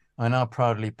 I now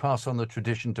proudly pass on the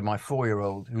tradition to my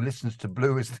 4-year-old who listens to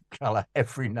Blue is the Colour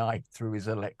every night through his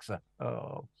Alexa.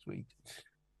 Oh, sweet.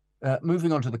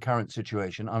 Moving on to the current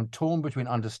situation, I'm torn between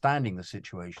understanding the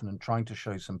situation and trying to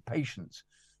show some patience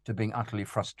to being utterly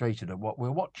frustrated at what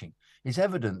we're watching. It's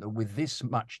evident that with this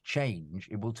much change,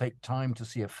 it will take time to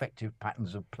see effective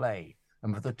patterns of play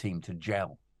and for the team to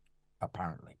gel,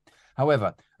 apparently.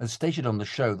 However, as stated on the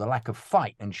show, the lack of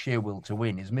fight and sheer will to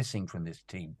win is missing from this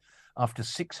team. After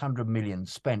 600 million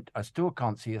spent, I still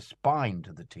can't see a spine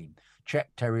to the team. Cech,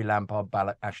 Terry, Lampard,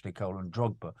 Ballack, Ashley Cole and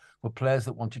Drogba were players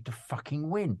that wanted to fucking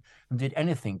win and did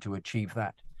anything to achieve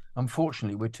that.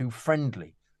 Unfortunately, we're too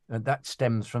friendly. And that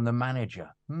stems from the manager.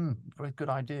 Very good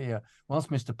idea. Whilst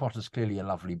Mr. Potter's clearly a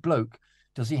lovely bloke,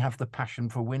 does he have the passion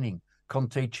for winning?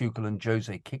 Conte, Tuchel and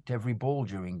Jose kicked every ball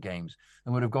during games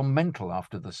and would have gone mental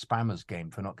after the Spammers game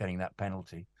for not getting that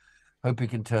penalty. Hope he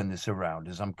can turn this around,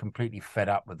 as I'm completely fed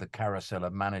up with the carousel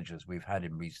of managers we've had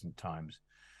in recent times.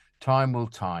 Time will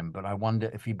time, but I wonder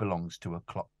if he belongs to a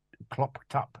top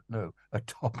club.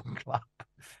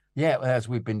 Yeah, as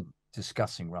we've been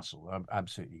discussing, Russell,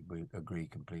 absolutely, we agree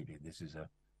completely. This is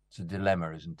it's a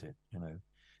dilemma, isn't it?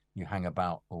 You hang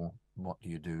about, or what do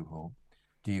you do, or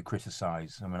do you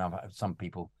criticise? I mean, I've had some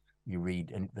people you read,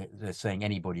 and they're saying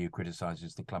anybody who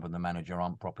criticises the club and the manager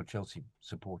aren't proper Chelsea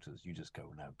supporters. You just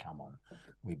go, no, come on,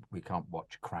 we can't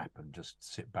watch crap and just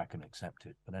sit back and accept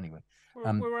it. But anyway,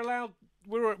 we're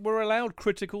allowed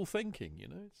critical thinking.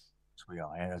 We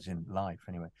are, as in life.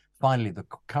 Anyway, finally, the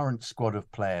current squad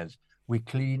of players we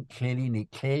clearly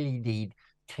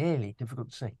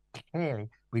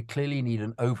need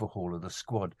an overhaul of the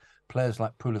squad. Players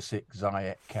like Pulisic,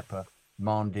 Ziyech, Kepa,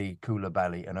 Mandi,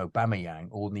 Koulibaly and Aubameyang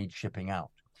all need shipping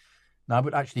out. Now, I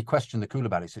would actually question the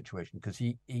Koulibaly situation because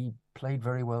he played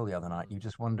very well the other night. You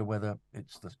just wonder whether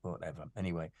it's the whatever.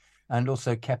 Anyway, and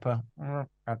also Kepa.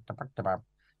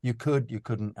 You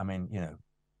couldn't. I mean,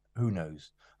 who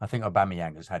knows? I think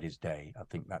Aubameyang has had his day. I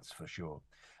think that's for sure.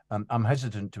 I'm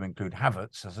hesitant to include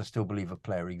Havertz, as I still believe a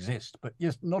player exists, but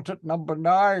yes, not at number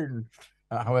 9.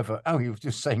 However, he was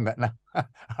just saying that now.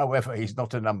 However, he's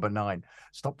not a number 9.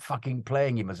 Stop fucking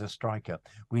playing him as a striker.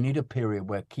 We need a period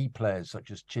where key players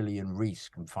such as Chile and Reece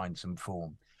can find some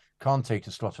form. Kante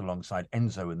to slot alongside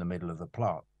Enzo in the middle of the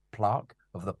park,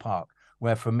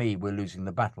 where for me, we're losing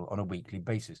the battle on a weekly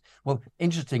basis. Well,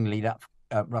 interestingly,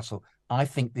 Russell, I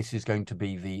think this is going to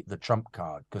be the trump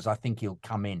card because I think he'll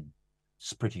come in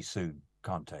pretty soon,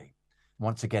 Kante.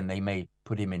 Once again, they may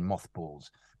put him in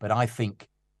mothballs, but I think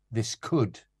this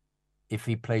could, if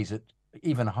he plays at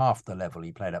even half the level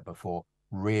he played at before,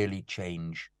 really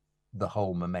change the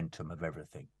whole momentum of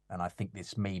everything. And I think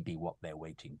this may be what they're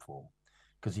waiting for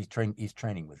because he's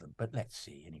training with them. But let's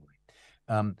see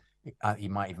anyway. He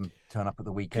might even turn up at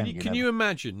the weekend. Can you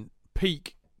imagine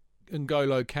peak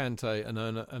N'Golo Kante and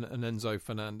Enzo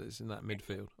Fernandez in that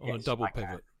midfield on a double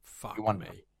pivot? Fuck me.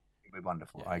 It'd be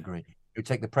wonderful. Yeah. I agree. It would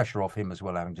take the pressure off him as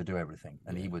well, having to do everything.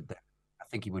 And he would, I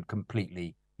think he would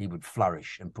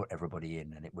flourish and put everybody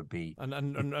in, and it would be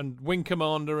and wing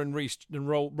commander and Reece and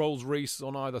rolls Reece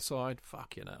on either side.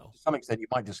 Fucking hell. To some extent, you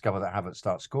might discover that Havertz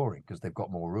starts scoring because they've got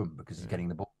more room because he's getting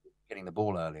the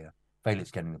ball earlier.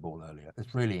 Felix getting the ball earlier.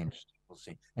 It's really interesting. We'll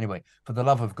see. Anyway, for the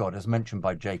love of God, as mentioned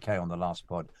by JK on the last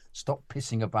pod, stop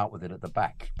pissing about with it at the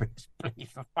back. Please,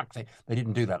 for fuck's sake. They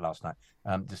didn't do that last night,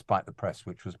 despite the press,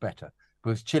 which was better.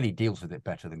 Because Chile deals with it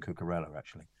better than Cucurella,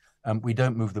 actually. We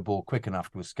don't move the ball quick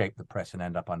enough to escape the press and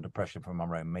end up under pressure from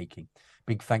our own making.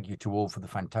 Big thank you to all for the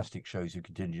fantastic shows you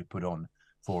continue to put on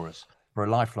for us. For a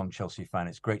lifelong Chelsea fan,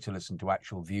 it's great to listen to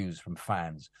actual views from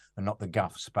fans and not the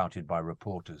guff spouted by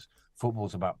reporters.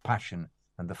 Football's about passion,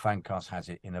 and the Fancast has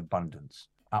it in abundance.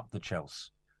 Up the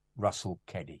Chelsea. Russell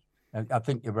Keddy. And I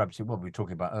think you're absolutely what we were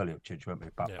talking about earlier, Chidge, weren't we,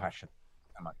 about passion.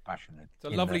 How much passion. It's a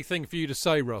lovely thing for you to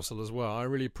say, Russell, as well. I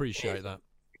really appreciate that.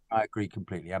 I agree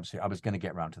completely. Absolutely. I was going to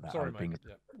get round to that. Sorry,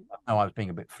 I was being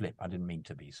a bit flip. I didn't mean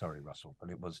to be. Sorry, Russell. But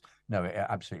it was,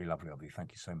 absolutely lovely of you.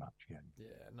 Thank you so much. Yeah,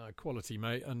 no, quality,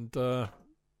 mate. And,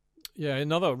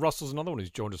 Russell's another one who's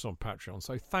joined us on Patreon.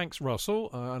 So thanks, Russell.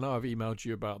 I know I've emailed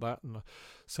you about that and I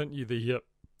sent you the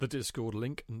Discord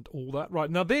link and all that.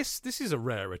 Right, now this is a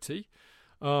rarity.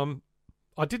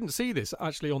 I didn't see this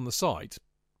actually on the site,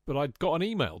 but I got an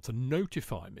email to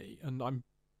notify me, and I'm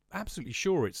absolutely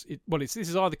sure this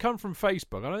is either come from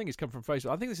Facebook. I don't think it's come from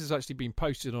Facebook. I think this has actually been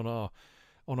posted on our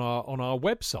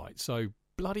website. So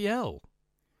bloody hell.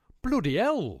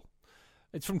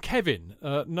 It's from Kevin.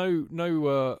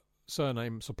 No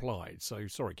surname supplied. So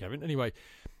sorry, Kevin. Anyway,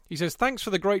 he says, thanks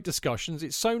for the great discussions.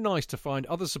 It's so nice to find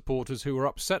other supporters who are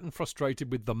upset and frustrated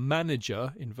with the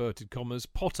manager, inverted commas,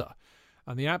 Potter,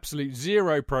 and the absolute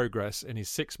zero progress in his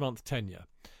 6-month tenure.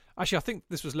 Actually, I think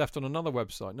this was left on another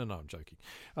website. No, I'm joking.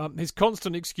 His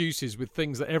constant excuses with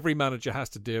things that every manager has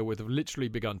to deal with have literally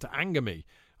begun to anger me.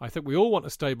 I think we all want a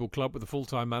stable club with a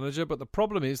full-time manager, but the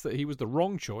problem is that he was the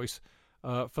wrong choice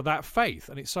for that faith.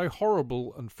 And it's so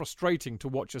horrible and frustrating to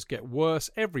watch us get worse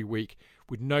every week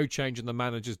with no change in the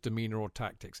manager's demeanour or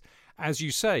tactics. As you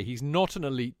say, he's not an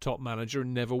elite top manager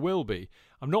and never will be.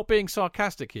 I'm not being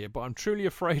sarcastic here, but I'm truly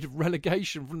afraid of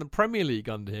relegation from the Premier League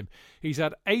under him. He's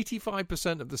had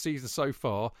 85% of the season so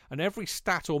far, and every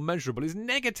stat or measurable is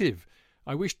negative.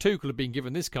 I wish Tuchel had been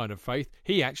given this kind of faith.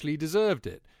 He actually deserved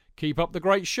it. Keep up the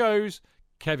great shows,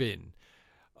 Kevin.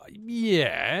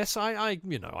 Yes, I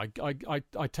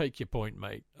take your point,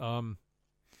 mate. But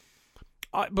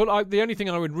the only thing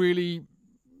I would really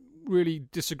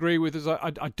disagree with is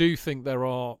I do think there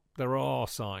are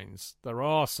signs. There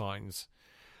are signs.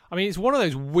 I mean, it's one of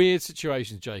those weird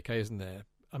situations, JK, isn't there?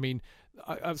 I mean,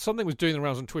 something was doing the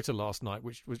rounds on Twitter last night,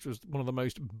 which was one of the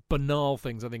most banal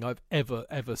things I think I've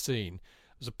ever seen.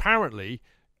 It was apparently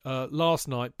last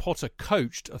night Potter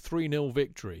coached a 3-0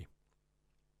 victory.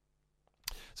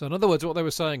 So in other words, what they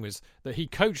were saying was that he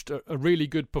coached a really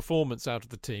good performance out of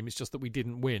the team. It's just that we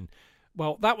didn't win.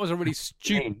 Well, that was a really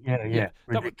stupid...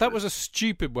 That was a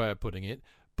stupid way of putting it.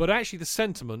 But actually the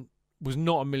sentiment was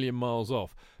not a million miles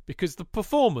off because the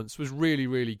performance was really,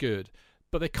 really good.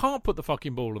 But they can't put the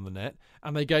fucking ball in the net,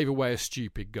 and they gave away a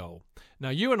stupid goal. Now,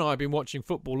 you and I have been watching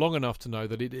football long enough to know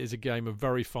that it is a game of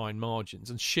very fine margins,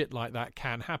 and shit like that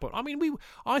can happen. I mean,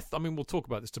 we'll talk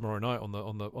about this tomorrow night on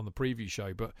the preview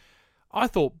show, but I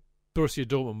thought Borussia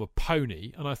Dortmund were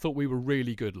pony, and I thought we were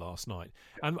really good last night,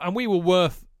 and we were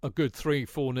worth a good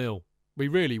 3-4-0 We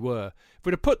really were.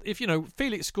 If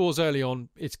Felix scores early on,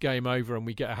 it's game over and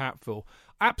we get a hatful.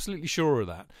 Absolutely sure of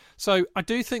that. So I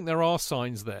do think there are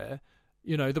signs there.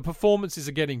 The performances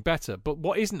are getting better, but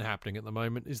what isn't happening at the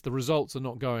moment is the results are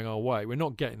not going our way. We're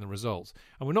not getting the results.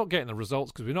 And we're not getting the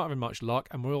results because we're not having much luck,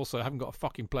 and we also haven't got a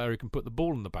fucking player who can put the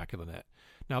ball in the back of the net.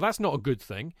 Now, that's not a good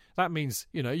thing. That means,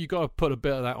 you've got to put a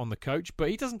bit of that on the coach, but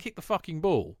he doesn't kick the fucking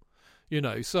ball.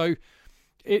 So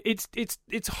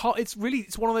it's hot. It's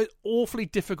one of those awfully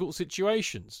difficult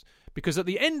situations because at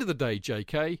the end of the day,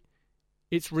 JK,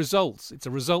 it's results. It's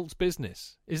a results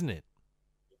business, isn't it?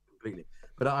 Completely.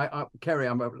 But Kerry,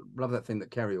 I love that thing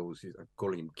that Kerry always is. I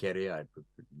call him Kerry. I've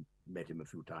met him a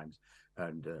few times,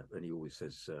 and he always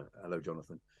says, "Hello,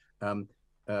 Jonathan."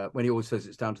 When he always says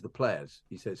it's down to the players,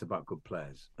 he says it's about good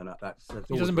players, and that's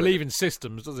he doesn't believe in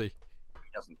systems, does he? He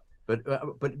doesn't.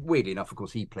 But weirdly enough, of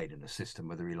course, he played in a system,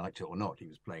 whether he liked it or not. He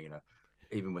was playing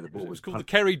even when the ball was called the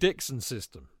Kerry Dixon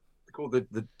system. It's called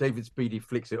the David Speedy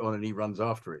flicks it on and he runs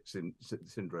after it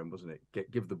syndrome, wasn't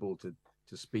it? Give the ball to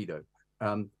Speedo.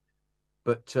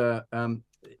 But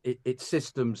it's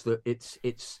systems that it's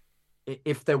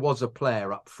if there was a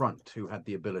player up front who had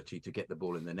the ability to get the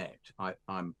ball in the net,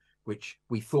 which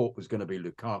we thought was going to be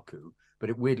Lukaku,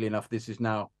 but weirdly enough, this is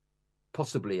now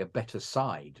possibly a better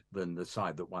side than the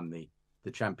side that won the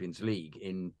Champions League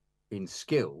in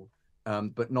skill,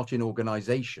 but not in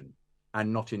organisation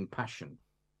and not in passion,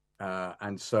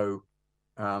 and so.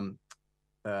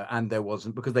 And there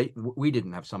wasn't because we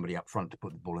didn't have somebody up front to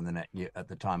put the ball in the net at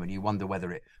the time, and you wonder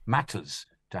whether it matters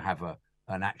to have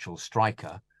an actual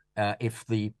striker if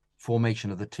the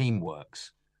formation of the team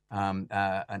works, and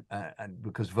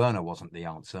because Werner wasn't the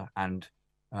answer, and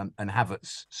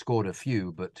Havertz scored a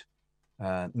few, but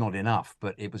not enough.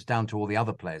 But it was down to all the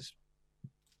other players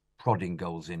prodding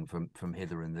goals in from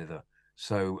hither and thither.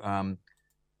 So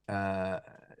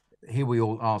here we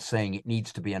all are saying it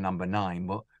needs to be a number 9.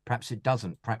 Well, perhaps it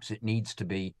doesn't. Perhaps it needs to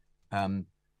be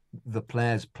the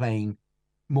players playing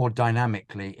more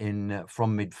dynamically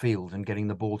from midfield and getting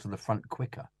the ball to the front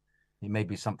quicker. It may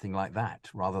be something like that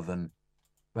rather than.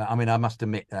 But I mean, I must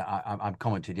admit, I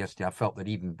commented yesterday. I felt that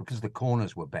even because the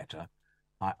corners were better,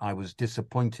 I was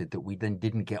disappointed that we then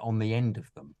didn't get on the end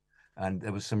of them, and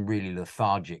there was some really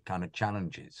lethargic kind of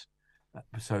challenges.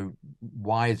 So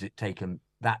why has it taken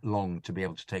that long to be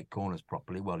able to take corners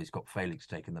properly? Well, he's got Felix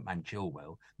taking them and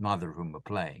Chilwell, neither of whom were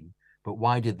playing. But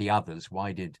why did the others,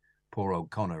 why did poor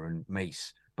old Connor and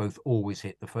Mace both always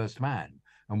hit the first man?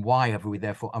 And why have we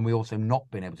therefore, and we also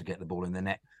not been able to get the ball in the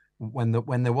net when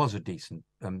there was a decent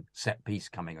set piece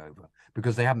coming over?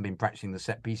 Because they haven't been practicing the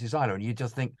set pieces either. And you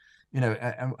just think,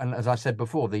 and as I said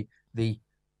before, the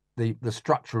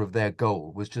structure of their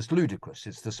goal was just ludicrous.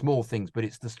 It's the small things, but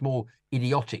it's the small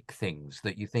idiotic things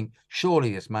that you think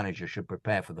surely this manager should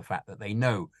prepare for the fact that they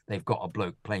know they've got a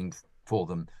bloke playing for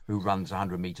them who runs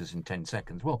 100 meters in 10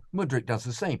 seconds. Well, Mudryk does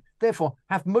the same. Therefore,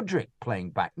 have Mudryk playing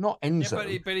back, not Enzo.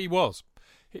 Yeah, but he was.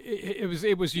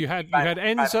 It was. You had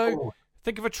Enzo.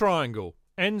 Think of a triangle.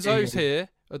 Enzo's here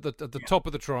at the top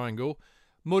of the triangle.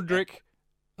 Mudryk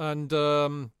and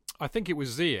I think it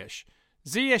was Ziyech.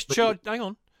 Hang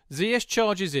on. Ziyech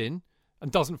charges in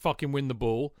and doesn't fucking win the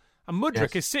ball, and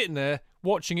Mudryk is sitting there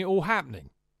watching it all happening.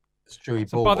 It's true.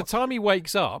 So by the time he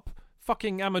wakes up,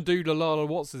 fucking Amadou Lalala,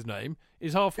 what's his name,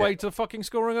 is halfway to fucking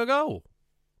scoring a goal.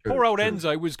 Poor old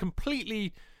Enzo was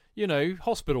completely,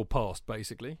 hospital passed,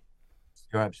 basically.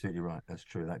 You're absolutely right. That's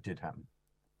true. That did happen.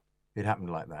 It happened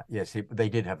like that. Yes, they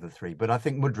did have the 3. But I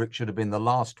think Mudryk should have been the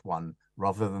last one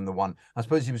rather than the one. I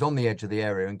suppose he was on the edge of the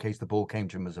area in case the ball came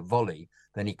to him as a volley,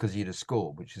 then he'd have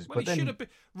scored, which is... Well, he should have been...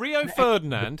 Rio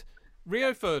Ferdinand,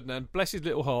 bless his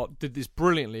little heart, did this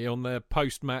brilliantly on their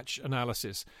post-match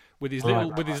analysis with his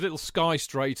little sky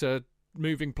straighter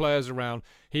moving players around.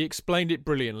 He explained it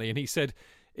brilliantly, and he said,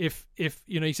 if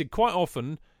he said quite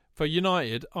often for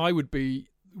United, I would be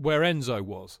where Enzo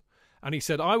was. And he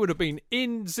said, I would have been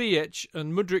in Ziyech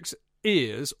and Mudryk's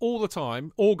ears all the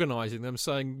time, organising them,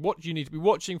 saying, what you need to be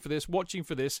watching for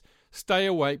this, stay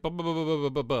awake, blah, blah, blah, blah, blah,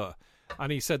 blah, blah.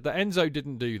 And he said that Enzo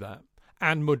didn't do that,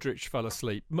 and Mudryk fell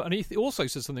asleep. And he also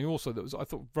said something that was, I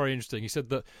thought, very interesting. He said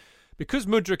that because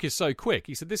Mudryk is so quick,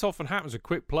 he said this often happens with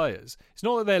quick players. It's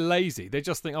not that they're lazy. They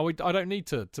just think, I don't need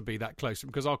to be that close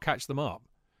because I'll catch them up.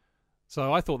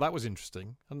 So I thought that was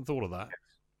interesting. I hadn't thought of that.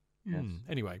 Yes.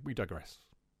 Anyway, we digress.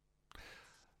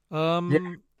 We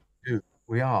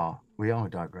are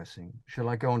digressing. Shall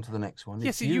I go on to the next one?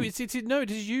 Yes, it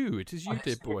is you,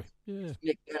 dear boy. Yeah.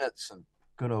 Nick Gerritsen.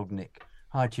 Good old Nick.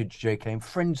 Hi to you, JK, and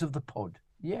friends of the pod.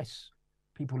 Yes,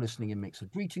 people listening in Mixer.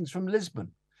 Greetings from Lisbon.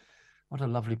 What a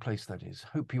lovely place that is.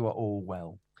 Hope you are all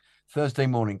well. Thursday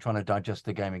morning, trying to digest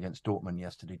the game against Dortmund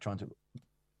yesterday, trying to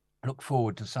look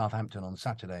forward to Southampton on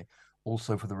Saturday,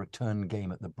 also for the return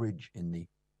game at the Bridge in the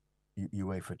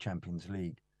UEFA Champions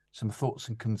League. Some thoughts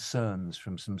and concerns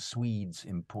from some Swedes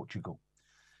in Portugal.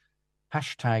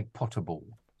 Hashtag Potterball.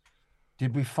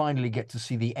 Did we finally get to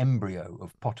see the embryo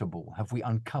of Potterball? Have we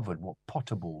uncovered what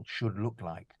Potterball should look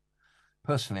like?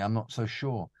 Personally, I'm not so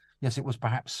sure. Yes, it was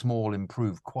perhaps small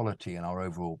improved quality in our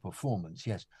overall performance.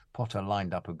 Yes, Potter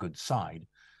lined up a good side.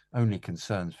 Only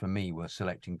concerns for me were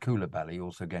selecting Koulibaly,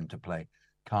 also again to play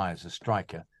Kai as a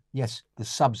striker. Yes, the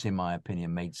subs, in my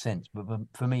opinion, made sense. But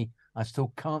for me, I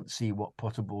still can't see what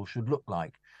Potterball should look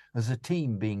like. As a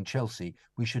team, being Chelsea,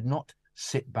 we should not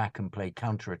sit back and play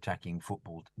counter-attacking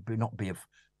football, not be a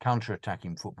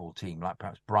counter-attacking football team like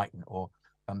perhaps Brighton or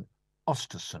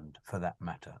Östersund, for that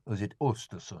matter. Or is it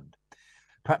Östersund?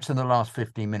 Perhaps in the last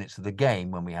 15 minutes of the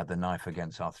game, when we had the knife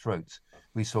against our throats,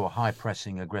 we saw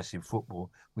high-pressing, aggressive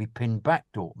football. We pinned back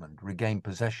Dortmund, regained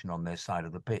possession on their side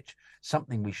of the pitch,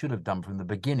 something we should have done from the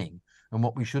beginning, and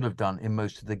what we should have done in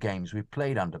most of the games we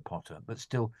played under Potter. But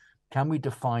still, can we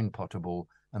define Potterball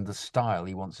and the style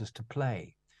he wants us to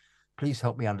play? Please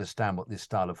help me understand what this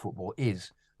style of football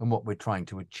is and what we're trying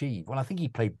to achieve. Well, I think he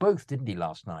played both, didn't he,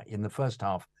 last night? In the first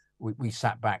half, we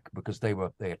sat back because they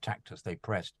attacked us, they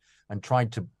pressed and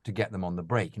tried to get them on the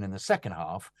break. And in the second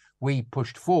half, we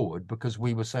pushed forward because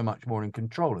we were so much more in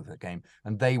control of the game,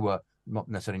 and they were not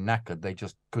necessarily knackered, they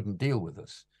just couldn't deal with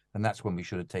us. And that's when we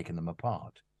should have taken them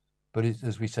apart. But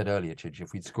as we said earlier, Chidge,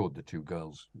 if we'd scored the 2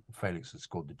 goals, Felix had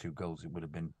scored the 2 goals, it would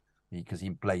have been, because he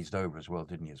blazed over as well,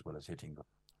 didn't he, as well as hitting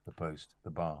the post,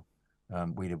 the bar.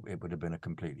 It would have been a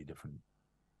completely different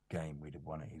game. We'd have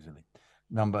won it easily.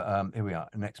 Here we are,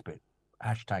 next bit.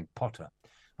 Hashtag Potter.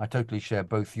 I totally share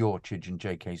both your, Chidge, and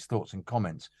JK's thoughts and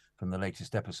comments from the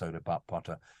latest episode about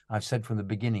Potter. I've said from the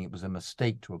beginning it was a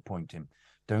mistake to appoint him.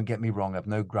 Don't get me wrong, I've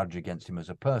no grudge against him as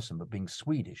a person, but being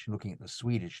Swedish, looking at the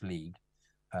Swedish league,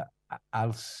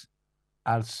 Allsvenskan,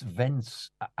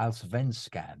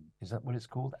 is that what it's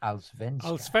called?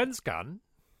 Allsvenskan,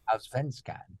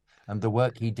 and the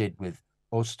work he did with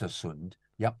Östersund.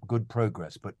 Yep, good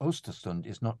progress, but Östersund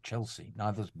is not Chelsea,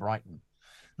 neither's Brighton.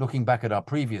 Looking back at our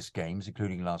previous games,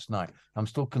 including last night, I'm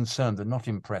still concerned and not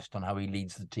impressed on how he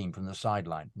leads the team from the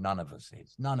sideline. None of us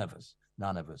is. None of us.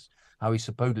 How he's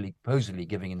supposedly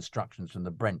giving instructions from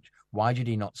the bench. Why did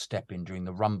he not step in during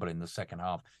the rumble in the second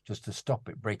half just to stop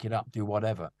it, break it up, do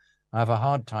whatever? I have a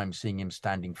hard time seeing him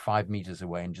standing 5 meters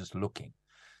away and just looking.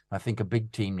 I think a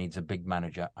big team needs a big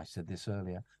manager, I said this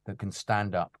earlier, that can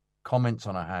stand up, comments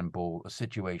on a handball, a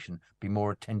situation, be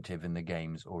more attentive in the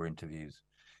games or interviews.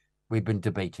 We've been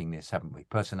debating this, haven't we?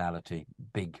 Personality,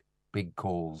 big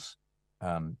calls,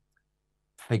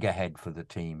 figurehead for the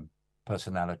team,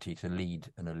 personality to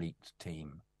lead an elite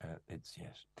team.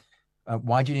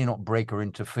 Why did he not break or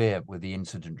interfere with the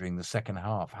incident during the second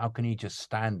half? How can he just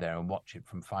stand there and watch it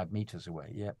from 5 meters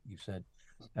away? Yeah, you said.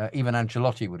 Even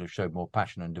Ancelotti would have showed more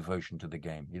passion and devotion to the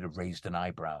game. He'd have raised an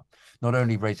eyebrow. Not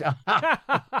only raised...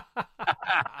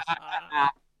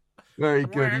 Very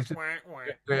good.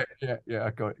 Yeah,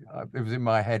 I got it. It was in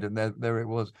my head, and there it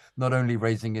was. Not only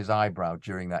raising his eyebrow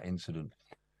during that incident.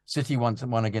 City won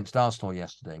against Arsenal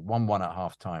yesterday, 1-1 at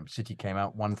half-time. City came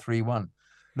out 1-3-1.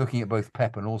 Looking at both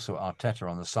Pep and also Arteta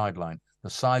on the sideline, the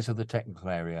size of the technical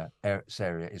area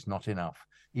is not enough.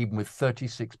 Even with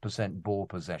 36% ball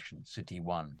possession, City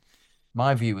won.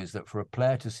 My view is that for a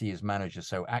player to see his manager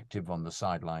so active on the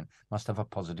sideline must have a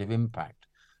positive impact.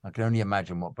 I can only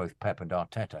imagine what both Pep and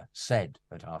Arteta said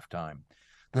at half-time.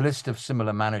 The list of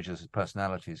similar managers'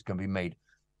 personalities can be made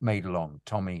long.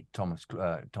 Tommy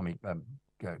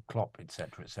Klopp,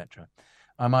 etc., etc.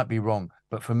 I might be wrong,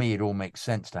 but for me, it all makes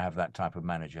sense to have that type of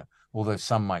manager, although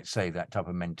some might say that type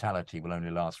of mentality will only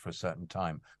last for a certain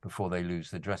time before they lose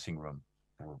the dressing room.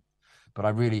 But I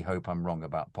really hope I'm wrong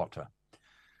about Potter.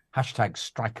 Hashtag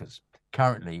strikers.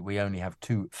 Currently, we only have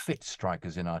 2 fit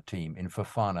strikers in our team, in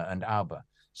Fofana and Auba.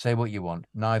 Say what you want,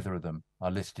 neither of them are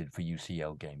listed for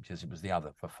UCL games. Yes, it was the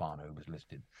other Fofana who was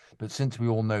listed. But since we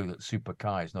all know that Super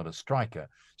Kai is not a striker,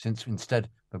 since instead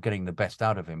of getting the best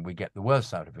out of him, we get the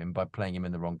worst out of him by playing him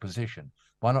in the wrong position,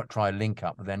 why not try a link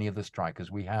up with any of the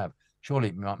strikers we have? Surely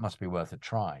it must be worth a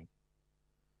try.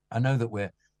 I know that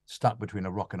we're stuck between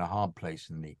a rock and a hard place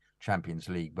in the Champions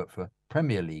League, but for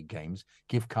Premier League games,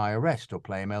 give Kai a rest or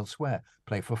play him elsewhere.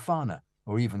 Play Fofana,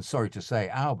 or even, sorry to say,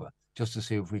 Auba, just to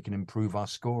see if we can improve our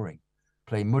scoring.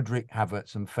 Play Mudryk,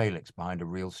 Havertz and Felix behind a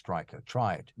real striker.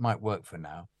 Try it. It might work for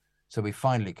now, so we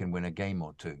finally can win a game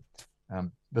or two.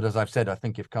 But as I've said, I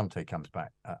think if Conte comes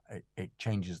back, it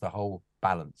changes the whole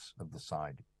balance of the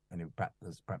side. and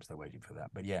perhaps they're waiting for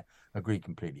that. But yeah, agree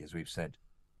completely. As we've said,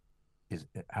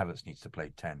 Havertz needs to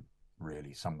play 10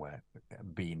 really somewhere,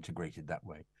 be integrated that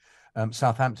way.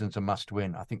 Southampton's a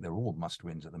must-win. I think they're all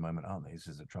must-wins at the moment, aren't they? This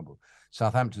is the trouble.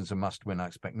 Southampton's a must-win. I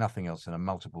expect nothing else than a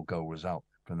multiple-goal result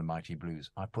from the Mighty Blues.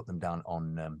 I put them down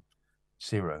on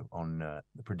 0 on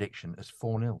the prediction as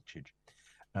 4-0, Chidge.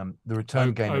 The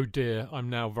return game... Oh, dear. I'm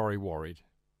now very worried.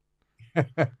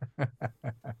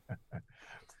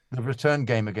 The return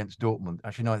game against Dortmund,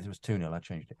 actually, no, it was 2-0. I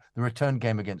changed it. The return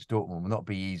game against Dortmund will not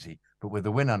be easy, but with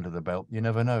the win under the belt, you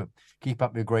never know. Keep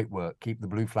up your great work. Keep the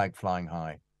blue flag flying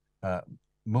high.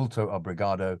 Multo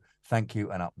obrigado. Thank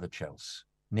you, and up the Chelsea.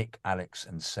 Nick, Alex,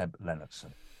 and Seb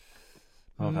Leonardson.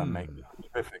 Well done, mate.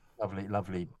 Terrific.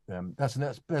 Lovely.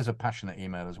 There's a passionate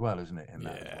email as well, isn't it? In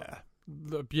that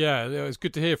Yeah, it's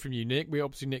good to hear from you, Nick.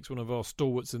 Nick's one of our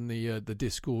stalwarts in the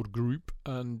Discord group,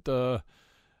 and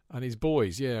his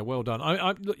boys. Yeah, well done.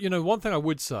 I one thing I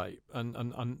would say,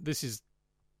 and this is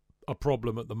a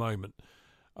problem at the moment.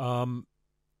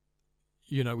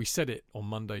 We said it on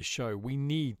Monday's show. We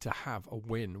need to have a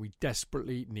win. We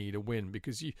desperately need a win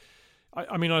because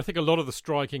I think a lot of the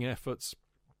striking efforts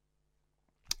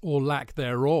or lack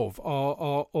thereof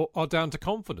are down to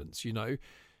confidence.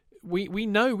 We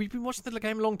know, we've been watching the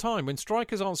game a long time. When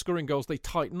strikers aren't scoring goals, they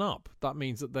tighten up. That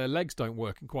means that their legs don't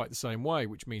work in quite the same way,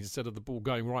 which means instead of the ball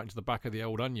going right into the back of the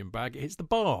old onion bag, it hits the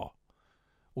bar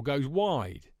or goes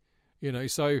wide.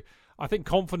 So I think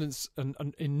confidence and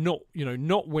in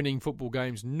not winning football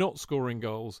games, not scoring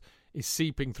goals is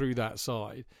seeping through that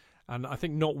side. And I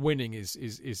think not winning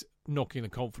is knocking the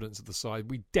confidence of the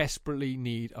side. We desperately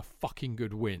need a fucking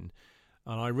good win.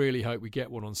 And I really hope we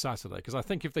get one on Saturday, because I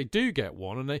think if they do get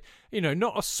one, and they,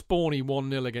 not a spawny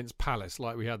 1-0 against Palace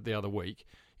like we had the other week,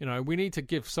 we need to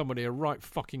give somebody a right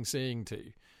fucking seeing to.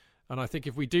 And I think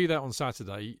if we do that on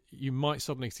Saturday, you might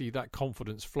suddenly see that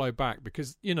confidence flow back,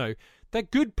 because, they're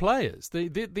good players.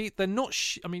 They're not,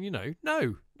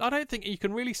 no, I don't think you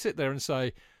can really sit there and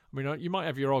say, you might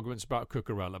have your arguments about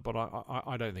Cucurella, but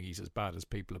I don't think he's as bad as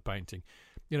people are painting.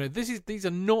 These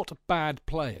are not bad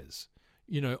players.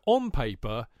 On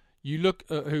paper, you look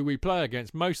at who we play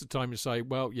against, most of the time you say,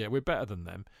 well, yeah, we're better than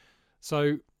them.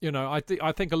 So, I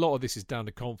think a lot of this is down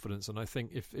to confidence, and I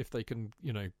think if they can,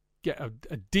 get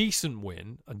a decent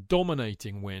win, a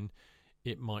dominating win,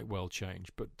 it might well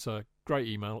change. But great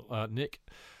email, Nick.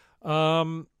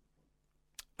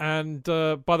 And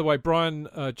by the way, Brian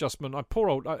Justman,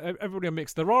 everybody on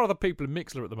Mixler. There are other people in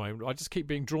Mixler at the moment. I just keep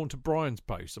being drawn to Brian's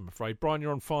post, I'm afraid. Brian,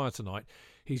 you're on fire tonight.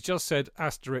 He's just said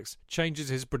Asterix changes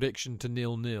his prediction to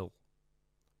 0-0.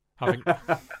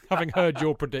 Having heard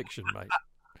your prediction, mate.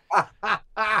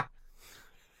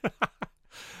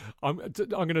 I'm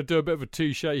going to do a bit of a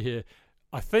touche here.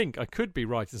 I think I could be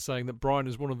right in saying that Brian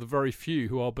is one of the very few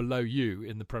who are below you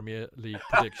in the Premier League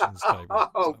predictions table.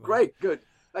 Oh, great, good.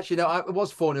 Actually, no, it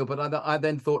was 4-0, but I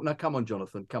then thought, no, come on,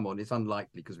 Jonathan, come on. It's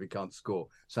unlikely because we can't score.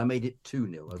 So I made it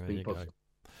 2-0 as being possible.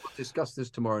 We'll discuss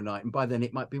this tomorrow night, and by then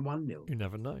it might be 1-0. You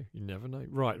never know.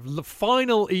 Right, the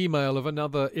final email of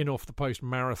another in-off-the-post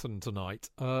marathon tonight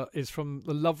is from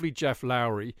the lovely Jeff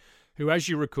Lowry, who, as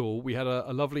you recall, we had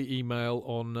a lovely email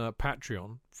on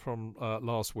Patreon from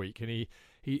last week, and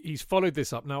he's followed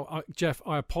this up. Now, Jeff,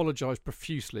 I apologise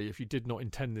profusely if you did not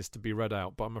intend this to be read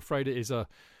out, but I'm afraid it's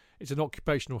an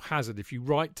occupational hazard. If you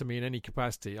write to me in any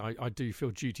capacity, I do feel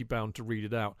duty-bound to read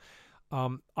it out.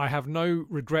 I have no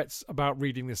regrets about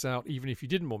reading this out, even if you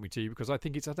didn't want me to, because I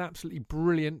think it's an absolutely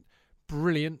brilliant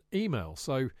email.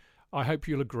 So I hope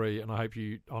you'll agree, and I hope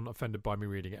you aren't offended by me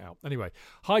reading it out. Anyway,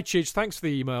 hi, Chidge. Thanks for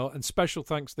the email, and special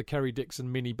thanks to the Kerry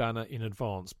Dixon mini banner in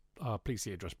advance. Please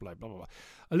see address below, blah, blah, blah.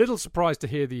 A little surprised to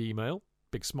hear the email.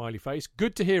 Big smiley face.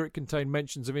 Good to hear it contained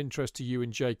mentions of interest to you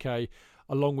and JK,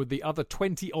 along with the other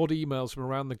 20-odd emails from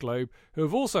around the globe who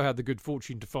have also had the good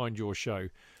fortune to find your show.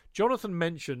 Jonathan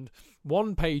mentioned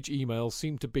one-page emails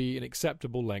seem to be an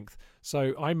acceptable length,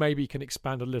 so I maybe can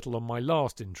expand a little on my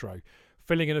last intro,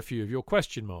 filling in a few of your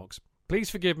question marks. Please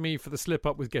forgive me for the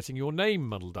slip-up with getting your name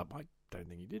muddled up. I don't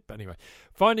think you did, but anyway.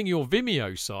 Finding your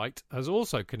Vimeo site has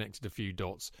also connected a few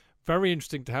dots. Very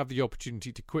interesting to have the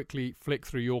opportunity to quickly flick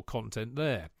through your content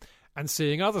there. And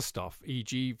seeing other stuff,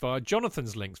 e.g. via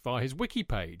Jonathan's links via his wiki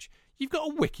page. You've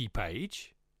got a wiki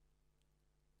page?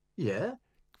 Yeah,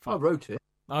 I wrote it.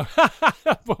 Oh,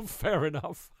 well, fair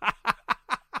enough.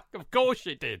 Of course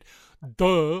you did.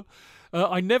 Duh.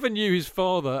 I never knew his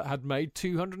father had made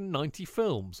 290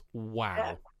 films.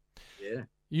 Wow. Yeah.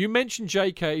 You mentioned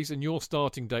JK's and your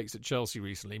starting dates at Chelsea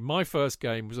recently. My first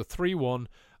game was a 3-1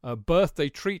 birthday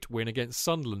treat win against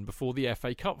Sunderland before the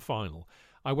FA Cup final.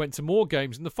 I went to more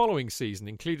games in the following season,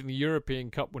 including the European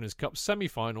Cup Winners' Cup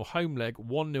semi-final home leg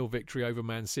 1-0 victory over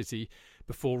Man City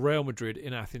before Real Madrid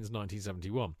in Athens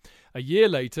 1971. A year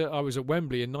later, I was at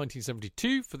Wembley in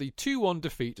 1972 for the 2-1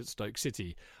 defeat at Stoke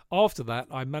City. After that,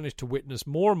 I managed to witness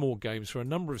more and more games for a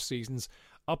number of seasons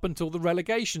up until the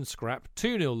relegation scrap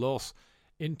 2-0 loss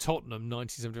in Tottenham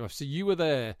 1975. So you were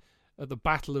there at the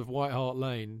Battle of White Hart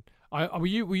Lane. Were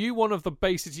you one of the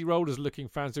Bay City Rollers looking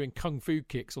fans doing kung fu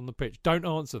kicks on the pitch? Don't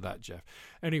answer that, Jeff.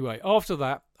 Anyway, after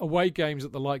that, away games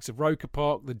at the likes of Roker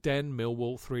Park, the Den,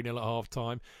 Millwall, 3-0 at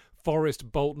half-time,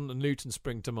 Forest, Bolton and Luton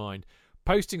spring to mind.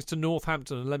 Postings to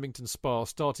Northampton and Leamington Spa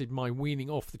started my weaning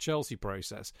off the Chelsea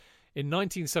process. In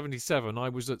 1977, I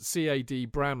was at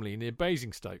CAD Bramley near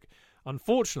Basingstoke.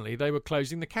 Unfortunately, they were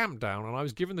closing the camp down, and I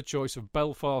was given the choice of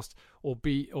Belfast or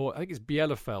I think it's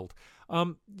Bielefeld.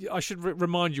 I should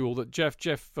remind you all that Jeff,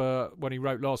 when he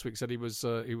wrote last week, said he was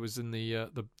in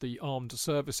the armed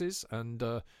services, and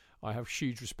I have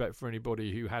huge respect for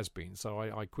anybody who has been. So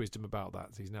I quizzed him about that.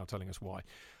 He's now telling us why.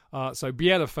 So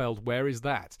Bielefeld, where is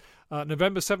that?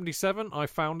 November 77, I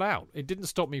found out. It didn't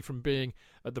stop me from being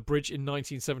at the Bridge in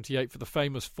 1978 for the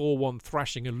famous 4-1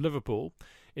 thrashing of Liverpool.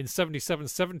 In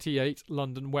 77-78,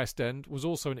 London West End was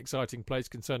also an exciting place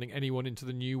concerning anyone into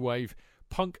the new wave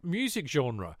punk music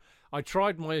genre. I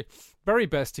tried my very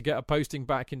best to get a posting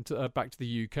back to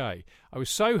the UK. I was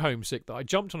so homesick that I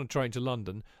jumped on a train to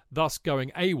London, thus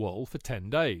going AWOL for 10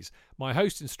 days. My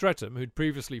host in Streatham, who'd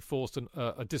previously forced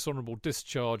a dishonourable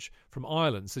discharge from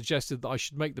Ireland, suggested that I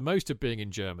should make the most of being in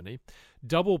Germany.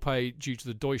 Double pay due to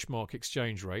the Deutschmark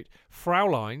exchange rate.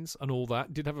 Fraulein's and all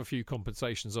that did have a few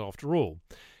compensations after all.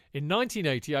 In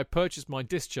 1980, I purchased my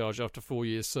discharge after 4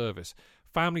 years' service.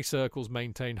 Family circles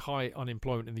maintained high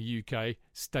unemployment in the UK.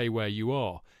 Stay where you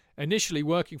are. Initially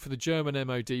working for the German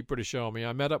MOD British Army,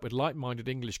 I met up with like-minded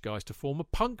English guys to form a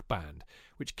punk band,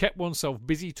 which kept oneself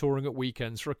busy touring at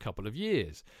weekends for a couple of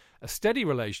years. A steady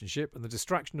relationship and the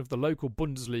distraction of the local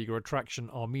Bundesliga attraction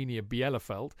Arminia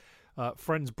Bielefeld,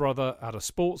 friend's brother had a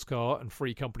sports car and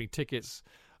free company tickets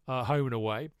home and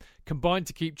away, combined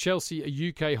to keep Chelsea a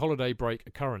UK holiday break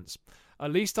occurrence.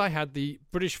 At least I had the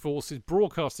British Forces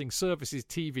Broadcasting Services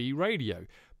TV radio,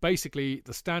 basically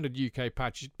the standard UK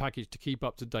package to keep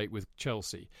up to date with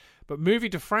Chelsea. But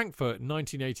moving to Frankfurt in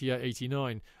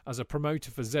 1988-89 as a promoter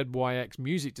for ZYX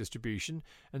music distribution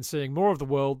and seeing more of the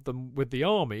world than with the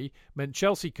army meant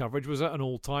Chelsea coverage was at an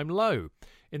all-time low.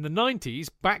 In the 90s,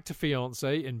 back to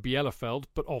fiancé in Bielefeld,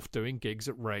 but off doing gigs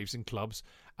at raves and clubs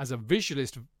as a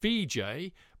visualist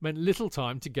VJ meant little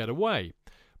time to get away.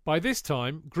 By this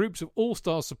time, groups of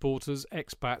all-star supporters,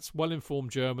 expats, well-informed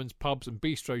Germans, pubs and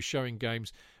bistros showing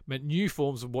games meant new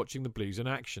forms of watching the Blues in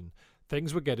action.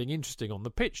 Things were getting interesting on the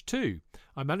pitch too.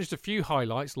 I managed a few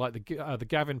highlights like the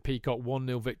Gavin Peacock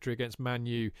 1-0 victory against Man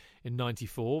U in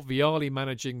 94, Vialli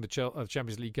managing the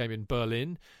Champions League game in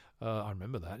Berlin. I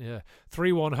remember that, yeah.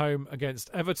 3-1 home against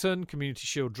Everton, Community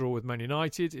Shield draw with Man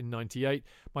United in 98.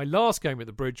 My last game at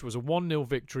the Bridge was a 1-0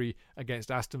 victory against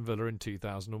Aston Villa in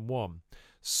 2001.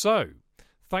 So,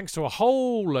 thanks to a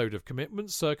whole load of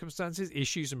commitments, circumstances,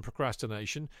 issues and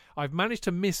procrastination, I've managed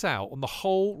to miss out on the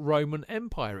whole Roman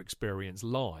Empire experience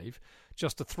live.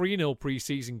 Just a 3-0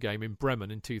 pre-season game in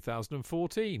Bremen in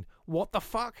 2014. What the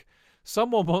fuck?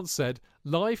 Someone once said,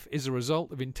 life is a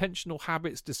result of intentional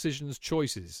habits, decisions,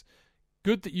 choices.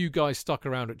 Good that you guys stuck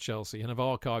around at Chelsea and have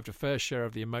archived a fair share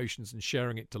of the emotions and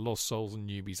sharing it to lost souls and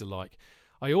newbies alike.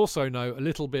 I also know a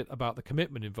little bit about the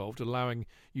commitment involved, allowing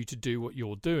you to do what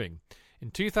you're doing.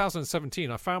 In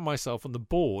 2017, I found myself on the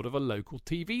board of a local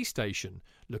TV station,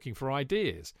 looking for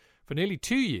ideas. For nearly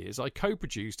 2 years, I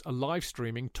co-produced a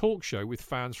live-streaming talk show with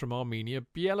fans from Arminia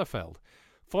Bielefeld.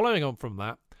 Following on from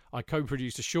that, I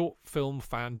co-produced a short film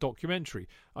fan documentary,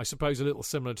 I suppose a little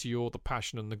similar to your The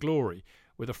Passion and the Glory,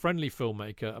 with a friendly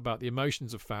filmmaker about the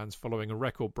emotions of fans following a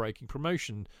record-breaking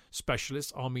promotion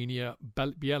specialist, Arminia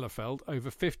Bielefeld, over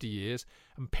 50 years,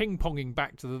 and ping-ponging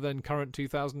back to the then-current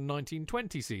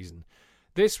 2019-20 season.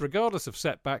 This, regardless of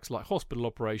setbacks like hospital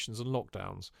operations and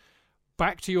lockdowns.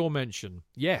 Back to your mention.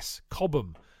 Yes,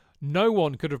 Cobham. No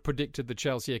one could have predicted the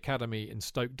Chelsea Academy in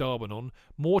Stoke Darbanon.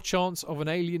 More chance of an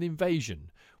alien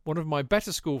invasion. One of my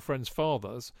better school friend's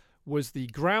fathers was the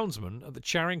groundsman at the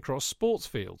Charing Cross Sports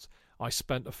Fields. I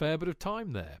spent a fair bit of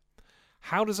time there.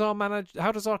 How does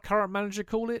our current manager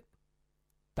call it?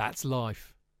 That's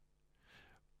life.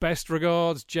 Best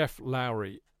regards, Jeff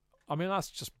Lowry. I mean,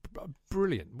 that's just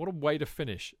brilliant. What a way to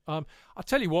finish. I'll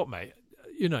tell you what, mate.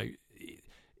 You know,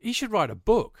 he should write a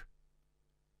book.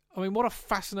 I mean, what a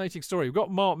fascinating story. We've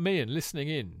got Mark Meehan listening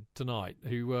in tonight,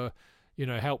 who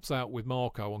helps out with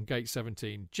Marco on Gate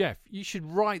 17. Jeff, you should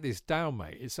write this down,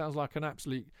 mate. It sounds like an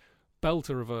absolute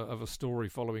belter of a story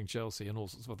following Chelsea and all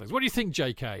sorts of things. What do you think,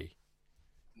 JK?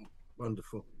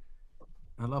 Wonderful.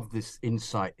 I love this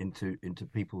insight into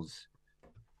people's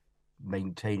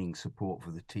maintaining support for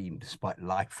the team despite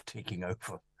life taking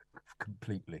over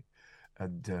completely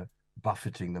and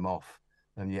buffeting them off,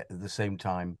 and yet at the same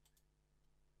time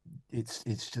it's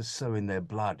just so in their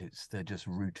blood. They're just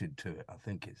rooted to it. I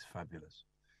think it's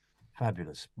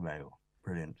fabulous mail.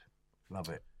 Brilliant. Love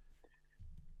it.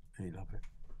 Really love it.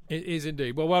 It is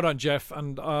indeed. Well done, Jeff.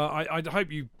 And I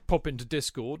hope you pop into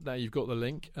Discord now you've got the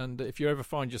link. And if you ever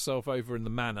find yourself over in the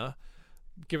Manor,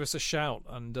 give us a shout.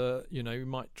 And, we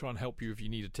might try and help you if you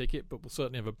need a ticket, but we'll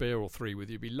certainly have a beer or three with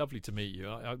you. It'd be lovely to meet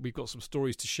you. We've got some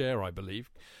stories to share, I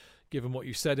believe, given what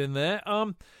you said in there.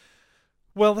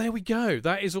 Well, there we go.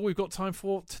 That is all we've got time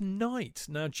for tonight.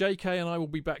 Now, JK and I will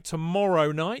be back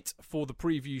tomorrow night for the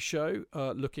preview show,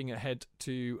 looking ahead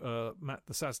to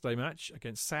the Saturday match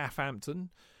against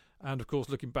Southampton. And, of course,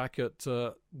 looking back at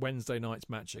Wednesday night's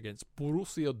match against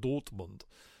Borussia Dortmund.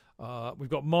 We've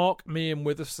got Mark Meehan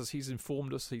with us, as he's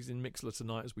informed us. He's in Mixlr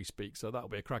tonight as we speak, so that'll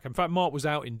be a crack. In fact, Mark was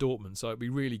out in Dortmund, so it'd be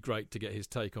really great to get his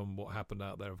take on what happened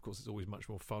out there. Of course, it's always much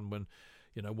more fun when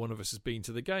one of us has been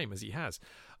to the game, as he has.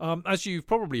 As you've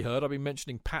probably heard, I've been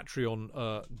mentioning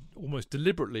Patreon almost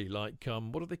deliberately, like,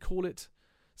 what do they call it?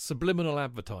 Subliminal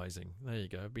advertising. There you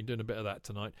go. I've been doing a bit of that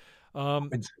tonight.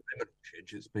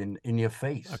 It's been in your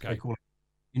face. Okay. They call it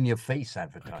in your face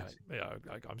advertising. Okay. Yeah,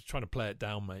 I'm just trying to play it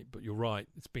down, mate, but you're right.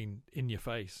 It's been in your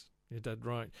face. You're dead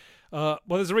right. Well,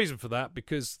 there's a reason for that,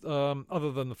 because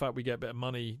other than the fact we get a bit of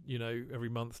money, every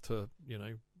month to,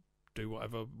 do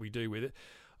whatever we do with it,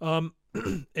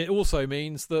 it also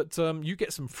means that you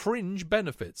get some fringe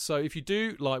benefits. So if you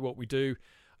do like what we do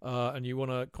and you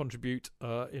want to contribute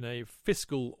in a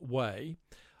fiscal way,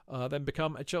 then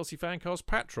become a Chelsea Fancast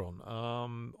patron.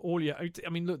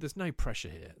 Look, there's no pressure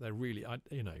here. They're really,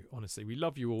 honestly, we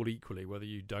love you all equally, whether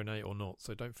you donate or not.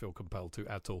 So don't feel compelled to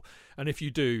at all. And if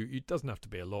you do, it doesn't have to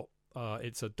be a lot.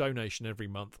 It's a donation every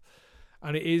month.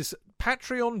 And it is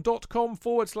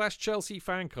patreon.com/Chelsea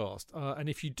Fancast. And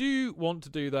if you do want to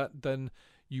do that, then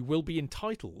you will be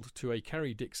entitled to a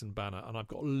Kerry Dixon banner. And I've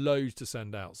got loads to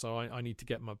send out. So I need to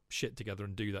get my shit together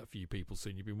and do that for you people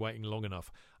soon. You've been waiting long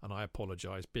enough. And I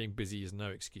apologise. Being busy is no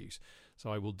excuse.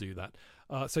 So I will do that.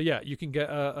 You can get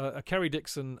a Kerry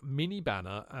Dixon mini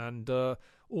banner. And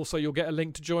also you'll get a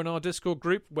link to join our Discord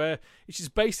group, which is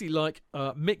basically like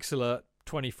Mixlr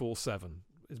 24/7.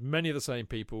 Many of the same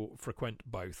people frequent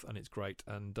both, and it's great.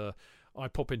 And I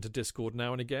pop into Discord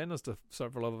now and again, as do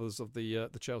several others of the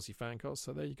Chelsea Fancast.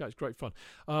 So there you go, it's great fun.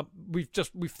 We've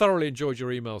thoroughly enjoyed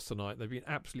your emails tonight. They've been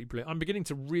absolutely brilliant. I'm beginning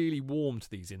to really warm to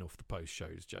these in off the post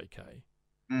shows, JK.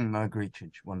 I agree,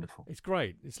 Chidge. Wonderful. It's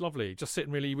great. It's lovely. Just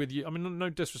sitting really with you. I mean, no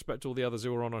disrespect to all the others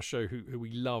who are on our show who we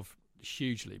love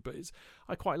hugely, but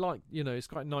I quite like. It's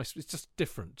quite nice. It's just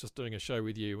different. Just doing a show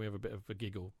with you, we have a bit of a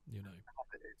giggle.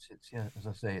 It's as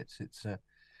I say, it's and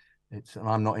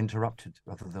I'm not interrupted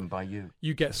other than by you.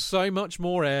 You get so much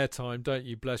more airtime, don't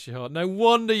you? Bless your heart. No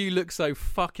wonder you look so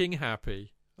fucking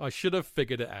happy. I should have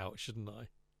figured it out, shouldn't I?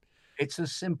 It's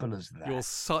as simple as that. You're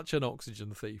such an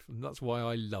oxygen thief, and that's why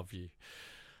I love you.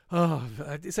 Oh,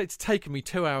 it's taken me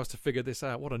 2 hours to figure this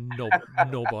out. What a knob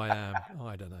I am.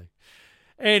 I don't know.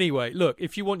 Anyway, look,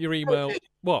 if you want your email,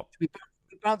 what? We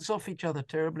bounce off each other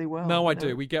terribly well. No, I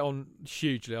do. We get on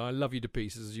hugely. I love you to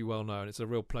pieces, as you well know, and it's a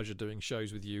real pleasure doing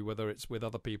shows with you, whether it's with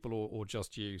other people or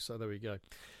just you. So there we go.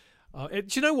 Do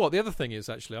you know what? The other thing is,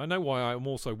 actually, I know why I'm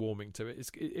also warming to it.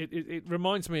 It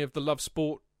reminds me of the Love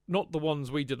Sport, not the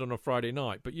ones we did on a Friday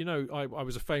night, but, I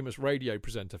was a famous radio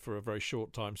presenter for a very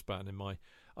short time span in my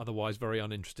otherwise very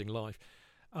uninteresting life.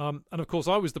 And, of course,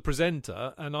 I was the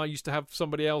presenter, and I used to have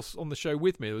somebody else on the show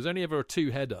with me. There was only ever a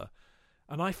two-header.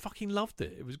 And I fucking loved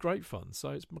it. It was great fun. So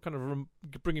it's kind of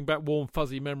bringing back warm,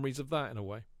 fuzzy memories of that in a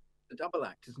way. A double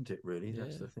act, isn't it, really?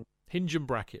 That's the thing. Hinge and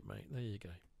bracket, mate. There you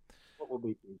go. What would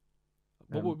we be?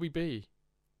 What would we be?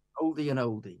 Oldie and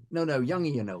oldie. No,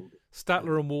 youngie and oldie.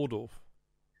 Statler and Waldorf.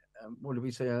 What did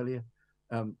we say earlier?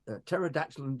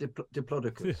 Pterodactyl and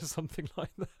Diplodocus. Something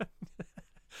like that.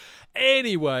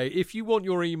 Anyway, if you want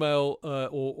your email,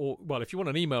 if you want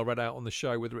an email read out on the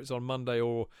show, whether it's on Monday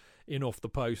or in off the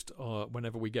post,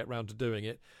 whenever we get round to doing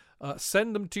it,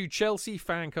 send them to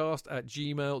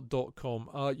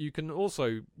chelseafancast@gmail.com. You can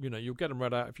also, you'll get them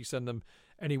read out if you send them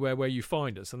anywhere where you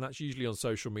find us, and that's usually on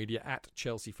social media at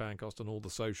Chelsea Fancast on all the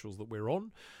socials that we're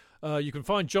on. You can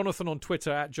find Jonathan on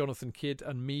Twitter at Jonathan Kidd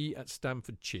and me at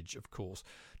Stanford Chidge, of course.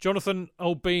 Jonathan,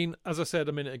 old Bean, as I said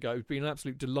a minute ago, it's been an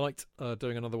absolute delight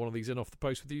doing another one of these In Off the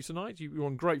Post with you tonight. You're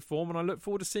on great form, and I look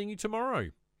forward to seeing you tomorrow.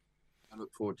 I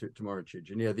look forward to it tomorrow,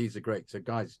 Chidge. And yeah, these are great. So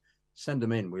guys, send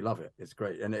them in. We love it. It's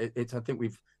great. And it's I think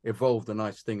we've evolved a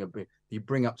nice thing of you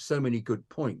bring up so many good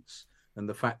points, and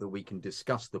the fact that we can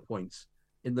discuss the points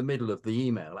in the middle of the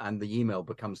email, and the email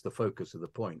becomes the focus of the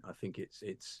point. I think it's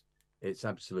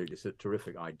absolutely, it's a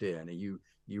terrific idea. And you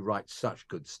write such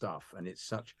good stuff, and it's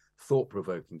such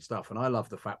thought-provoking stuff. And I love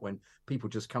the fact when people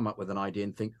just come up with an idea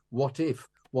and think, what if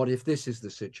this is the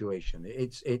situation?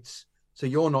 It's so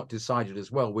you're not decided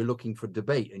as well. We're looking for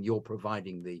debate, and you're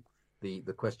providing the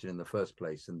question in the first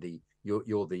place, and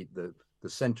you're the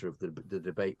center of the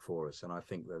debate for us. And I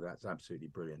think that's absolutely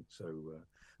brilliant. So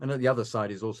and at the other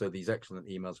side is also these excellent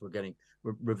emails we're getting,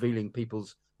 revealing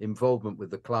people's involvement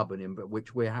with the club, and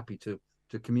which we're happy to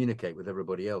communicate with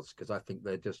everybody else, because I think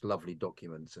they're just lovely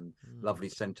documents and lovely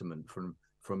sentiment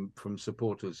from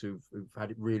supporters who've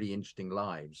had really interesting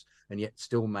lives and yet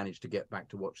still managed to get back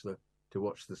to watch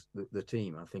the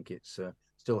team. I think it's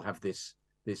still have this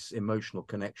emotional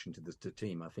connection to the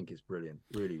team. I think it's brilliant.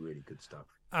 Really, really good stuff.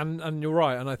 And you're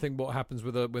right. And I think what happens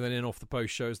with an In Off the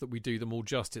Post show is that we do them all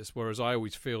justice. Whereas I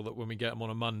always feel that when we get them on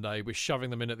a Monday, we're shoving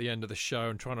them in at the end of the show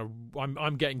and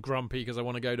I'm getting grumpy because I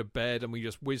want to go to bed, and we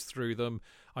just whiz through them.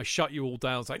 I shut you all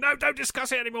down, and say, no, don't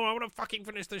discuss it anymore. I want to fucking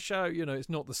finish the show. You know, it's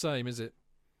not the same, is it?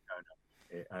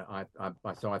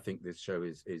 No. So I think this show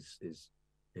is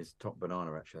top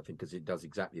banana, actually. I think because it does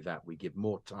exactly that. We give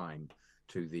more time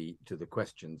to the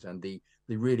questions and the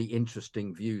really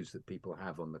interesting views that people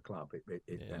have on the club,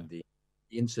 and the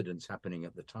incidents happening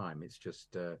at the time. It's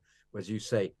just as you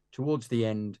say, towards the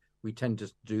end we tend to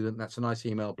do them. That's a nice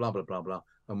email, blah blah blah blah,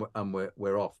 and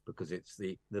we're off because it's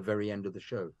the very end of the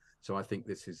show. So I think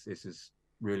this is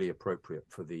really appropriate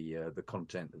for the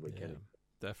content that we're getting.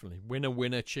 Definitely.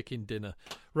 Winner, chicken dinner.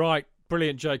 Right.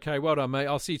 Brilliant, JK. Well done, mate.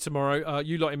 I'll see you tomorrow.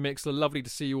 You lot in Mixler, lovely to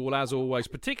see you all, as always.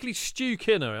 Particularly Stu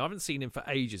Kinner. I haven't seen him for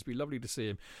ages. It'd be lovely to see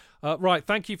him. Right,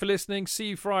 thank you for listening. See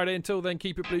you Friday. Until then,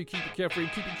 keep it blue, keep it carefree,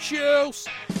 keep it chills.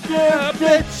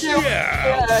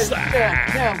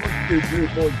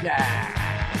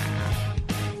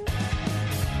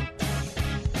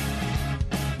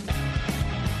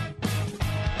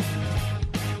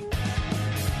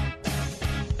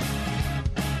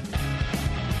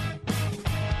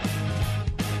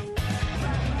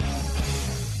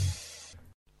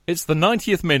 It's the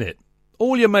 90th minute.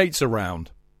 All your mates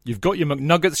around. You've got your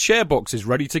McNuggets share boxes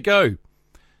ready to go.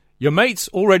 Your mates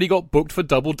already got booked for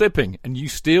double dipping, and you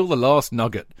steal the last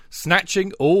nugget,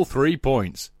 snatching all 3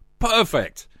 points.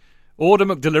 Perfect. Order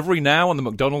McDelivery now on the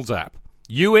McDonald's app.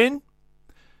 You in?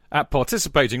 At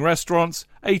participating restaurants,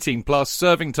 18 plus,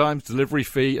 serving times, delivery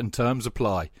fee and terms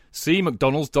apply. See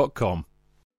mcdonalds.com.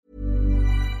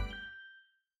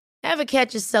 Ever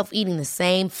catch yourself eating the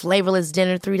same flavorless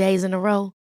dinner 3 days in a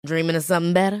row? Dreaming of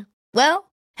something better?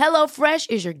 Well,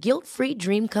 HelloFresh is your guilt-free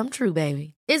dream come true,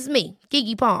 baby. It's me,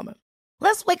 Keke Palmer.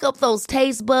 Let's wake up those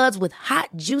taste buds with hot,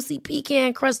 juicy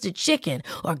pecan-crusted chicken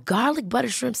or garlic butter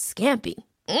shrimp scampi.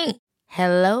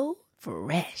 Hello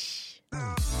Fresh.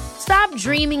 Stop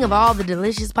dreaming of all the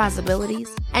delicious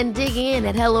possibilities and dig in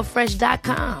at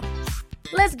HelloFresh.com.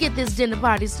 Let's get this dinner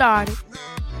party started.